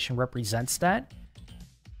information represents that.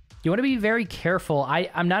 You want to be very careful.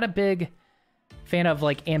 I'm not a big fan of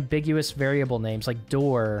like ambiguous variable names like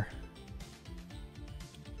door.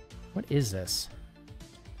 What is this?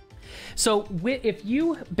 So if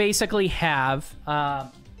you basically have,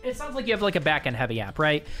 it sounds like you have like a backend heavy app,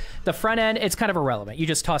 right? The front end, it's kind of irrelevant. You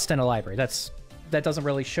just tossed in a library. That doesn't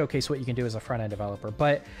really showcase what you can do as a front end developer.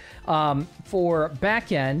 But for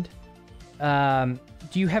backend,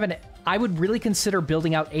 do you have I would really consider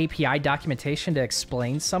building out API documentation to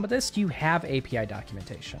explain some of this. Do you have API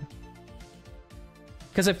documentation?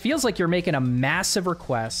 Because it feels like you're making a massive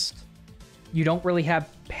request. You don't really have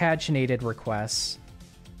paginated requests.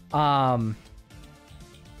 A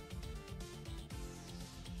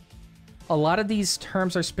lot of these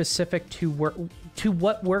terms are specific to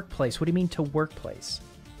what workplace? What do you mean to workplace?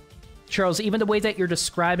 Charles, even the way that you're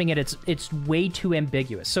describing it, it's way too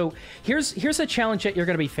ambiguous. So here's a challenge that you're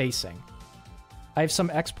going to be facing. I have some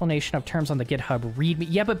explanation of terms on the GitHub README.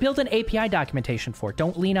 Yeah, but build an API documentation for it.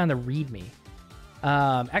 Don't lean on the README.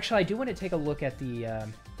 Actually, I do want to take a look at the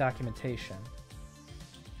documentation.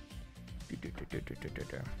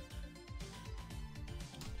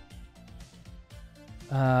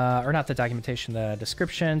 Or not the documentation, the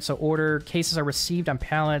description. So order cases are received on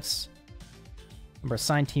pallets. Number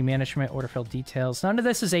assigned team management, order field details. None of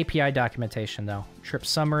this is API documentation though. Trip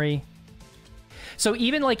summary. So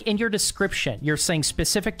even like in your description, you're saying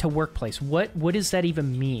specific to workplace. What does that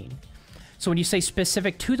even mean? So when you say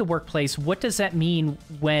specific to the workplace, what does that mean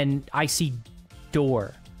when I see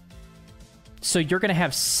door? So you're going to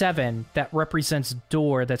have 7 that represents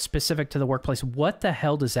door that's specific to the workplace. What the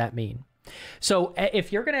hell does that mean? So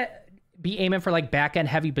if you're going to be aiming for like back-end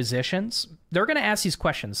heavy positions, they're going to ask these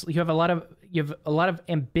questions. You have a lot of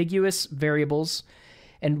ambiguous variables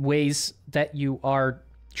and ways that you are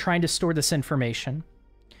trying to store this information.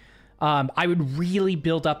 I would really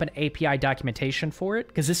build up an API documentation for it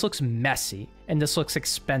because this looks messy and this looks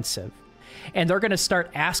expensive. And they're going to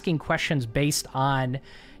start asking questions based on,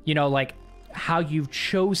 like how you've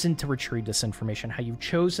chosen to retrieve this information, how you've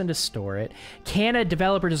chosen to store it. Can a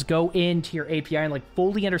developer just go into your API and like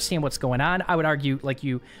fully understand what's going on? I would argue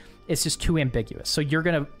it's just too ambiguous. So you're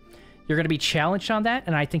going to be challenged on that.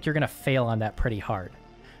 And I think you're going to fail on that pretty hard.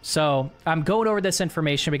 So I'm going over this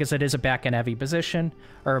information because it is a backend heavy position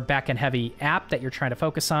or a backend heavy app that you're trying to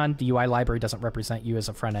focus on. The UI library doesn't represent you as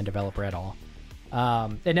a front end developer at all.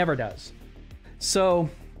 It never does. So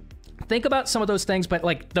think about some of those things, but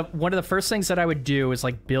like one of the first things that I would do is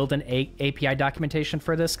like build an API documentation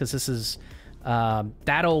for this, because this is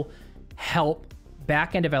that'll help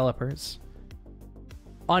backend developers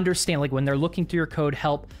understand, like when they're looking through your code,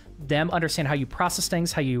 help them understand how you process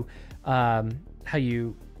things, how you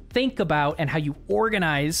think about and how you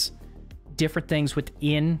organize different things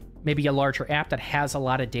within maybe a larger app that has a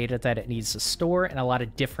lot of data that it needs to store and a lot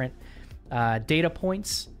of different data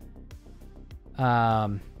points.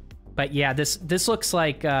 But yeah, this looks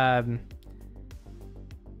like the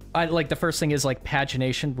first thing is like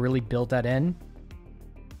pagination, really build that in.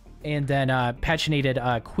 And then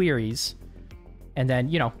paginated queries, and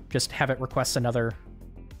then, just have it request another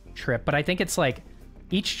trip. But I think it's like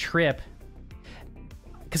each trip,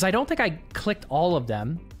 because I don't think I clicked all of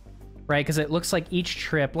them, right? Because it looks like each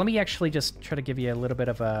trip, let me actually just try to give you a little bit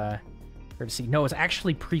of a courtesy. No, it's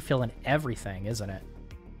actually pre-filling everything, isn't it?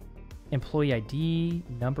 Employee ID,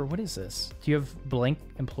 number, what is this? Do you have blank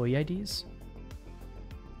employee IDs?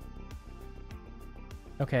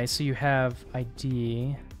 Okay, so you have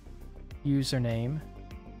ID, username.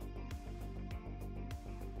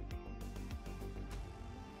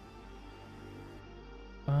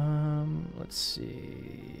 Let's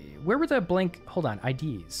see. Where were the blank, hold on,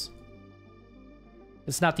 IDs?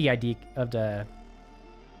 It's not the ID of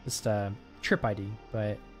just trip ID,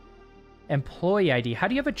 but employee ID. How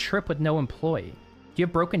do you have a trip with no employee? Do you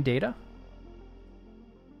have broken data?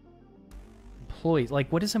 Employees,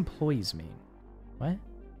 like what does employees mean? What?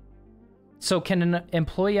 So can an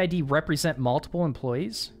employee ID represent multiple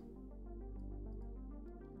employees?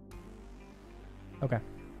 Okay.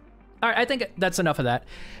 All right, I think that's enough of that.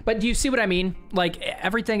 But do you see what I mean? Like,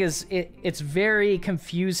 everything is, it's very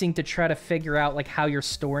confusing to try to figure out, like, how you're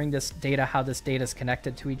storing this data, how this data is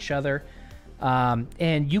connected to each other.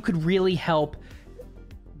 And you could really help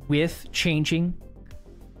with changing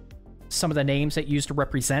some of the names that you use to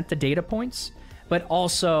represent the data points. But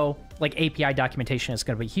also, like, API documentation is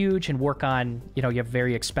going to be huge, and work on, you know, you have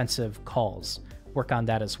very expensive calls. Work on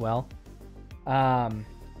that as well.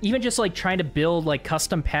 Even just like trying to build like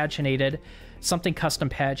custom paginated,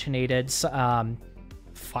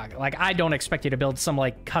 like I don't expect you to build some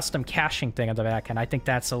like custom caching thing on the back end. I think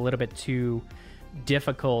that's a little bit too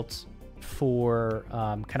difficult for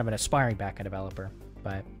kind of an aspiring backend developer.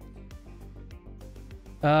 But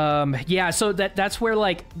yeah, so that's where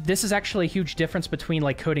like this is actually a huge difference between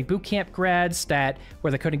like coding bootcamp grads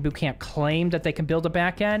where the coding bootcamp claimed that they can build a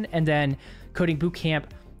backend, and then coding bootcamp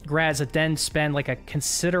grads that then spend like a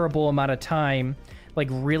considerable amount of time like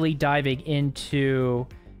really diving into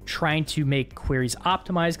trying to make queries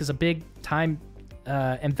optimized, because a big time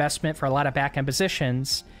investment for a lot of backend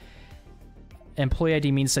positions. Employee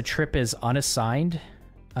ID means the trip is unassigned.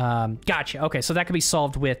 Gotcha. Okay, so that could be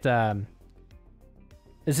solved with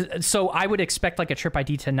so I would expect like a trip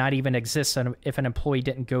ID to not even exist if an employee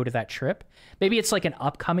didn't go to that trip. Maybe it's like an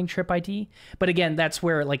upcoming trip ID, but again, that's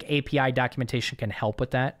where like API documentation can help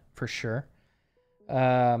with that for sure.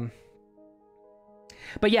 But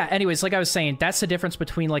yeah, anyways, like I was saying, that's the difference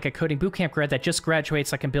between like a coding bootcamp grad that just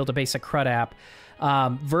graduates, that can build a basic CRUD app,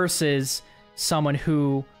 versus someone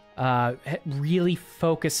who really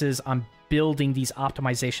focuses on building these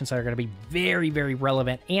optimizations that are going to be very, very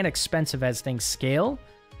relevant and expensive as things scale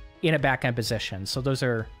in a backend position. So those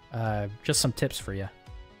are just some tips for you.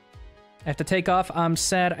 I have to take off. I'm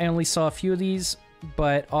sad I only saw a few of these,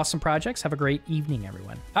 but awesome projects. Have a great evening,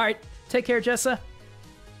 everyone. All right, take care, Jessa.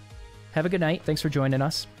 Have a good night. Thanks for joining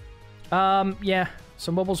us. Yeah,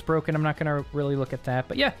 so mobile's broken. I'm not going to really look at that,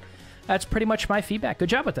 but yeah, that's pretty much my feedback. Good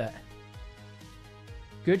job with that.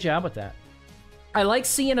 Good job with that. I like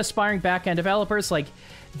seeing aspiring backend developers like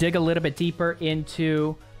dig a little bit deeper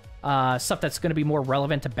into stuff that's going to be more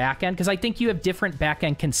relevant to backend, because I think you have different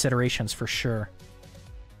backend considerations for sure.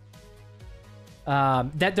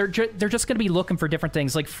 That they're just going to be looking for different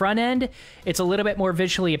things. Like front end, it's a little bit more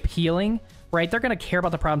visually appealing, right? They're going to care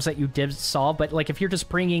about the problems that you did solve, but like if you're just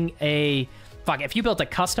bringing if you built a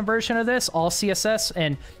custom version of this, all CSS,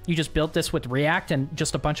 and you just built this with React and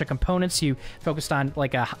just a bunch of components, you focused on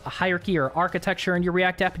like a hierarchy or architecture in your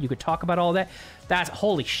React app, and you could talk about all that, that's,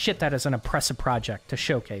 holy shit, that is an impressive project to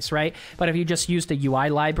showcase, right? But if you just used a UI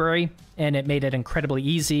library and it made it incredibly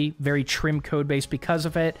easy, very trim code base because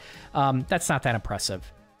of it, that's not that impressive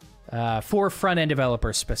for front-end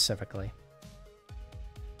developers specifically.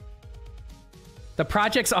 The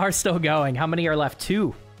projects are still going. How many are left?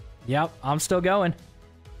 2. Yep, I'm still going.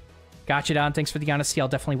 Gotcha, Don. Thanks for the honesty. I'll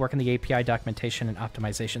definitely work on the API documentation and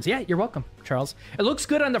optimizations. Yeah, you're welcome, Charles. It looks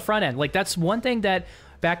good on the front end. Like, that's one thing that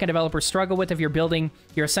backend developers struggle with. If you're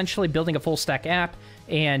essentially building a full stack app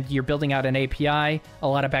and you're building out an API, a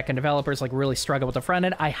lot of backend developers like really struggle with the front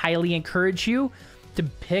end. I highly encourage you to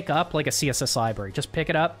pick up like a CSS library. Just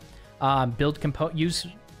pick it up, use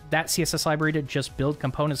that CSS library to just build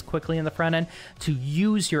components quickly in the front end, to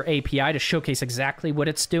use your API to showcase exactly what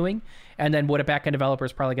it's doing. And then what a backend developer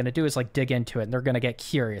is probably going to do is like dig into it, and they're going to get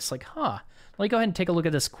curious. Like, let me go ahead and take a look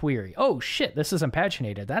at this query. Oh shit, this isn't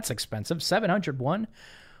paginated. That's expensive. 701.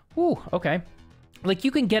 Ooh, okay. Like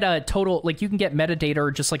you can get a total, like you can get metadata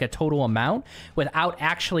or just like a total amount without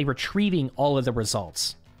actually retrieving all of the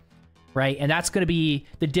results. Right, and that's going to be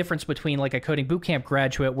the difference between like a coding bootcamp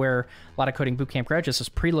graduate, where a lot of coding bootcamp graduates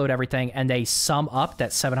just preload everything and they sum up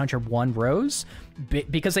that 701 rows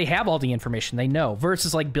because they have all the information they know,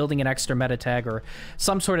 versus like building an extra meta tag or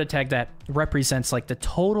some sort of tag that represents like the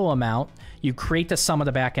total amount. You create the sum of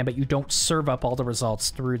the backend, but you don't serve up all the results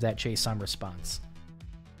through that JSON response.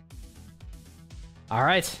 All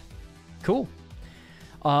right, cool.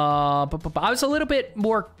 But I was a little bit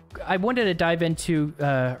more. I wanted to dive into,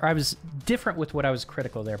 or I was different with what I was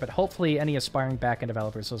critical there, but hopefully any aspiring backend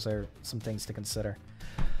developers, those are some things to consider.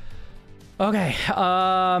 Okay,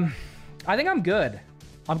 I think I'm good.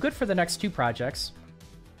 I'm good for the next 2 projects.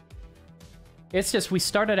 It's just we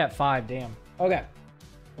started at 5, damn. Okay,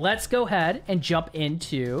 let's go ahead and jump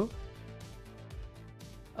into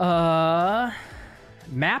map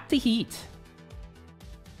the heat.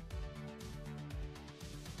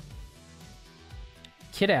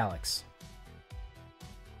 Kid Alex.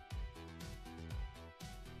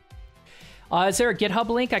 Is there a GitHub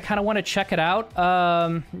link? I kind of want to check it out.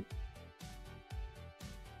 I'll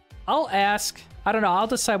ask. I don't know. I'll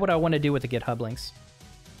decide what I want to do with the GitHub links.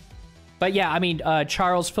 But yeah, I mean,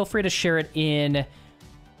 Charles, feel free to share it in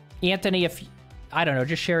Anthony. If I don't know,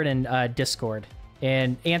 just share it in Discord.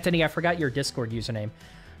 And Anthony, I forgot your Discord username,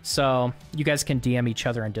 so you guys can DM each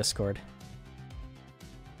other in Discord.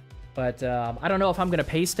 But I don't know if I'm gonna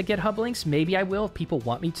paste the GitHub links. Maybe I will if people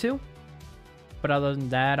want me to. But other than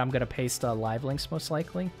that, I'm gonna paste live links most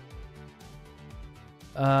likely.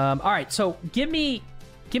 All right, so give me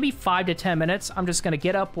 5 to 10 minutes. I'm just gonna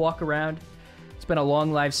get up, walk around. It's been a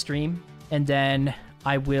long live stream, and then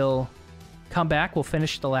I will come back. We'll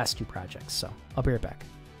finish the last 2 projects. So I'll be right back.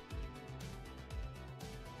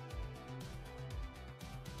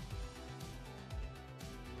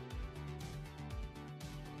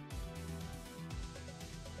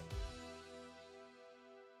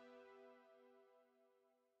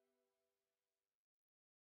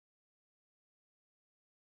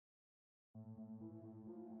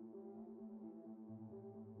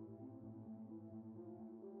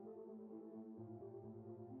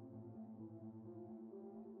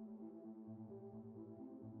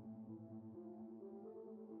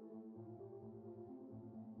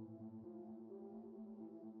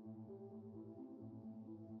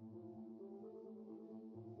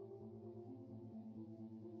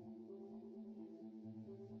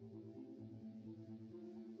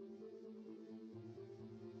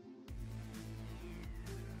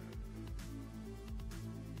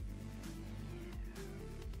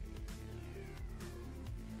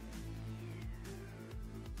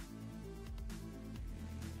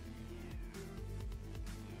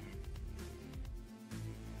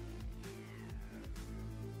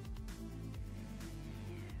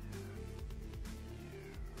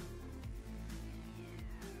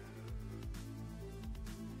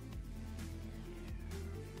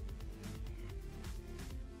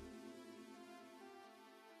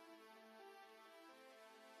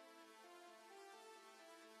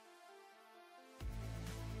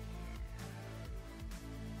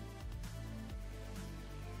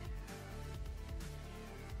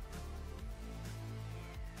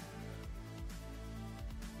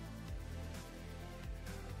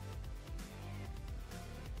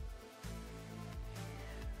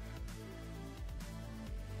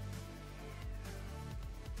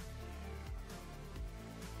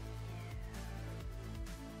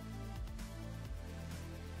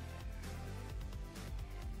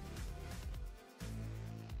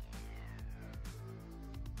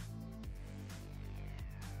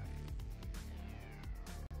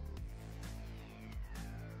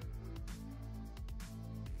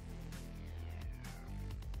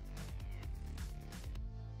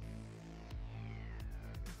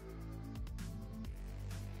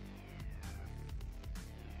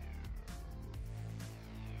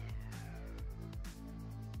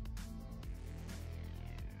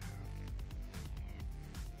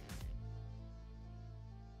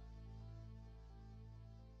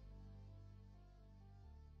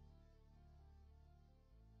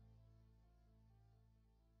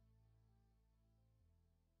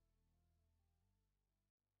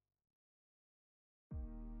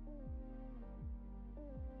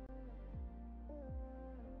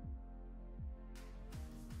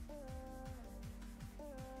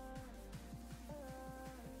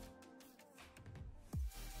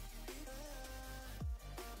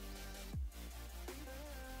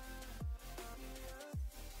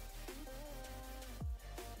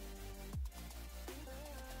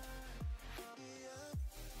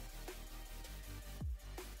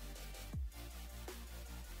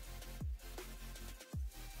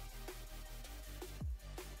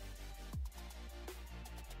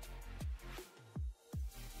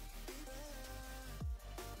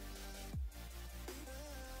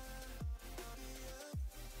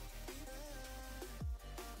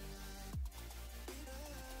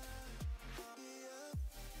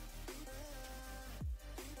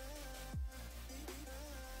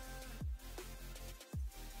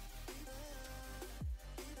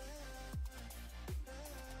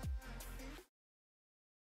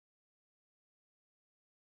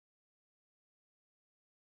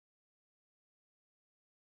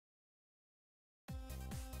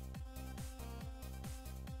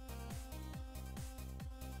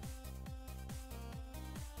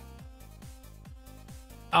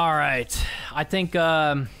 All right. I think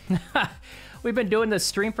we've been doing this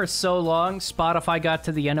stream for so long, Spotify got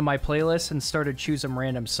to the end of my playlist and started choosing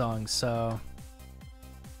random songs, so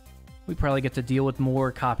we probably get to deal with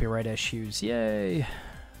more copyright issues. Yay.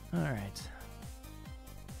 All right.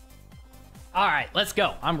 All right, let's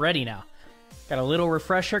go. I'm ready now. Got a little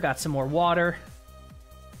refresher, got some more water.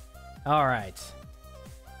 All right.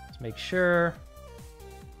 Let's make sure.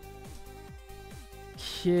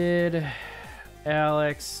 Kid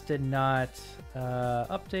Alex did not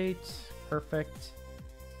update. Perfect.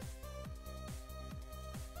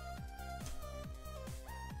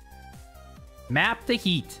 Map the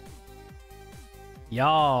heat.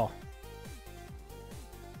 Y'all.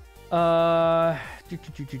 A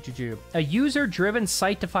user-driven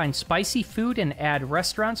site to find spicy food and add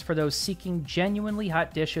restaurants for those seeking genuinely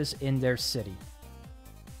hot dishes in their city.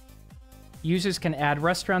 Users can add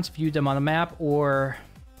restaurants, view them on the map, or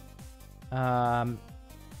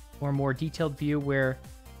more detailed view where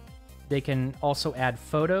they can also add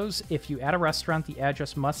photos. If you add a restaurant, the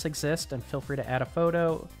address must exist, and feel free to add a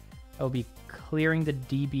photo. I will be clearing the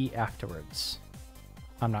DB afterwards.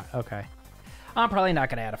 I'm not, okay. I'm probably not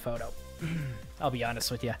gonna add a photo. I'll be honest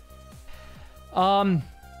with you.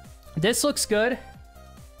 This looks good.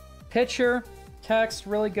 Picture, text,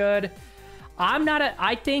 really good.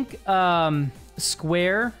 I think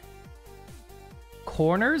square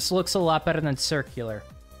corners looks a lot better than circular.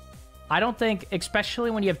 I don't think,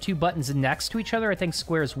 especially when you have two buttons next to each other, I think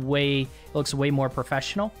square is looks way more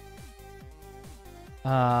professional.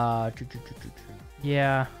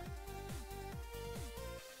 Yeah.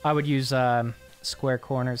 I would use square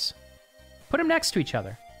corners. Put them next to each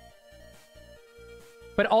other.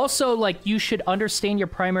 But also, like, you should understand your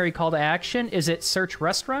primary call to action. Is it search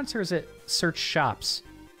restaurants or is it search shops?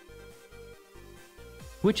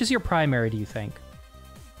 Which is your primary, do you think?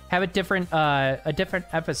 Have a different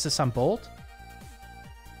emphasis on both?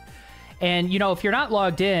 And, you know, if you're not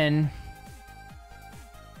logged in...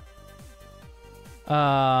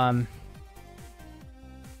 I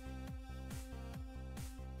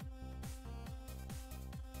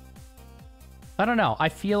don't know. I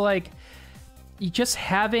feel like just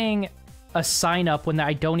having a sign up when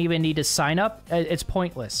I don't even need to sign up, it's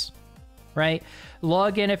pointless, right?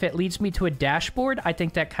 Log in if it leads me to a dashboard. I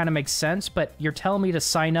think that kind of makes sense, but you're telling me to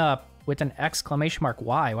sign up with an exclamation mark.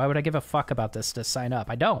 Why? Why would I give a fuck about this to sign up?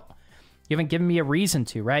 I don't. You haven't given me a reason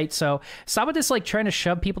to, right? So stop with this, like, trying to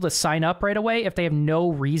shove people to sign up right away if they have no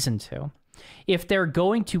reason to. If they're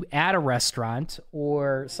going to add a restaurant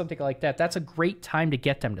or something like that, that's a great time to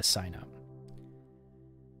get them to sign up.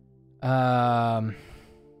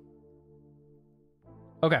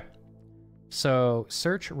 Okay. So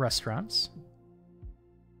search restaurants.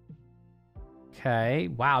 Okay.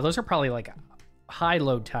 Wow, those are probably like high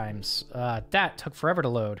load times. That took forever to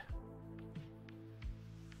load.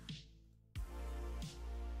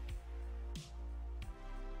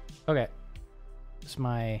 Okay. It's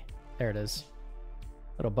my... There it is.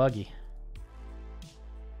 Little buggy.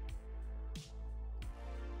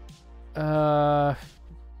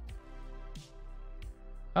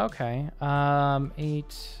 Okay.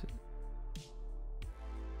 8...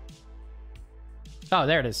 Oh,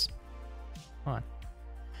 there it is. Hold on.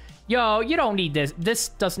 Yo, you don't need this. This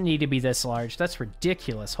doesn't need to be this large. That's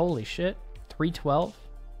ridiculous. Holy shit. 312?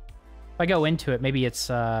 If I go into it, maybe it's...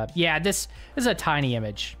 Yeah, this is a tiny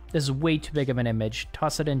image. This is way too big of an image.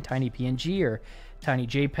 Toss it in tiny PNG or tiny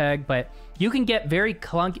JPEG, but you can get very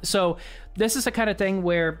clunky. So this is the kind of thing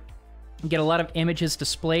where you get a lot of images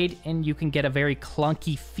displayed and you can get a very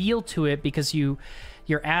clunky feel to it because your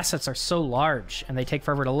assets are so large and they take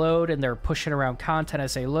forever to load and they're pushing around content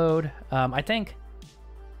as they load. I think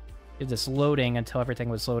this loading until everything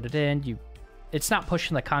was loaded in, it's not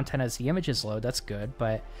pushing the content as the images load. That's good,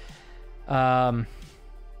 but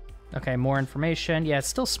okay, more information. Yeah, it's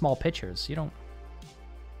still small pictures. You don't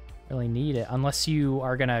really need it unless you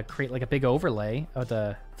are gonna create like a big overlay of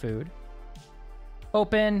the food.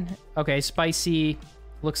 Open. Okay, spicy.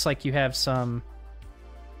 Looks like you have some...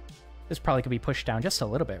 This probably could be pushed down just a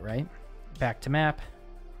little bit, right? Back to map.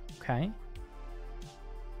 Okay.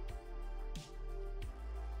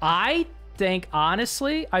 I think,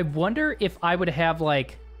 honestly, I wonder if I would have,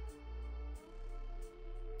 like...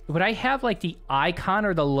 Would I have, like, the icon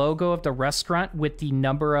or the logo of the restaurant with the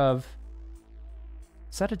number of...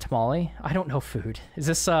 Is that a tamale? I don't know food. Is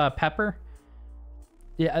this pepper?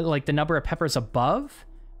 Yeah, like the number of peppers above?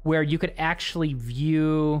 Where you could actually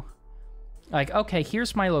view... Like, okay,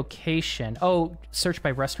 here's my location. Oh, search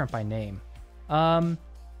by restaurant by name. I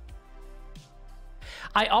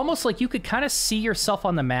almost, like, you could kind of see yourself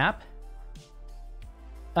on the map.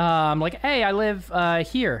 Like, hey, I live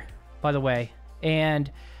here, by the way.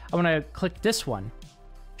 And I want to click this one.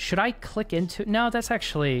 Should I click into... No, that's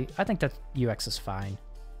actually... I think that UX is fine.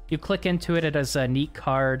 You click into it, it has a neat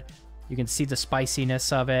card. You can see the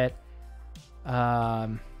spiciness of it.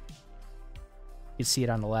 You see it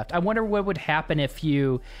on the left. I wonder what would happen if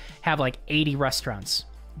you have like 80 restaurants.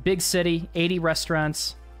 Big city, 80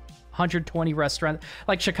 restaurants, 120 restaurants.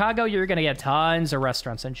 Like Chicago, you're going to get tons of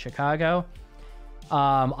restaurants in Chicago.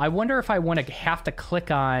 I wonder if I want to have to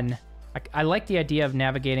click on... I like the idea of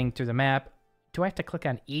navigating through the map. Do I have to click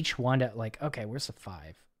on each one to like, okay, where's the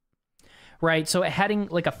 5? Right, so heading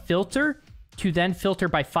like a filter to then filter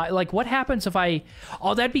by 5. Like what happens if I...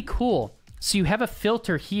 Oh, that'd be cool. So you have a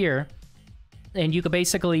filter here and you could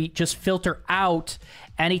basically just filter out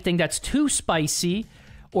anything that's too spicy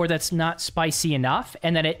or that's not spicy enough.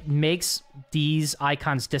 And then it makes these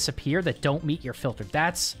icons disappear that don't meet your filter.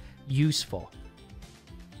 That's useful.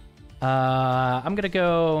 I'm going to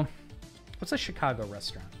go... What's a Chicago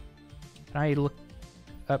restaurant? Can I look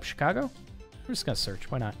up Chicago? I'm just going to search.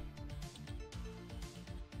 Why not?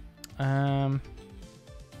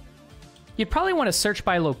 You'd probably want to search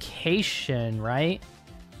by location, right?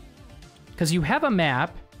 Because you have a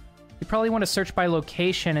map. You probably want to search by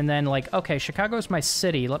location and then like, okay, Chicago's my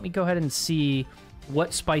city. Let me go ahead and see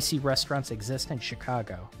what spicy restaurants exist in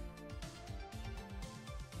Chicago.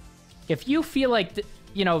 If you feel like,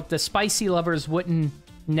 you know, the spicy lovers wouldn't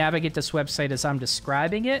navigate this website as I'm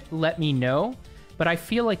describing it, let me know. But I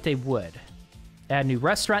feel like they would. Add new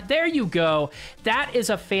restaurant. There you go. That is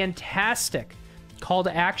a fantastic call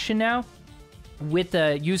to action now with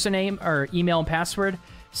the username or email and password.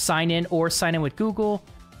 Sign in or sign in with Google.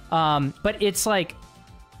 But it's like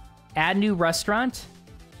add new restaurant,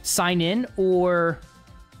 sign in, or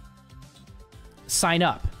sign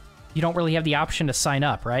up. You don't really have the option to sign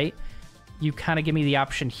up, right? You kind of give me the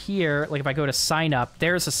option here. Like if I go to sign up,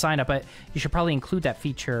 there's a sign up, but you should probably include that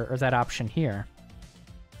feature or that option here.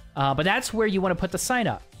 But that's where you want to put the sign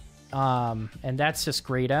up. And that's just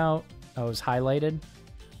grayed out. Oh, it was highlighted.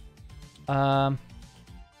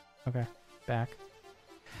 Okay, back.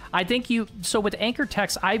 I think you... So with anchor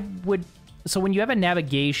text, I would... So when you have a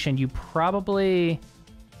navigation, you probably...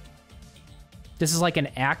 This is like an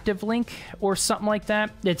active link or something like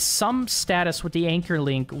that. It's some status with the anchor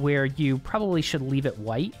link where you probably should leave it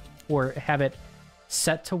white or have it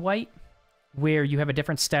set to white where you have a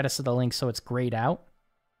different status of the link so it's grayed out.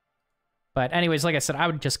 But anyways, like I said, I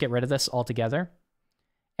would just get rid of this altogether.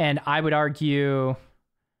 And I would argue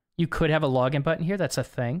you could have a login button here. That's a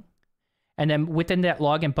thing. And then within that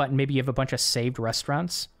login button, maybe you have a bunch of saved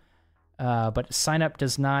restaurants. But sign up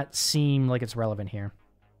does not seem like it's relevant here.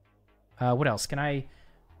 What else? Can I...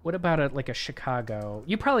 What about like a Chicago?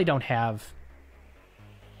 You probably don't have...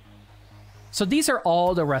 So these are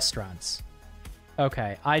all the restaurants.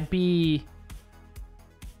 Okay, I'd be...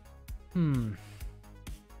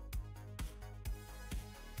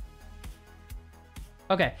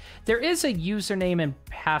 Okay, there is a username and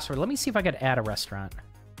password. Let me see if I could add a restaurant.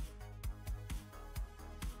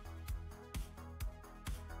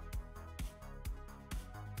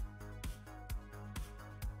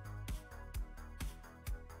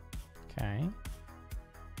 Okay.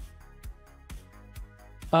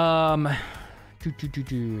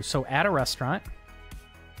 So add a restaurant.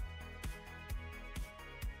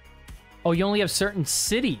 Oh, you only have certain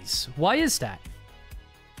cities. Why is that?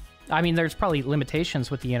 I mean, there's probably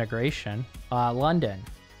limitations with the integration. London.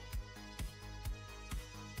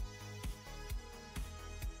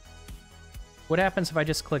 What happens if I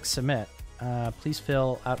just click submit? Please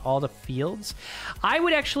fill out all the fields. I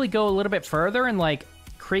would actually go a little bit further and like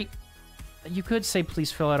create... You could say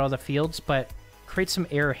please fill out all the fields, but create some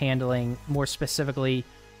error handling more specifically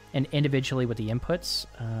and individually with the inputs.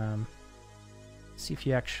 See if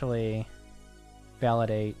you actually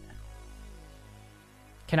validate.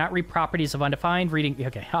 Cannot read properties of undefined. Reading.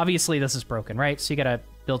 Okay, obviously this is broken, right? So you got to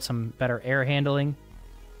build some better error handling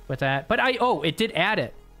with that. But oh, it did add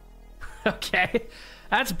it. Okay,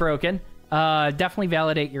 that's broken. Definitely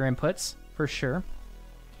validate your inputs for sure.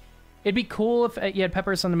 It'd be cool if you had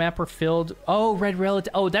peppers on the map were filled. Oh, red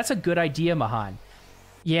relative. Oh, that's a good idea, Mahan.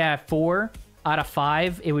 Yeah, 4 out of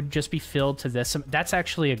 5, it would just be filled to this. That's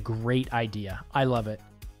actually a great idea. I love it.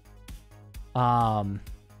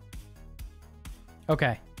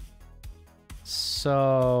 Okay.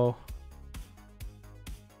 So,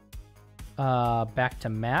 back to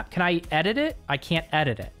map. Can I edit it? I can't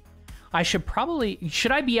edit it. I should probably...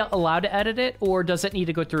 Should I be allowed to edit it, or does it need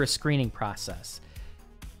to go through a screening process?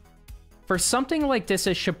 For something like this,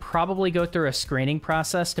 it should probably go through a screening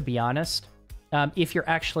process, to be honest, if you're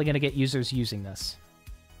actually going to get users using this.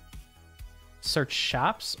 Search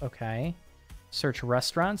shops, okay. Search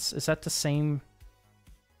restaurants, is that the same?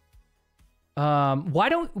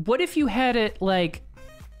 What if you had it like...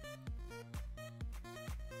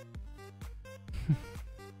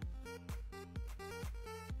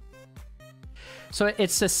 So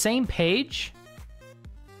it's the same page.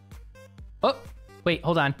 Oh, wait,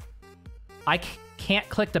 hold on. I can't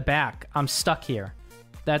click the back. I'm stuck here.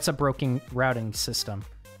 That's a broken routing system.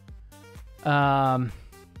 By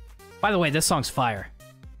the way, this song's fire.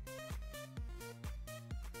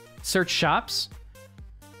 Search shops.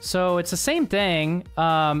 So it's the same thing.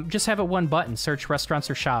 Just have it one button. Search restaurants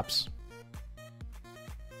or shops.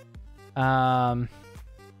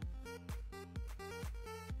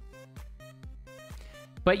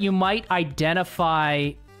 But you might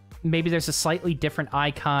identify, maybe there's a slightly different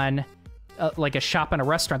icon, like a shop and a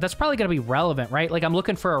restaurant. That's probably going to be relevant, right? Like I'm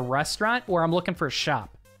looking for a restaurant or I'm looking for a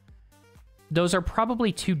shop. Those are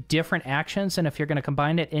probably two different actions. And if you're going to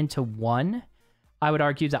combine it into one, I would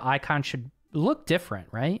argue the icon should look different,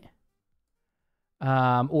 right?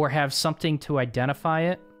 Or have something to identify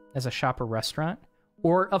it as a shop or restaurant.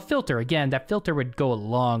 Or a filter. Again, that filter would go a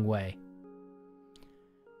long way.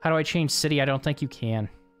 How do I change city? I don't think you can.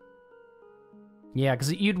 Yeah,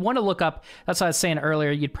 because you'd want to look up... That's what I was saying earlier.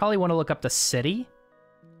 You'd probably want to look up the city.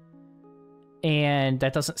 And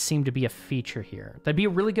that doesn't seem to be a feature here. That'd be a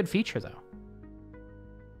really good feature, though.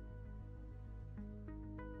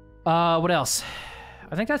 What else?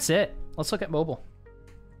 I think that's it. Let's look at mobile.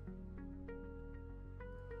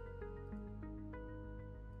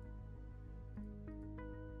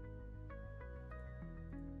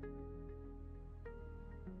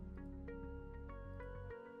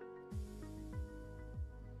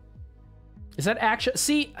 Is that actually...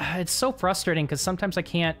 See, it's so frustrating because sometimes I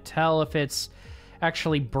can't tell if it's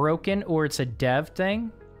actually broken or it's a dev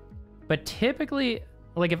thing. But typically,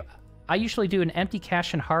 like if I usually do an empty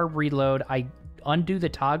cache and hard reload, I undo the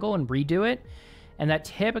toggle and redo it. And that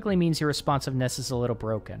typically means your responsiveness is a little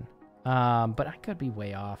broken. But I could be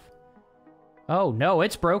way off. Oh, no,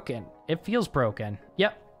 it's broken. It feels broken.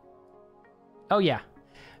 Yep. Oh, yeah.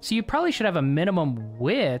 So you probably should have a minimum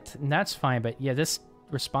width, and that's fine. But yeah, this...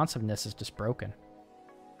 responsiveness is just broken.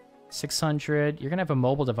 600. You're gonna have a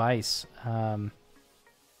mobile device. Am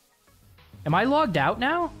I logged out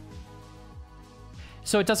now?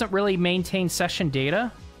 So it doesn't really maintain session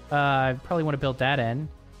data. I probably want to build that in.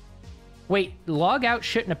 Wait, log out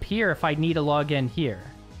shouldn't appear if I need to log in here.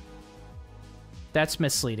 That's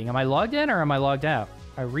misleading. Am I logged in or am I logged out?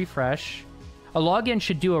 I refresh. A login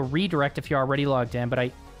should do a redirect if you're already logged in,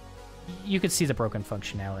 but you could see the broken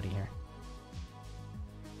functionality here.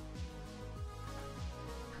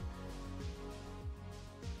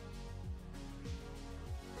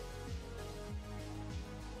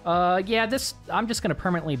 Yeah, I'm just gonna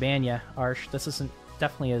permanently ban you, Arsh. This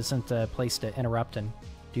definitely isn't a place to interrupt and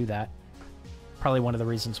do that. Probably one of the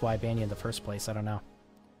reasons why I banned you in the first place, I don't know.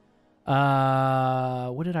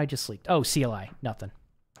 What did I just leak? Oh, CLI, nothing.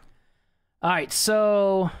 Alright,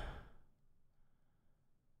 so...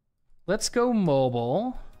 let's go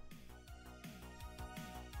mobile.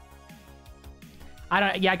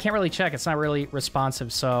 I can't really check, it's not really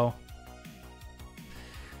responsive, so...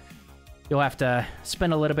 you'll have to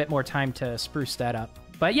spend a little bit more time to spruce that up.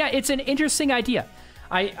 But yeah, it's an interesting idea.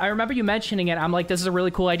 I remember you mentioning it. I'm like, this is a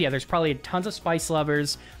really cool idea. There's probably tons of spice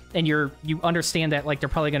lovers, and you understand that like they're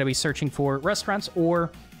probably going to be searching for restaurants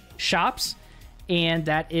or shops, and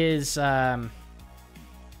that is I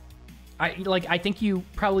think you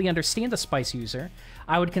probably understand the spice user.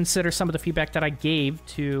 I would consider some of the feedback that I gave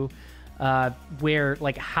to where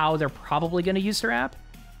like how they're probably going to use their app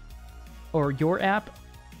or your app.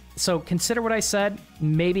 So consider what I said.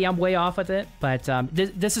 Maybe I'm way off with it, but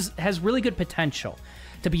this has really good potential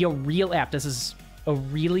to be a real app. This is a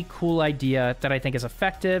really cool idea that I think is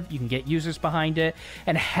effective. You can get users behind it.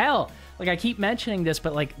 And hell, like I keep mentioning this,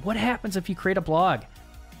 but like what happens if you create a blog,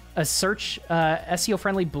 a search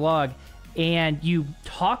SEO-friendly blog, and you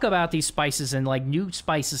talk about these spices and like new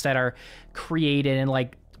spices that are created and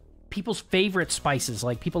like people's favorite spices,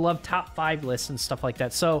 like people love top 5 lists and stuff like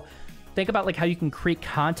that. So think about like how you can create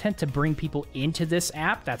content to bring people into this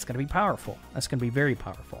app. That's going to be powerful. That's going to be very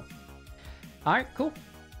powerful. All right, cool.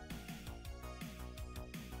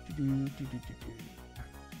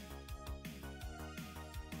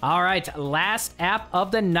 All right, last app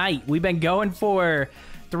of the night. We've been going for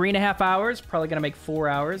 3.5 hours. Probably going to make 4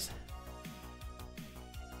 hours.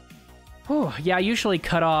 Whew, yeah, I usually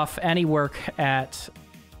cut off any work at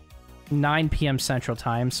 9 p.m. Central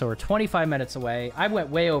Time, so we're 25 minutes away. I went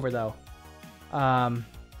way over, though. I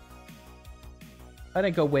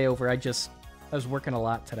didn't go way over. I was working a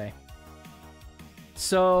lot today.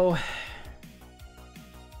 So,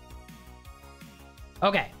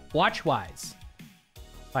 okay, WatchWise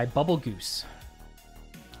by Bubble Goose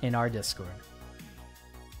in our Discord.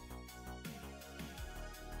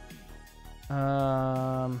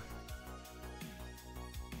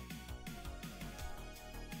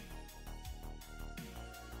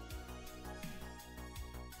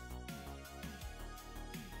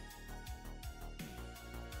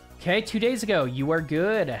 Okay, 2 days ago, you are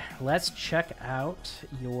good. Let's check out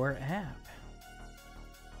your app.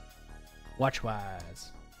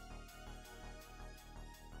 WatchWise.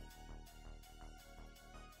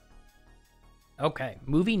 Okay,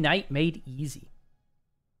 movie night made easy.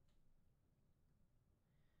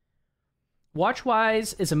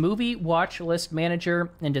 WatchWise is a movie watch list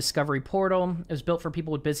manager and discovery portal. It was built for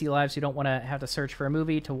people with busy lives who don't want to have to search for a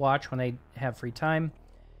movie to watch when they have free time.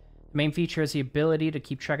 The main feature is the ability to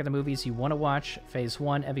keep track of the movies you want to watch. Phase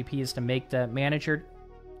 1 MVP is to make the manager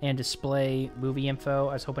and display movie info.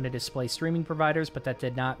 I was hoping to display streaming providers, but that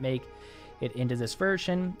did not make it into this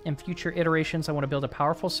version. In future iterations, I want to build a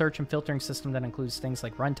powerful search and filtering system that includes things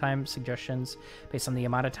like runtime suggestions based on the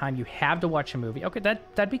amount of time you have to watch a movie. Okay,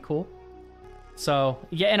 that'd be cool. So,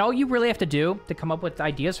 yeah, and all you really have to do to come up with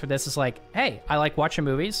ideas for this is like, hey, I like watching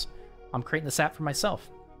movies. I'm creating this app for myself.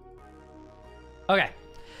 Okay.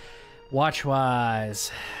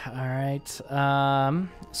 WatchWise. All right.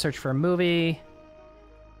 Search for a movie.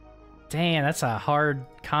 Damn, that's a hard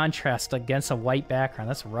contrast against a white background.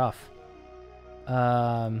 That's rough.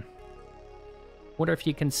 Wonder if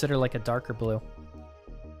you consider like a darker blue.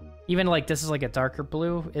 Even like this is like a darker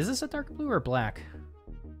blue. Is this a darker blue or black?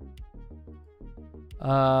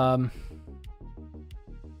 You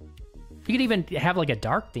could even have like a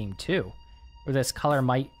dark theme too, where this color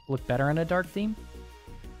might look better in a dark theme.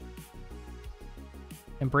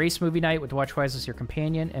 Embrace movie night with WatchWise as your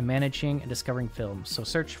companion and managing and discovering films. So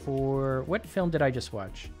search for... What film did I just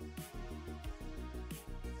watch?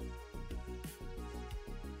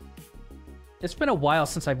 It's been a while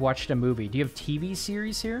since I've watched a movie. Do you have TV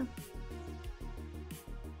series here?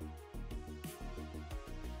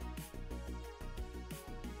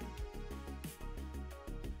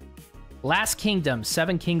 Last Kingdom,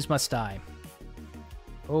 7 Kings Must Die.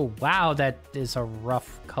 Oh, wow, that is a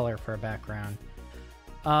rough color for a background.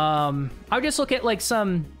 I would just look at like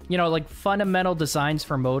some, you know, like fundamental designs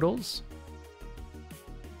for modals.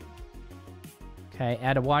 Okay,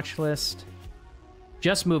 add a watch list.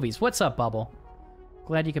 Just movies. What's up, Bubble?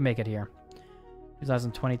 Glad you can make it here.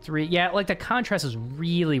 2023. Yeah, like the contrast is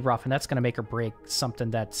really rough, and that's going to make or break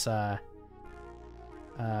something that's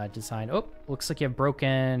designed. Oh, looks like you have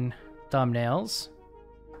broken thumbnails.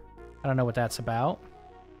 I don't know what that's about.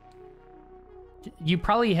 You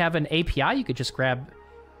probably have an API you could just grab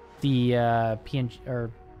the PNG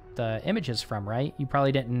or the images from, right? You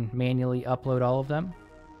probably didn't manually upload all of them.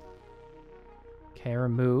 Okay,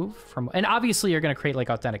 remove from, and obviously you're going to create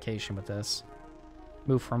like authentication with this.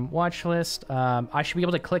 Move from watch list. I should be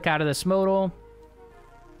able to click out of this modal.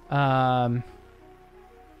 But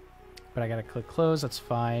I got to click close. That's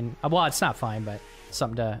fine. Well, it's not fine, but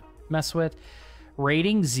something to mess with.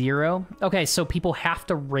 Rating 0. Okay, so people have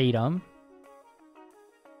to rate them.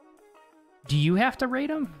 Do you have to rate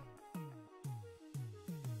them?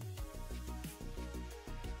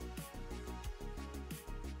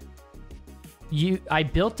 I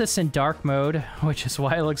built this in dark mode, which is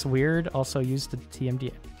why it looks weird. Also used the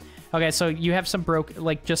TMD. Okay, so you have some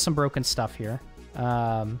just some broken stuff here.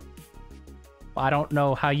 I don't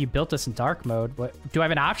know how you built this in dark mode. What, do I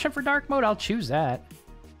have an option for dark mode? I'll choose that.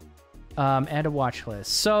 And a watch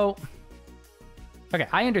list. So, okay,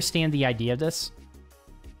 I understand the idea of this.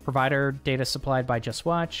 Provider data supplied by Just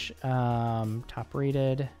Watch. Top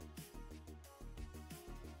rated.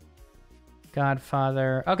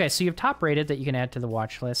 Godfather. Okay, so you have top rated that you can add to the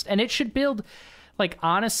watch list. And it should build, like,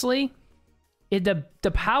 honestly, the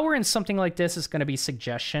power in something like this is going to be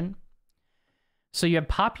suggestion. So you have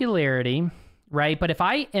popularity, right? But if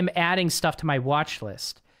I am adding stuff to my watch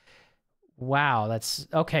list, wow, that's...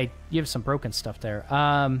 Okay, you have some broken stuff there.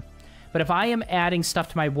 But if I am adding stuff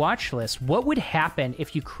to my watch list, what would happen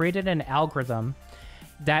if you created an algorithm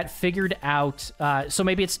that figured out... so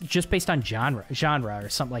maybe it's just based on genre or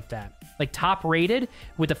something like that. Like top rated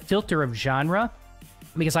with a filter of genre,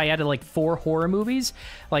 because I added like 4 horror movies,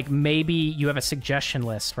 like maybe you have a suggestion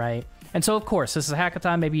list, right? And so, of course, this is a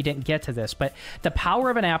hackathon. Maybe you didn't get to this, but the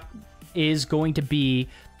power of an app is going to be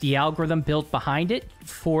the algorithm built behind it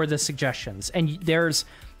for the suggestions. And there's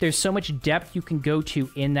so much depth you can go to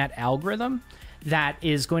in that algorithm that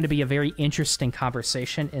is going to be a very interesting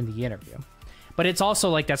conversation in the interview. But it's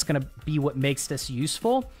also like that's going to be what makes this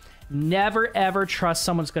useful. Never, ever trust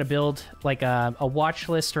someone's going to build like a watch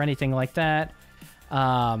list or anything like that.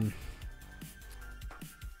 Never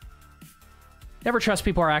trust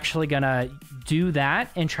people are actually going to do that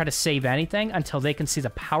and try to save anything until they can see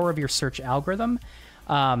the power of your search algorithm.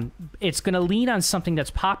 It's going to lean on something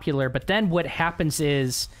that's popular, but then what happens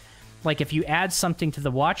is, like, if you add something to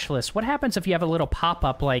the watch list, what happens if you have a little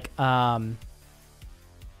pop-up like...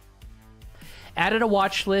 added a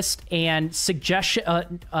watch list and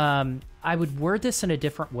suggestion. I would word this in a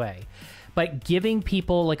different way, but giving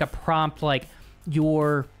people like a prompt, like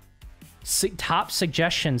your top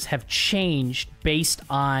suggestions have changed based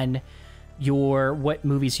on what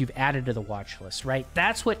movies you've added to the watch list, right?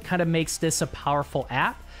 That's what kind of makes this a powerful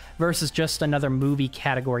app versus just another movie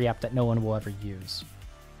category app that no one will ever use.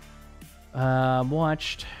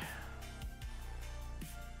 Watched.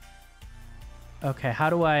 Okay, how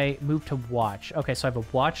do I move to watch? Okay, so I have a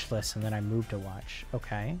watch list and then I move to watch.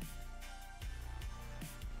 Okay.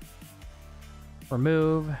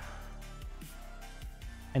 Remove.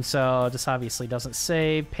 And so this obviously doesn't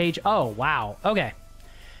save. Page. Oh, wow. Okay.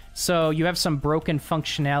 So you have some broken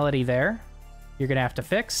functionality there. You're going to have to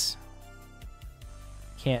fix.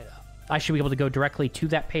 I should be able to go directly to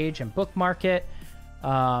that page and bookmark it.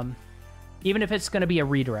 Even if it's going to be a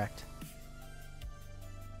redirect.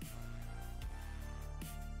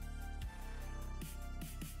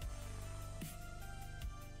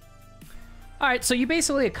 All right, so you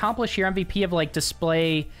basically accomplish your MVP of like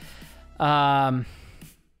display,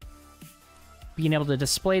 being able to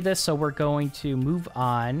display this. So we're going to move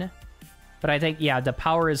on. But I think, yeah, the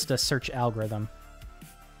power is the search algorithm.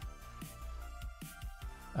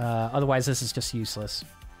 Otherwise, this is just useless.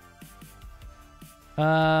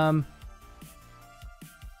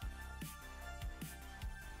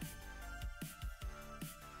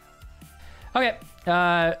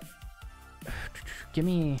 Okay. Give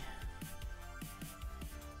me...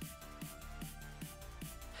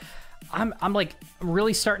 I'm like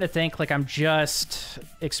really starting to think like I'm just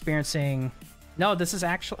experiencing... No, this is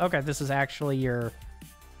actually... Okay, this is actually your...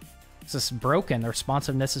 This is broken. The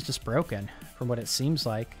responsiveness is just broken from what it seems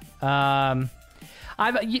like. You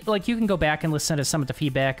can go back and listen to some of the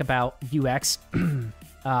feedback about UX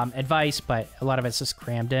advice, but a lot of it's just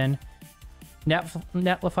crammed in.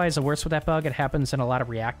 Netlify is the worst with that bug. It happens in a lot of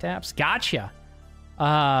React apps. Gotcha.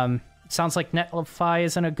 Sounds like Netlify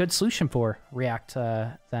isn't a good solution for React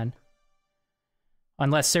then.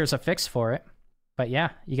 Unless there's a fix for it. But yeah,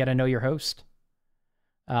 you got to know your host.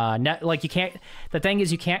 You can't... The thing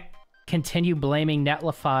is, you can't continue blaming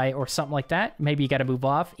Netlify or something like that. Maybe you got to move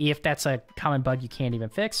off if that's a common bug you can't even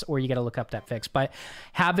fix, or you got to look up that fix. But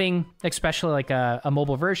having especially like a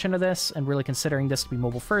mobile version of this and really considering this to be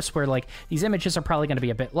mobile first, where like these images are probably going to be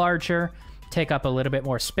a bit larger, take up a little bit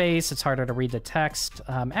more space, it's harder to read the text.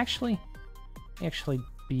 Actually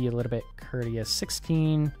be a little bit courteous.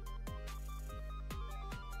 16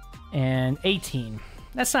 and 18.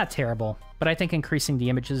 That's not terrible, but I think increasing the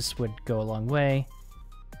images would go a long way.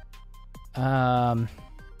 And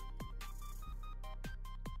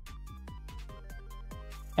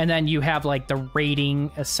then you have like the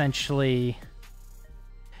rating essentially.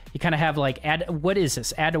 You kind of have like what is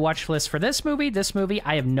this? Add to watch list for this movie,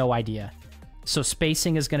 I have no idea. So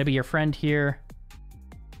spacing is going to be your friend here.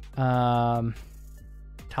 Top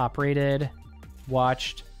rated,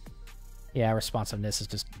 watched. Yeah, responsiveness is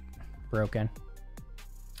just broken.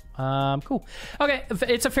 Cool. Okay,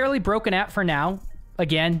 it's a fairly broken app for now.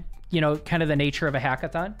 Again, kind of the nature of a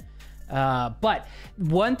hackathon. But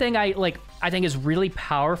one thing I think is really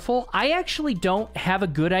powerful, I actually don't have a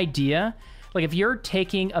good idea. Like if you're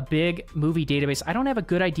taking a big movie database, I don't have a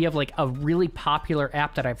good idea of like a really popular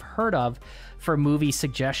app that I've heard of for movie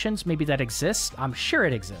suggestions. Maybe that exists. I'm sure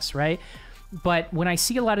it exists, right? But when I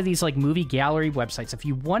see a lot of these like movie gallery websites, if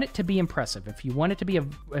you want it to be impressive, if you want it to be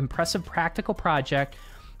an impressive practical project,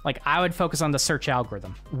 like I would focus on the search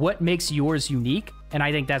algorithm. What makes yours unique? And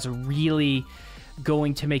I think that's really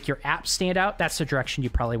going to make your app stand out. That's the direction you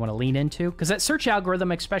probably want to lean into, because that search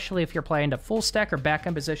algorithm, especially if you're playing to full stack or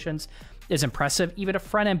back-end positions, is impressive. Even to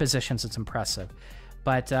front-end positions, it's impressive.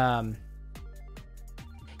 But yeah,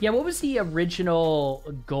 what was the original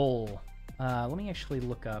goal? Let me actually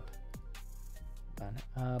look up.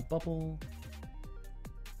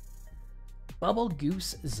 Bubble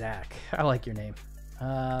Goose Zach. I like your name.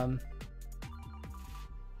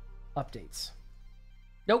 Updates.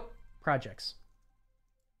 Nope. Projects.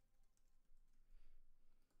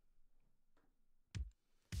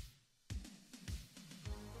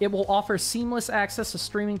 It will offer seamless access to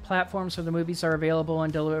streaming platforms where the movies are available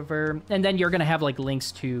and deliver. And then you're going to have like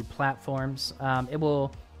links to platforms. It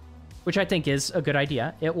will, which I think is a good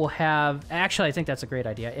idea. It will have, actually, I think that's a great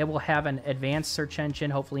idea. It will have an advanced search engine,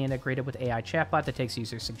 hopefully integrated with AI chatbot that takes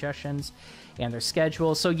user suggestions and their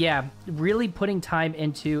schedule. So yeah, really putting time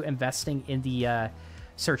into investing in the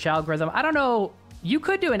search algorithm. I don't know. You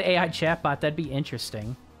could do an AI chatbot. That'd be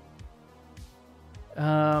interesting.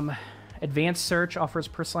 Advanced search offers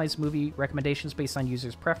personalized movie recommendations based on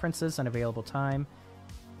users' preferences and available time.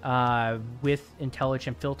 with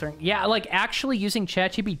intelligent filtering. Yeah, like actually using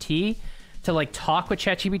ChatGPT to like talk with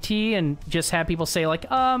ChatGPT and just have people say like,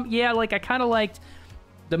 yeah, like I kind of liked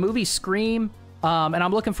the movie Scream, and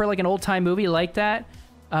I'm looking for like an old time movie like that.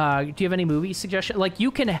 Do you have any movie suggestion? Like you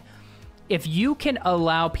can, if you can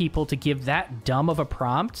allow people to give that dumb of a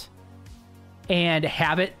prompt and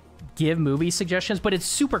have it give movie suggestions, but it's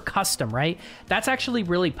super custom, right? That's actually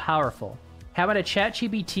really powerful. Having a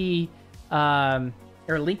ChatGPT,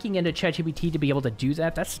 or linking into ChatGPT to be able to do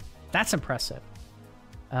that, that's impressive.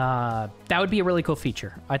 That would be a really cool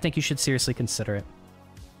feature. I think you should seriously consider it.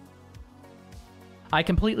 I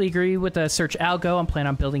completely agree with the search algo. I'm planning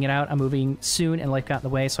on building it out. I'm moving soon and life got in the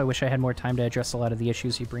way, so I wish I had more time to address a lot of the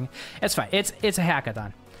issues you bring. It's fine. It's a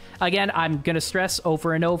hackathon. Again, I'm going to stress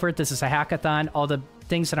over and over, this is a hackathon. All the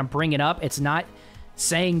things that I'm bringing up, it's not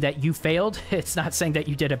saying that you failed. It's not saying that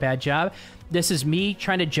you did a bad job. This is me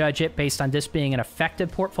trying to judge it based on this being an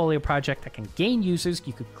effective portfolio project that can gain users.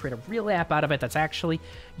 You could create a real app out of it that's actually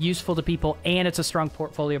useful to people, and it's a strong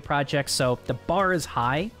portfolio project. So the bar is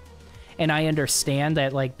high, and I understand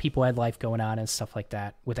that like people had life going on and stuff like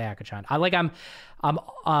that with Hackathon.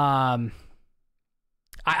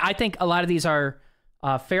 I think a lot of these are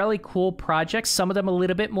fairly cool projects. Some of them a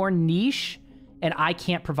little bit more niche, and I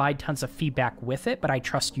can't provide tons of feedback with it, but I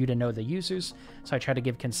trust you to know the users, so I try to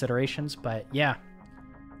give considerations. But yeah,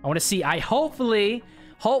 I want to see, hopefully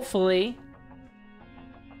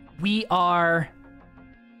we are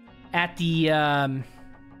at the,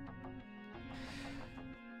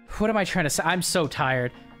 what am I trying to say? I'm so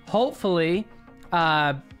tired. Hopefully,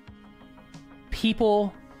 the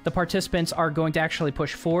participants are going to actually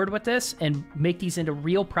push forward with this and make these into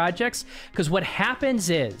real projects, because what happens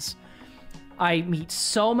is, I meet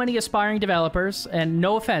so many aspiring developers, and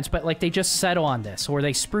no offense, but like they just settle on this, or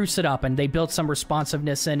they spruce it up and they build some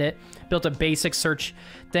responsiveness in it, built a basic search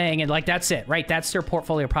thing, and like that's it, right? That's their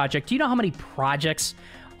portfolio project. Do you know how many projects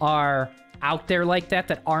are out there like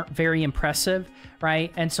that aren't very impressive,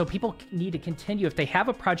 right? And so people need to continue. If they have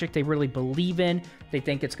a project they really believe in, they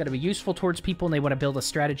think it's going to be useful towards people, and they want to build a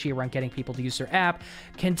strategy around getting people to use their app,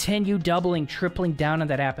 continue doubling, tripling down on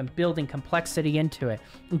that app and building complexity into it.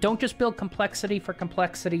 And don't just build complexity for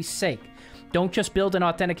complexity's sake. Don't just build an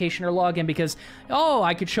authentication or login because, oh,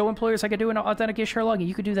 I could show employers I could do an authentication or login.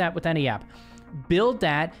 You could do that with any app. Build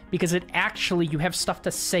that because it actually, you have stuff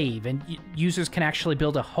to save, and users can actually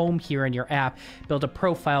build a home here in your app, build a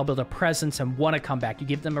profile, build a presence, and want to come back. You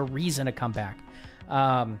give them a reason to come back.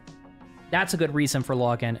 That's a good reason for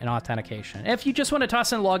login and authentication. If you just want to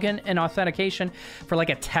toss in login and authentication for like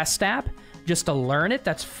a test app, just to learn it,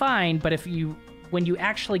 that's fine. But when you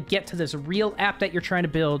actually get to this real app that you're trying to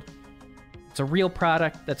build, it's a real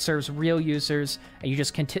product that serves real users, and you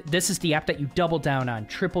just this is the app that you double down on,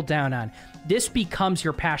 triple down on. This becomes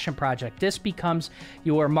your passion project. This becomes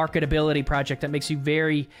your marketability project that makes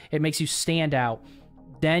you stand out.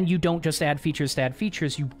 Then you don't just add features to add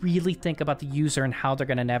features. You really think about the user and how they're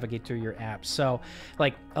going to navigate through your app. So,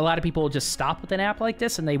 like, a lot of people will just stop with an app like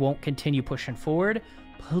this and they won't continue pushing forward.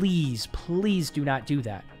 Please, please do not do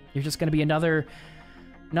that. You're just going to be another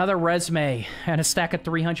resume and a stack of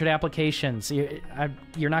 300 applications.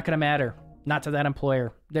 You're not going to matter. Not to that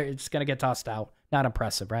employer. It's going to get tossed out. Not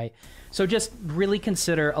impressive, right? So just really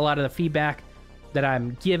consider a lot of the feedback that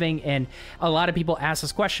I'm giving. And a lot of people ask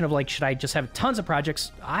this question of like, should I just have tons of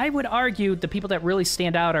projects? I would argue the people that really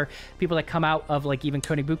stand out are people that come out of like even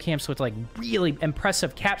coding boot camps with like really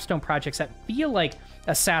impressive capstone projects that feel like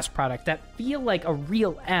a SaaS product, that feel like a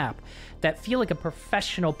real app, that feel like a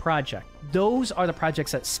professional project. Those are the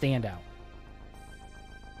projects that stand out.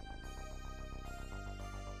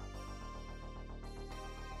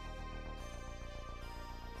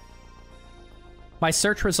 My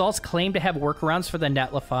search results claim to have workarounds for the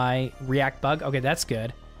Netlify React bug. Okay, that's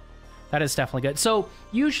good. That is definitely good. So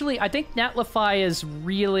usually, I think Netlify is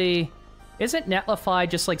really... Isn't Netlify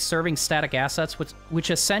just like serving static assets,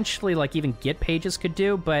 which essentially like even Git pages could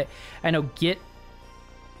do? But I know Git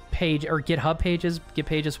page or GitHub pages, Git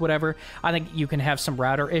pages, whatever. I think you can have some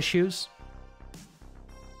router issues.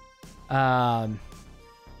 But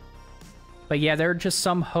yeah, there are just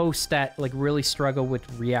some hosts that like really struggle with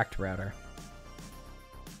React router.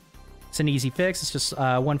 It's an easy fix. It's just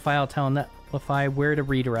one file telling Netlify where to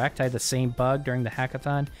redirect. I had the same bug during the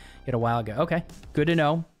hackathon a while ago. Okay, good to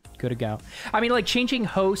know. Good to go. I mean, like changing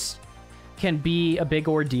hosts can be a big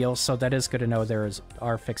ordeal, so that is good to know there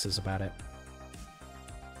are fixes about it.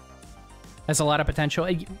 Has a lot of potential.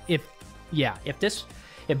 If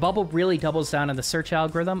If Bubble really doubles down on the search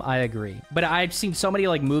algorithm, I agree. But I've seen so many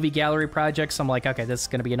like movie gallery projects. I'm like, okay, this is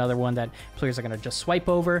going to be another one that players are going to just swipe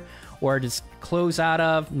over or just close out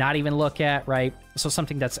of, not even look at, right? So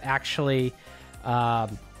something that's actually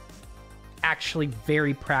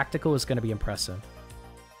very practical is going to be impressive.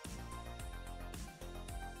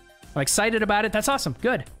 I'm excited about it. That's awesome.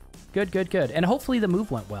 Good. Good, good, good. And hopefully the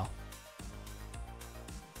move went well.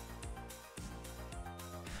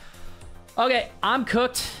 Okay, I'm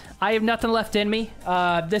cooked. I have nothing left in me.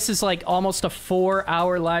 This is like almost a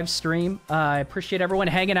 4-hour live stream. I appreciate everyone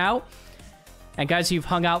hanging out. And guys, you've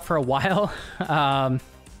hung out for a while. I'm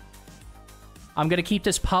going to keep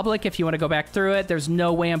this public if you want to go back through it. There's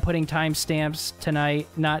no way I'm putting timestamps tonight.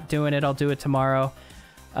 Not doing it. I'll do it tomorrow.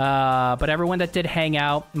 But everyone that did hang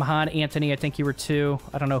out, Mahan, Anthony, I think you were too.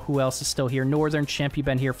 I don't know who else is still here. Northern Chimp, you've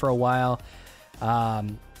been here for a while.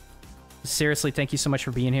 Seriously, thank you so much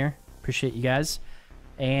for being here. Appreciate you guys.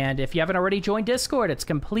 And if you haven't already joined Discord, it's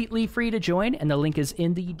completely free to join, and the link is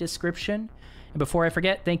in the description. And before I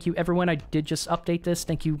forget, thank you, everyone. I did just update this.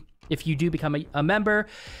 Thank you if you do become a member.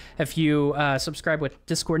 If you subscribe with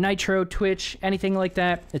Discord Nitro, Twitch, anything like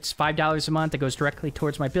that, it's $5 a month. It goes directly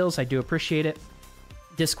towards my bills. I do appreciate it.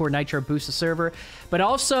 Discord Nitro boosts the server. But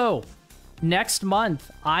also, next month,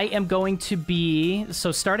 I am going to be...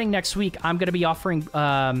 So starting next week, I'm going to be offering...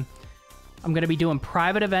 I'm going to be doing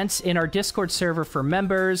private events in our Discord server for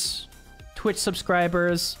members, Twitch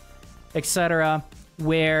subscribers, etc.,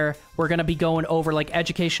 where we're going to be going over like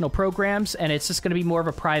educational programs, and it's just going to be more of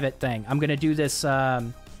a private thing. I'm going to do this,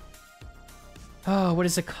 oh, what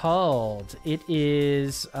is it called? It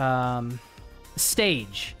is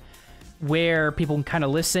Stage, where people can kind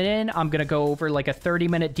of listen in. I'm going to go over like a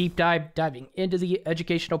 30-minute deep diving into the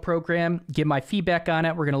educational program, give my feedback on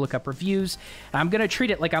it. We're going to look up reviews. And I'm going to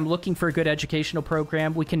treat it like I'm looking for a good educational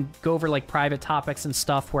program. We can go over like private topics and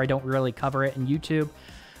stuff where I don't really cover it in YouTube.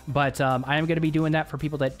 But I am going to be doing that for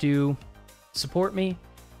people that do support me.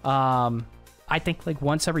 I think like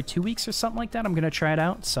once every 2 weeks or something like that. I'm going to try it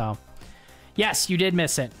out. So yes, you did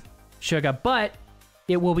miss it, Sugar, but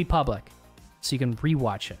it will be public so you can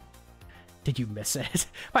rewatch it. Did you miss it?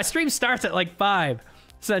 My stream starts at like 5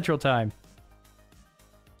 Central Time.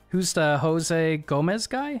 Who's the Jose Gomez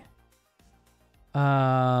guy?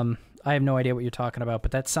 I have no idea what you're talking about, but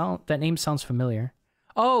that name sounds familiar.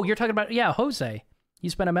 Oh, you're talking about, yeah, Jose.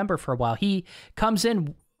 He's been a member for a while. He comes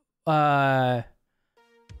in... Oh,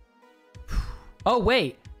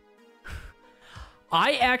 wait.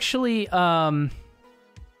 I actually...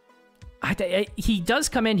 he does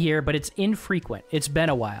come in here, but it's infrequent. It's been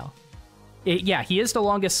a while. Yeah, he is the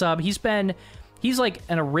longest sub. He's like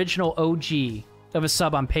an original OG of a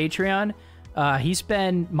sub on Patreon. He's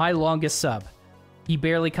been my longest sub. He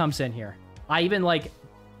barely comes in here. I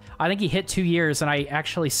think he hit 2 years, and I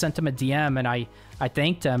actually sent him a DM, and I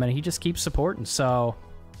thanked him, and he just keeps supporting. So,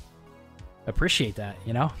 appreciate that,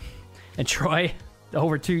 you know? And Troy,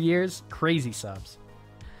 over 2 years, crazy subs.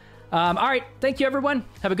 All right, thank you, everyone.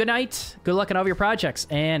 Have a good night. Good luck on all of your projects,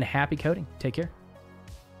 and happy coding. Take care.